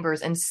royal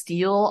chambers and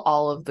steal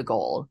all of the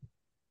gold.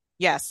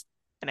 Yes.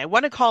 And I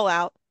want to call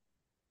out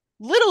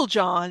Little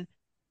John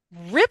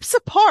rips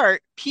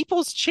apart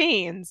people's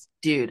chains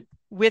Dude,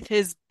 with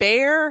his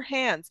bare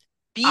hands.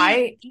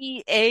 I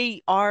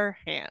Bear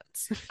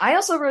hands. I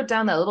also wrote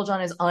down that Little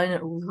John is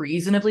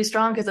unreasonably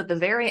strong because at the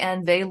very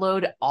end they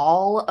load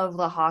all of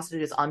the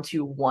hostages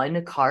onto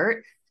one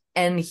cart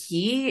and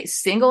he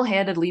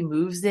single-handedly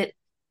moves it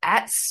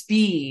at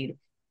speed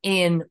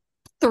in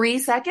 3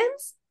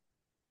 seconds.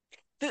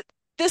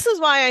 This is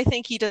why I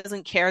think he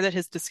doesn't care that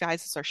his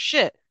disguises are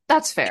shit.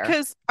 That's fair.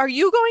 Because are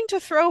you going to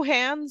throw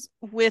hands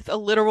with a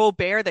literal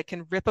bear that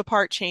can rip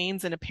apart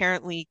chains and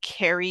apparently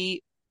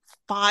carry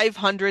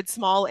 500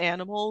 small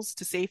animals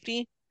to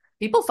safety?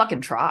 People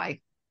fucking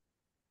try.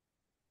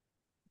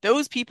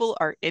 Those people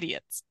are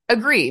idiots.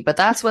 Agree, but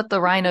that's what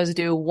the rhinos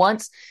do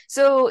once.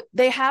 So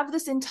they have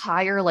this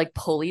entire like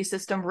pulley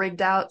system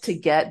rigged out to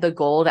get the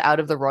gold out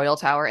of the royal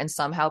tower, and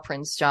somehow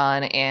Prince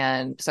John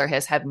and Sir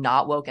Hiss have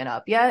not woken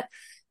up yet.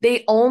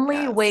 They only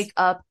Yes. wake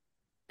up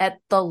at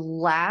the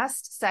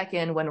last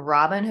second when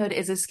Robin Hood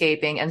is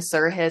escaping and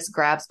Sir Hiss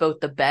grabs both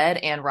the bed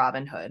and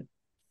Robin Hood.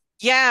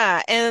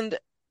 Yeah, and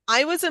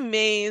I was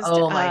amazed.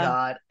 Oh my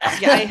God.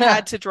 Yeah, I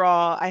had to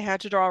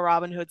draw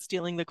Robin Hood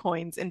stealing the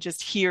coins and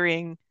just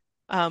hearing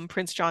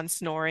Prince John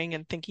snoring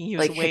and thinking he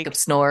was Like hiccup awake.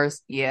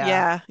 snores. Yeah.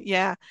 Yeah,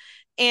 yeah.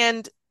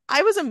 And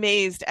I was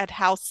amazed at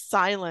how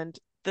silent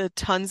the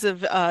tons of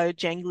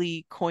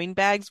jangly coin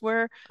bags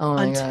were Oh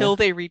my until God.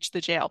 they reached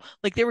the jail.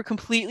 Like they were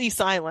completely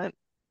silent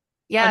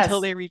until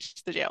Yes. they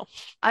reached the jail.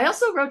 I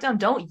also wrote down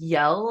don't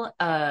yell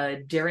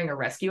during a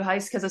rescue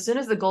heist because as soon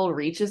as the goal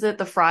reaches it,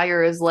 the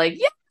friar is like,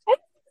 yeah,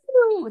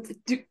 it's like,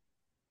 dude,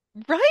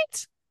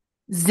 Right?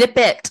 zip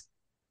it.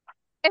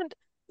 And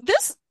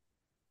this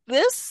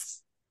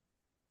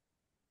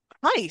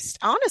heist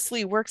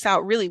honestly works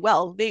out really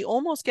well. They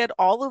almost get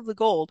all of the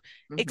gold,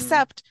 Hmm.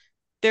 except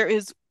there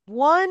is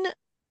one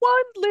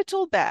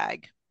little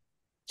bag.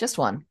 Just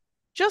one.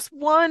 Just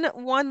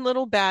one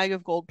little bag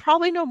of gold.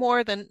 Probably no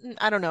more than,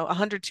 I don't know,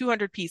 100,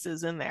 200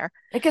 pieces in there.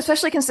 Like,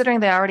 especially considering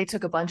they already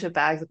took a bunch of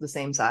bags of the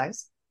same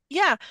size.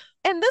 Yeah.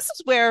 And this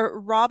is where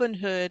Robin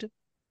Hood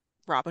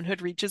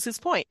reaches his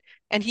point.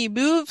 And he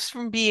moves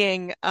from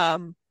being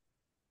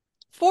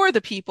for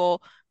the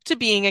people to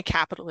being a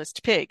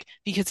capitalist pig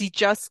because he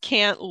just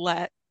can't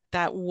let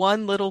that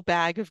one little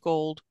bag of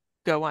gold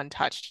go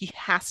untouched. He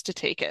has to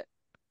take it.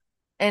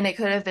 And it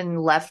could have been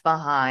left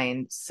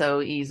behind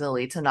so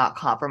easily to not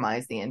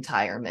compromise the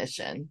entire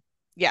mission.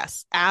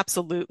 Yes,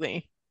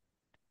 absolutely.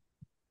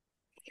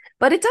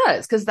 But it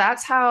does, because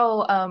that's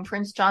how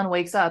Prince John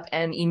wakes up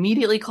and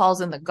immediately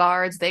calls in the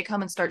guards. They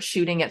come and start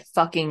shooting at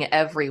fucking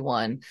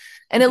everyone.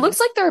 And it Hmm. looks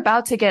like they're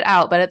about to get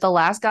out, but at the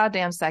last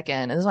goddamn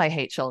second, this is why I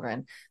hate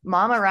children.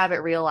 Mama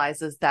Rabbit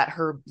realizes that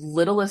her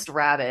littlest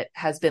rabbit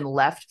has been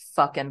left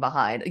fucking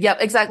behind. Yep,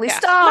 exactly. Yeah.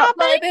 Stop,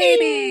 My my baby.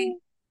 baby.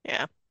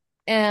 Yeah.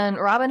 And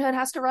Robin Hood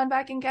has to run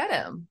back and get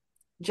him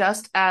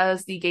just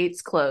as the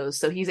gates close.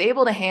 So he's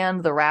able to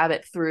hand the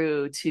rabbit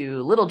through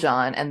to Little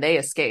John and they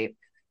escape.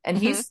 And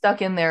Hmm. he's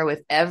stuck in there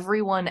with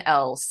everyone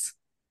else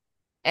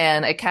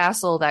and a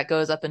castle that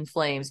goes up in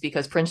flames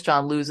because Prince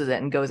John loses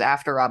it and goes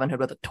after Robin Hood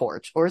with a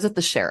torch. Or is it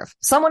the sheriff?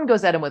 Someone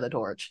goes at him with a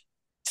torch.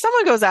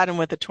 Someone goes at him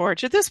with a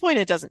torch. At this point,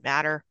 it doesn't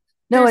matter.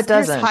 No, it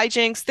There's doesn't.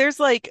 hijinks. There's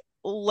like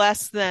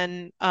less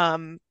than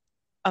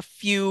a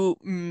few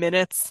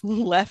minutes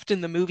left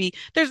in the movie.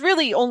 There's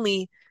really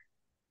only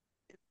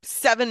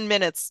 7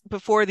 minutes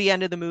before the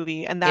end of the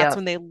movie, and that's Yep.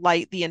 when they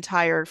light the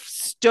entire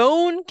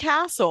stone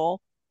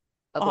castle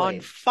on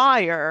Ablaze.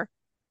 fire.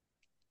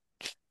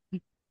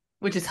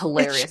 Which is Which,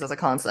 hilarious as a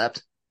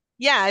concept.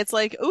 yeah, it's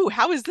like, ooh,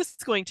 how is this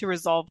going to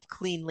resolve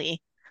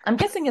cleanly? I'm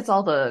guessing it's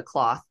all the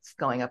cloth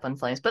going up in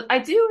flames. But I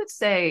do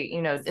say,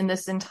 in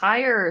this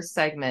entire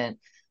segment,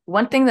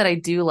 one thing that I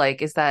do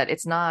like is that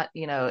it's not,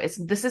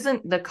 this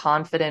isn't the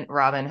confident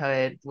Robin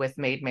Hood with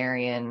Maid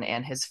Marian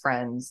and his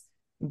friends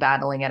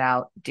battling it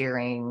out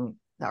during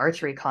the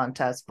archery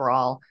contest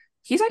brawl.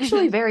 He's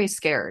actually Hmm. very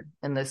scared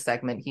in this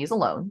segment. He's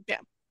alone, Yeah.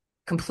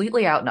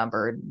 completely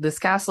outnumbered. This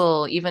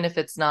castle, even if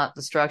it's not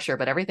the structure,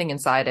 but everything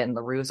inside it and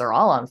the roofs are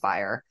all on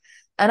fire.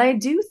 And I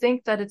do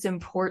think that it's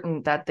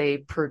important that they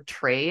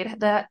portrayed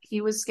that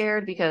he was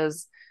scared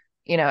because,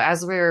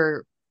 as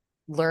we're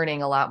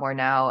learning a lot more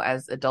now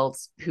as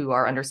adults who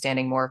are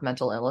understanding more of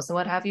mental illness and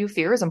what have you,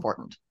 fear is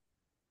important.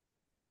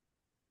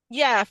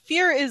 Yeah,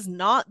 fear is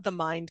not the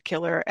mind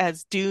killer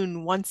as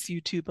Dune wants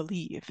you to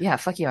believe. Yeah,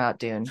 fuck you out,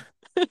 Dune.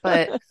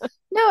 But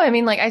no, I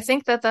mean, like, I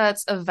think that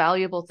that's a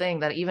valuable thing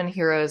that even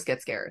heroes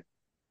get scared.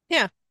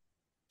 Yeah.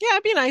 Yeah,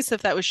 it'd be nice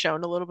if that was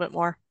shown a little bit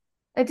more.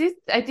 I do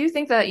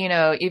think that,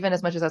 even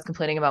as much as I was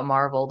complaining about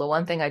Marvel, the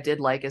one thing I did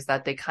like is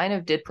that they kind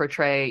of did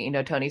portray,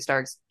 Tony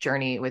Stark's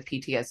journey with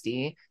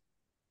PTSD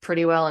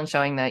pretty well and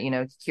showing that,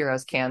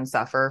 heroes can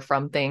suffer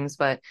from things.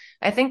 But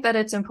I think that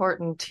it's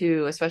important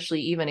to,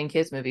 especially even in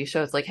kids' movies,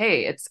 show it's like,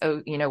 hey, it's,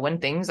 oh,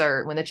 when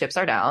the chips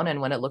are down and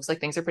when it looks like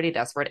things are pretty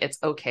desperate, it's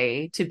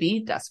okay to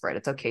be desperate.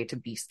 It's okay to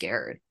be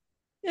scared.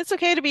 It's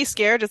okay to be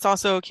scared. It's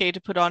also okay to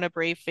put on a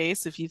brave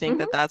face if you think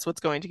that Hmm. that's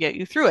what's going to get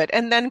you through it,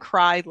 and then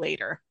cry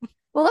later.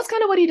 Well, that's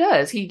kind of what he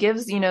does. He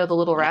gives, the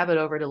little Yeah. rabbit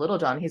over to Little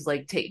John. He's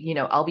like, take,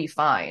 I'll be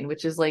fine,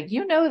 which is like,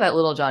 that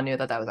Little John knew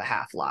that that was a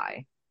half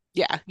lie.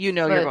 Yeah, you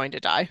know you're But going to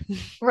die.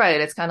 right,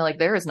 it's kind of like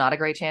there is not a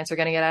great chance we're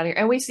going to get out of here.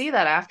 And we see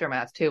that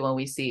aftermath too when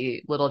we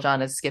see Little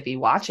John as Skippy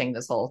watching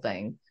this whole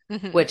thing,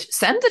 Hmm. which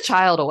sends a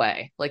child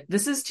away. Like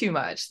this is too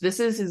much. This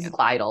is his Yeah.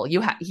 idol.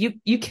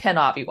 You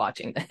cannot be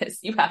watching this.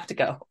 You have to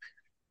go.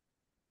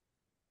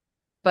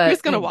 But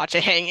Who's gonna watch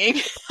a hanging?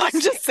 I'm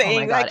just oh my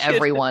saying God, that kid.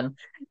 everyone.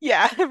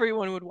 Yeah,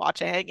 everyone would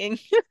watch a hanging.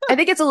 I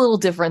think it's a little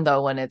different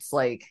though when it's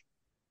like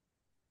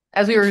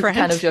as we Your were kind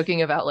friend. of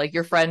joking about like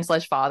your friend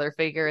slash father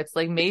figure. It's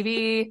like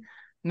maybe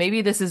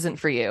this isn't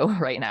for you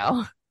right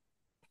now.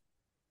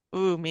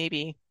 Ooh,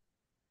 maybe.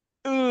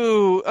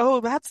 Ooh, oh,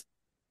 that's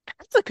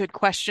a good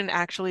question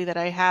actually that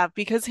I have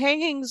because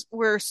hangings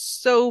were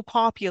so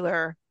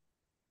popular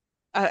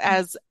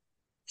as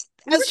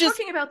We were as just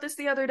talking about this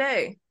the other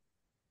day,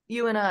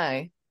 you and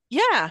I,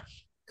 yeah.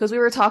 because we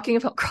were talking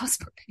about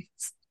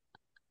crossbodies.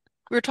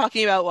 We were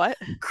talking about what?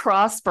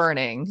 Cross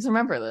burning. Just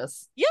remember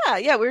this. Yeah,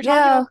 yeah, we were talking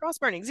Yeah. about cross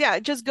burnings. Yeah,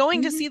 just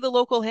going to Hmm. see the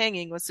local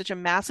hanging was such a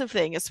massive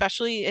thing,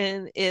 especially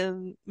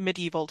in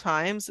medieval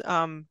times,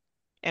 and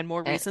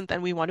more And, recent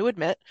than we want to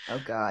admit. oh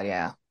God,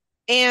 yeah.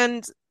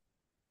 And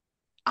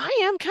I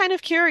am kind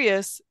of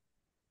curious,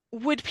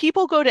 would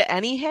people go to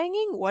any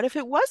hanging? What if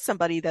it was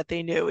somebody that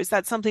they knew? Is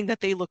that something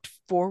that they looked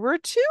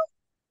forward to?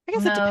 I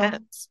guess it No,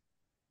 depends.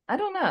 I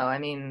don't know. I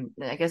mean,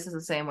 I guess it's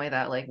the same way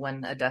that like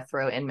when a death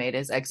row inmate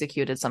is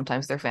executed,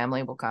 sometimes their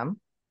family will come.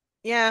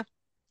 Yeah,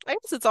 I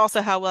guess it's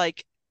also how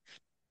like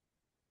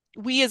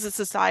we as a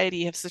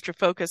society have such a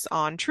focus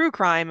on true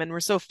crime and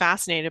we're so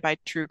fascinated by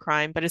true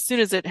crime, but as soon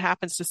as it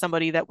happens to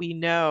somebody that we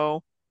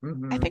know, I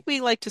Hmm. think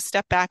we like to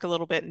step back a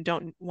little bit and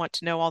don't want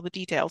to know all the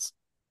details.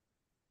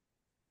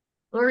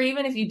 Or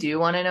even if you do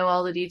want to know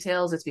all the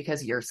details, it's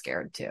because you're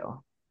scared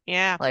too.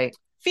 Yeah. Like,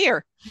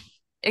 Fear.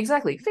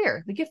 exactly,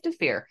 fear, the gift of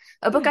fear.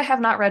 A book Hmm. I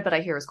have not read, but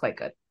I hear is quite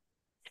good.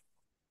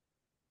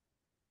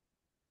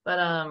 But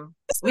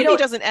This we movie don't.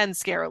 doesn't end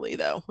scarily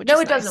though, which No,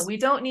 is it doesn't. nice. We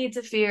don't need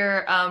to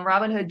fear.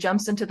 Robin Hood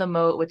jumps into the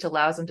moat, which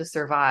allows him to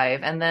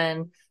survive, and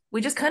then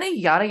we just kind of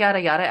yada yada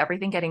yada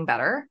everything getting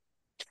better.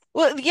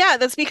 Well, yeah,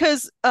 that's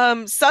because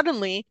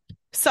suddenly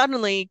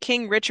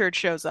King Richard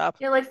shows up.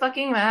 Yeah, like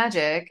fucking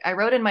magic. I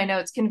wrote in my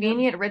notes, Yep.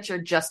 convenient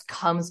Richard just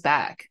comes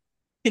back.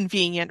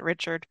 Convenient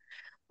Richard.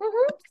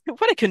 Mhm.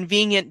 What a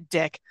convenient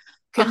dick.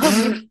 Um,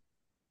 Con-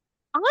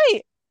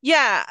 I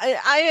yeah,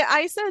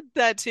 I said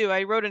that too.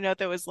 I wrote a note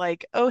that was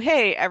like, "Oh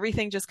hey,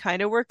 everything just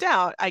kind of worked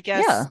out. I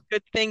guess yeah,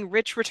 good thing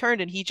Rich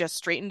returned and he just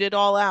straightened it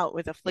all out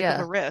with a flick of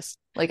yeah. a wrist."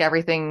 Like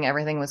everything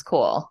was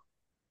cool.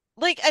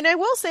 Like, and I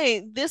will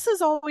say this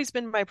has always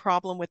been my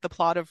problem with the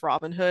plot of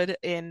Robin Hood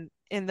in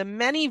the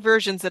many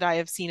versions that I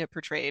have seen it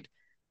portrayed.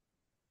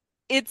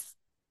 It's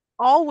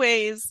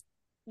always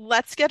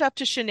let's get up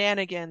to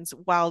shenanigans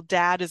while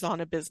dad is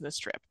on a business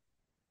trip.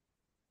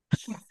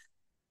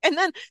 And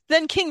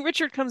then King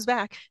Richard comes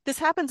back. This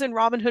happens in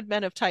Robin Hood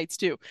Men of Tights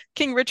too.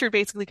 King Richard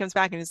basically comes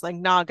back and is like,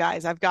 "Nah,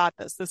 guys, I've got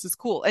this. This is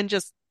cool." And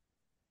just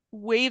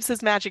waves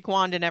his magic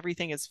wand and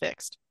everything is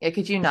fixed. Yeah,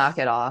 could you knock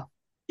it off?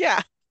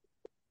 Yeah,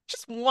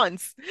 just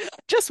once.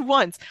 Just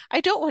once. I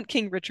don't want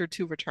King Richard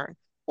to return.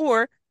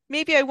 Or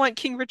maybe I want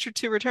King Richard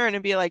to return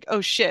and be like,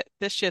 "Oh shit,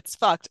 this shit's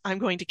fucked. I'm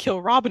going to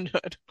kill Robin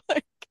Hood."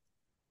 Like,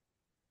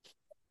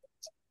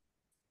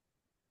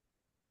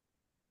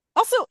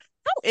 also,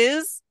 how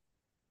is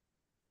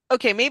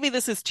okay, maybe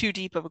this is too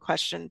deep of a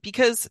question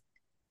because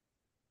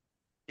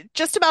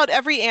just about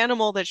every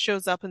animal that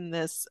shows up in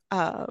this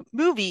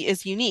movie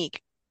is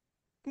unique,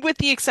 with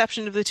the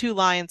exception of the two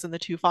lions and the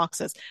two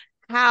foxes.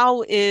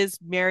 How is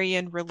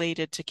Marion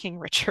related to King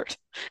Richard?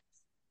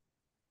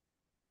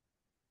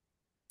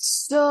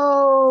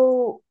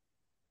 So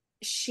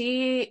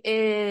she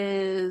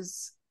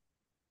is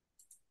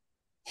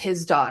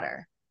his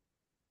daughter.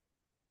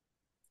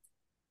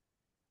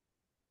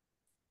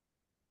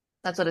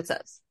 That's what it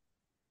says.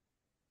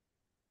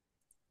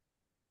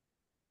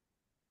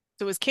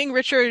 So is King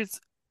Richard's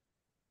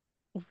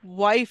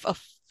wife a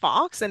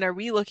fox? And are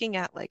we looking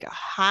at like a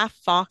half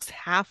fox,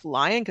 half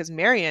lion? Because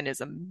Marion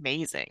is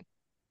amazing.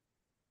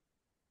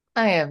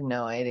 I have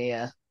no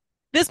idea.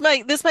 This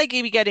might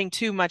be getting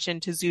too much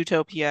into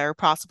Zootopia or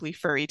possibly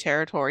furry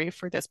territory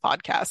for this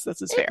podcast.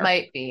 This is It fair.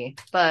 might be,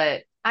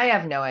 but I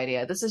have no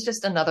idea. This is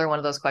just another one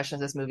of those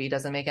questions this movie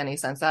doesn't make any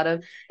sense out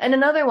of. And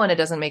another one it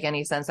doesn't make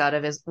any sense out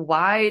of is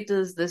why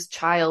does this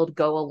child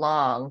go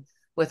along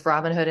with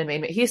Robin Hood and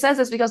Maid? He says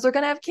this because they're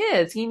going to have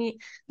kids.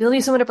 They'll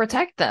need someone to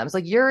protect them. It's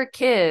like you're a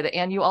kid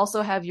and you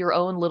also have your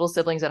own little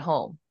siblings at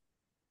home.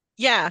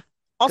 Yeah. Go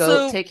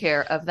Also, take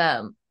care of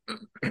them.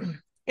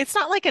 it's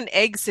not like an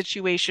egg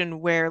situation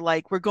where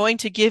like we're going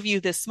to give you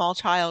this small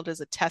child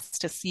as a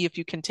test to see if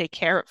you can take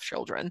care of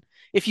children.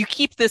 If you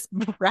keep this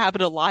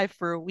rabbit alive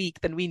for a week,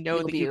 then we know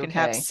You'll that you be can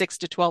have okay. 6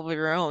 to 12 of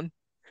your own.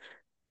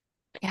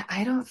 Yeah,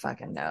 I don't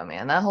fucking know,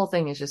 man. That whole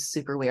thing is just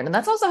super weird. And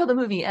that's also how the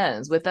movie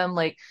ends with them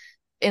like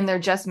in their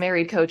just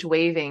married coach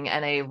waving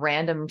and a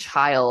random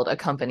child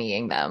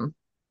accompanying them.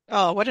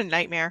 Oh, what a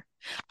nightmare.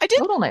 I did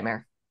Total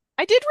nightmare.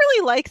 I did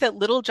really like that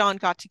Little John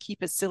got to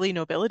keep his silly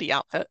nobility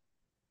outfit.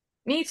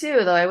 Me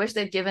too, though. I wish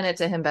they'd given it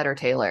to him better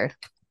tailored.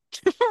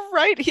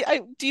 Right?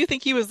 Do you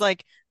think he was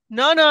like,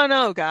 "No, no,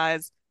 no,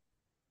 guys.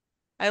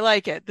 I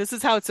like it. This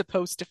is how it's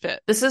supposed to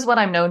fit. This is what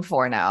I'm known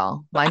for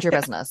now. Mind your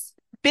business.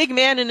 Big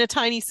man in a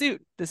tiny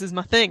suit. This is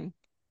my thing.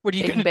 What are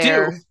you Big gonna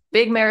do?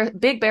 bear,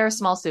 big bear,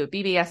 small suit,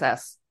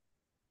 BBSS.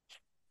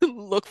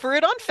 Look for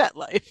it on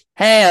FetLife."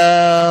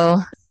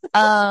 Heyo.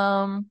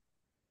 Um,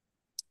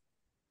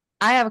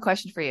 I have a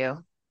question for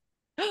you.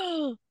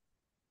 Do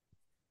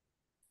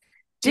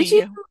Did you?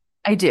 you?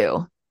 I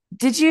do.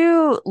 Did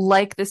you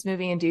like this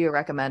movie and do you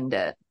recommend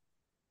it?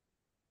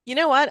 You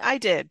know what? I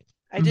did.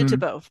 I did to Hmm.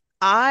 both.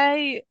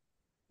 I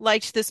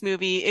liked this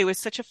movie. It was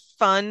such a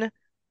fun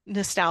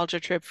nostalgia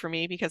trip for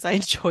me because I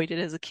enjoyed it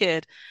as a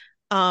kid.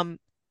 Um,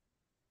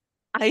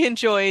 I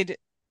enjoyed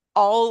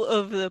all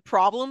of the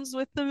problems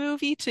with the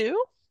movie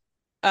too.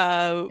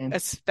 Okay.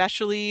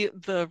 especially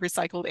the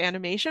recycled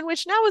animation,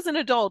 which now as an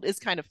adult is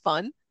kind of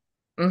fun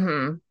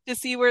Mm-hmm. to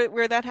see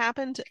where that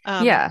happened.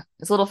 Yeah,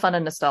 it's a little fun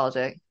and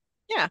nostalgic.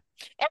 Yeah.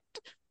 And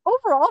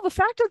overall, the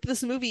fact that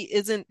this movie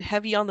isn't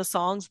heavy on the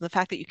songs and the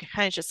fact that you can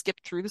kind of just skip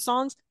through the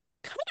songs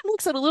kind of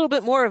makes it a little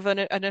bit more of an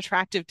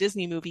attractive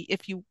Disney movie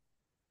if you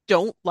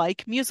don't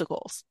like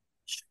musicals.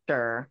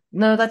 Sure.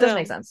 No, that does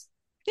make So, sense.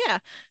 yeah.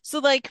 So,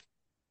 like,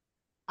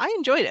 I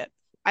enjoyed it.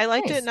 I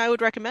liked it and Nice. I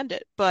would recommend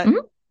it. But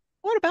Mhm.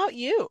 what about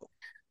you?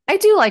 I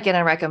do like it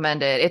and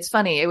recommend it. It's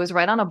funny. It was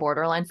right on a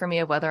borderline for me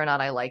of whether or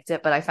not I liked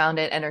it, but I found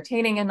it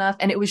entertaining enough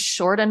and it was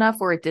short enough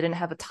where it didn't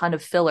have a ton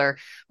of filler,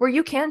 where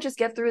you can just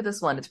get through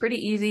this one. It's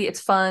pretty easy. It's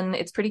fun.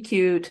 It's pretty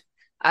cute.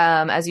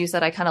 As you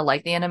said, I kind of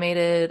like the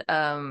animated,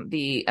 I'm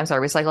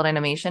sorry, recycled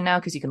animation now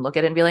because you can look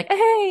at it and be like,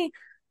 hey.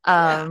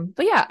 Yeah,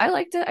 But yeah, I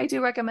liked it. I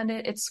do recommend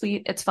it. It's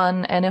sweet. It's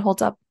fun and it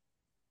holds up.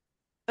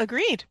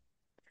 agreed.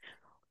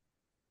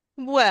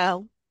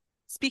 Well,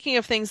 speaking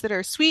of things that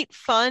are sweet,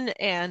 fun,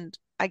 and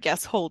I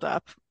guess hold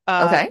up,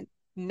 Okay.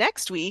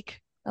 next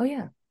week Oh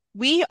yeah.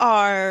 we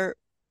are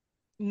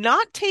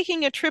not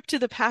taking a trip to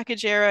the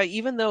package era,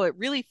 even though it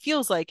really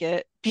feels like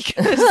it,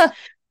 because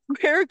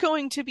we're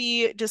going to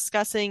be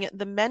discussing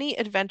the many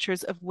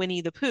adventures of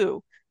Winnie the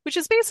Pooh, which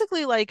is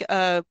basically like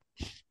a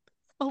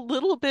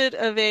little bit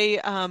of a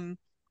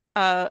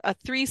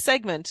three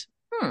segment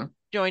Hmm.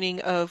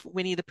 joining of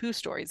Winnie the Pooh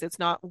stories. It's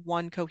not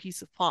one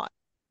cohesive plot.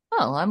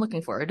 Oh, I'm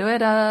looking forward to it.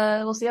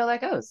 We'll see how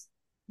that goes.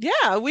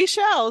 Yeah, we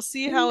shall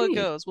see how it Indeed.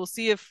 goes. We'll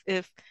see if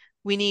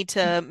we need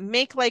to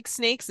make like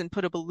snakes and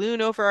put a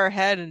balloon over our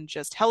head and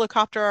just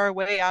helicopter our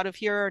way out of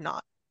here or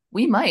not.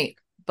 We might,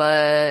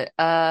 but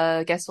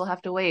guess we'll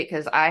have to wait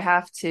because I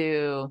have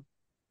to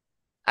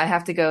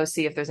go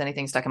see if there's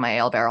anything stuck in my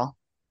ale barrel.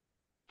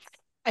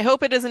 I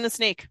hope it isn't a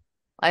snake.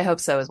 I hope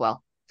so as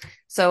well.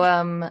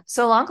 So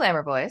so long,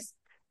 Glamour Boys.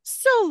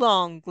 So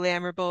long,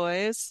 Glamour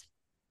Boys.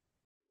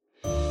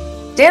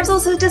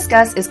 Damsels Who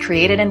Discuss is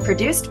created and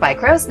produced by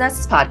Crow's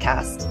Nests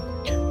Podcast.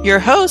 Your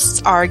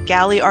hosts are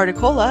Gally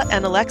Articola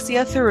and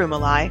Alexia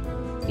Thirumalai.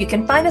 You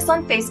can find us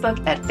on Facebook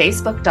at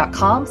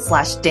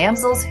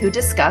facebook.com/damsels who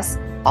discuss,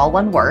 all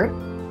one word.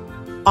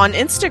 On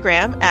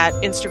Instagram at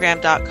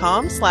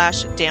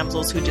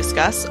instagram.com/damsels who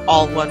discuss,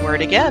 all one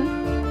word again.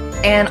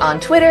 And on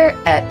Twitter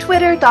at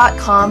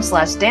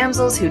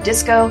twitter.com/damsels who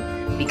disco,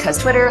 because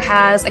Twitter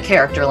has a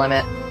character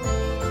limit.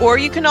 Or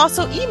you can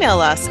also email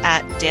us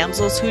at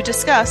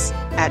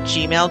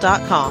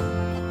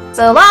damselswhodiscuss@gmail.com.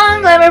 So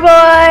long, Glamour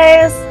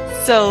Boys!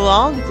 So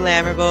long,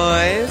 Glamour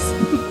Boys.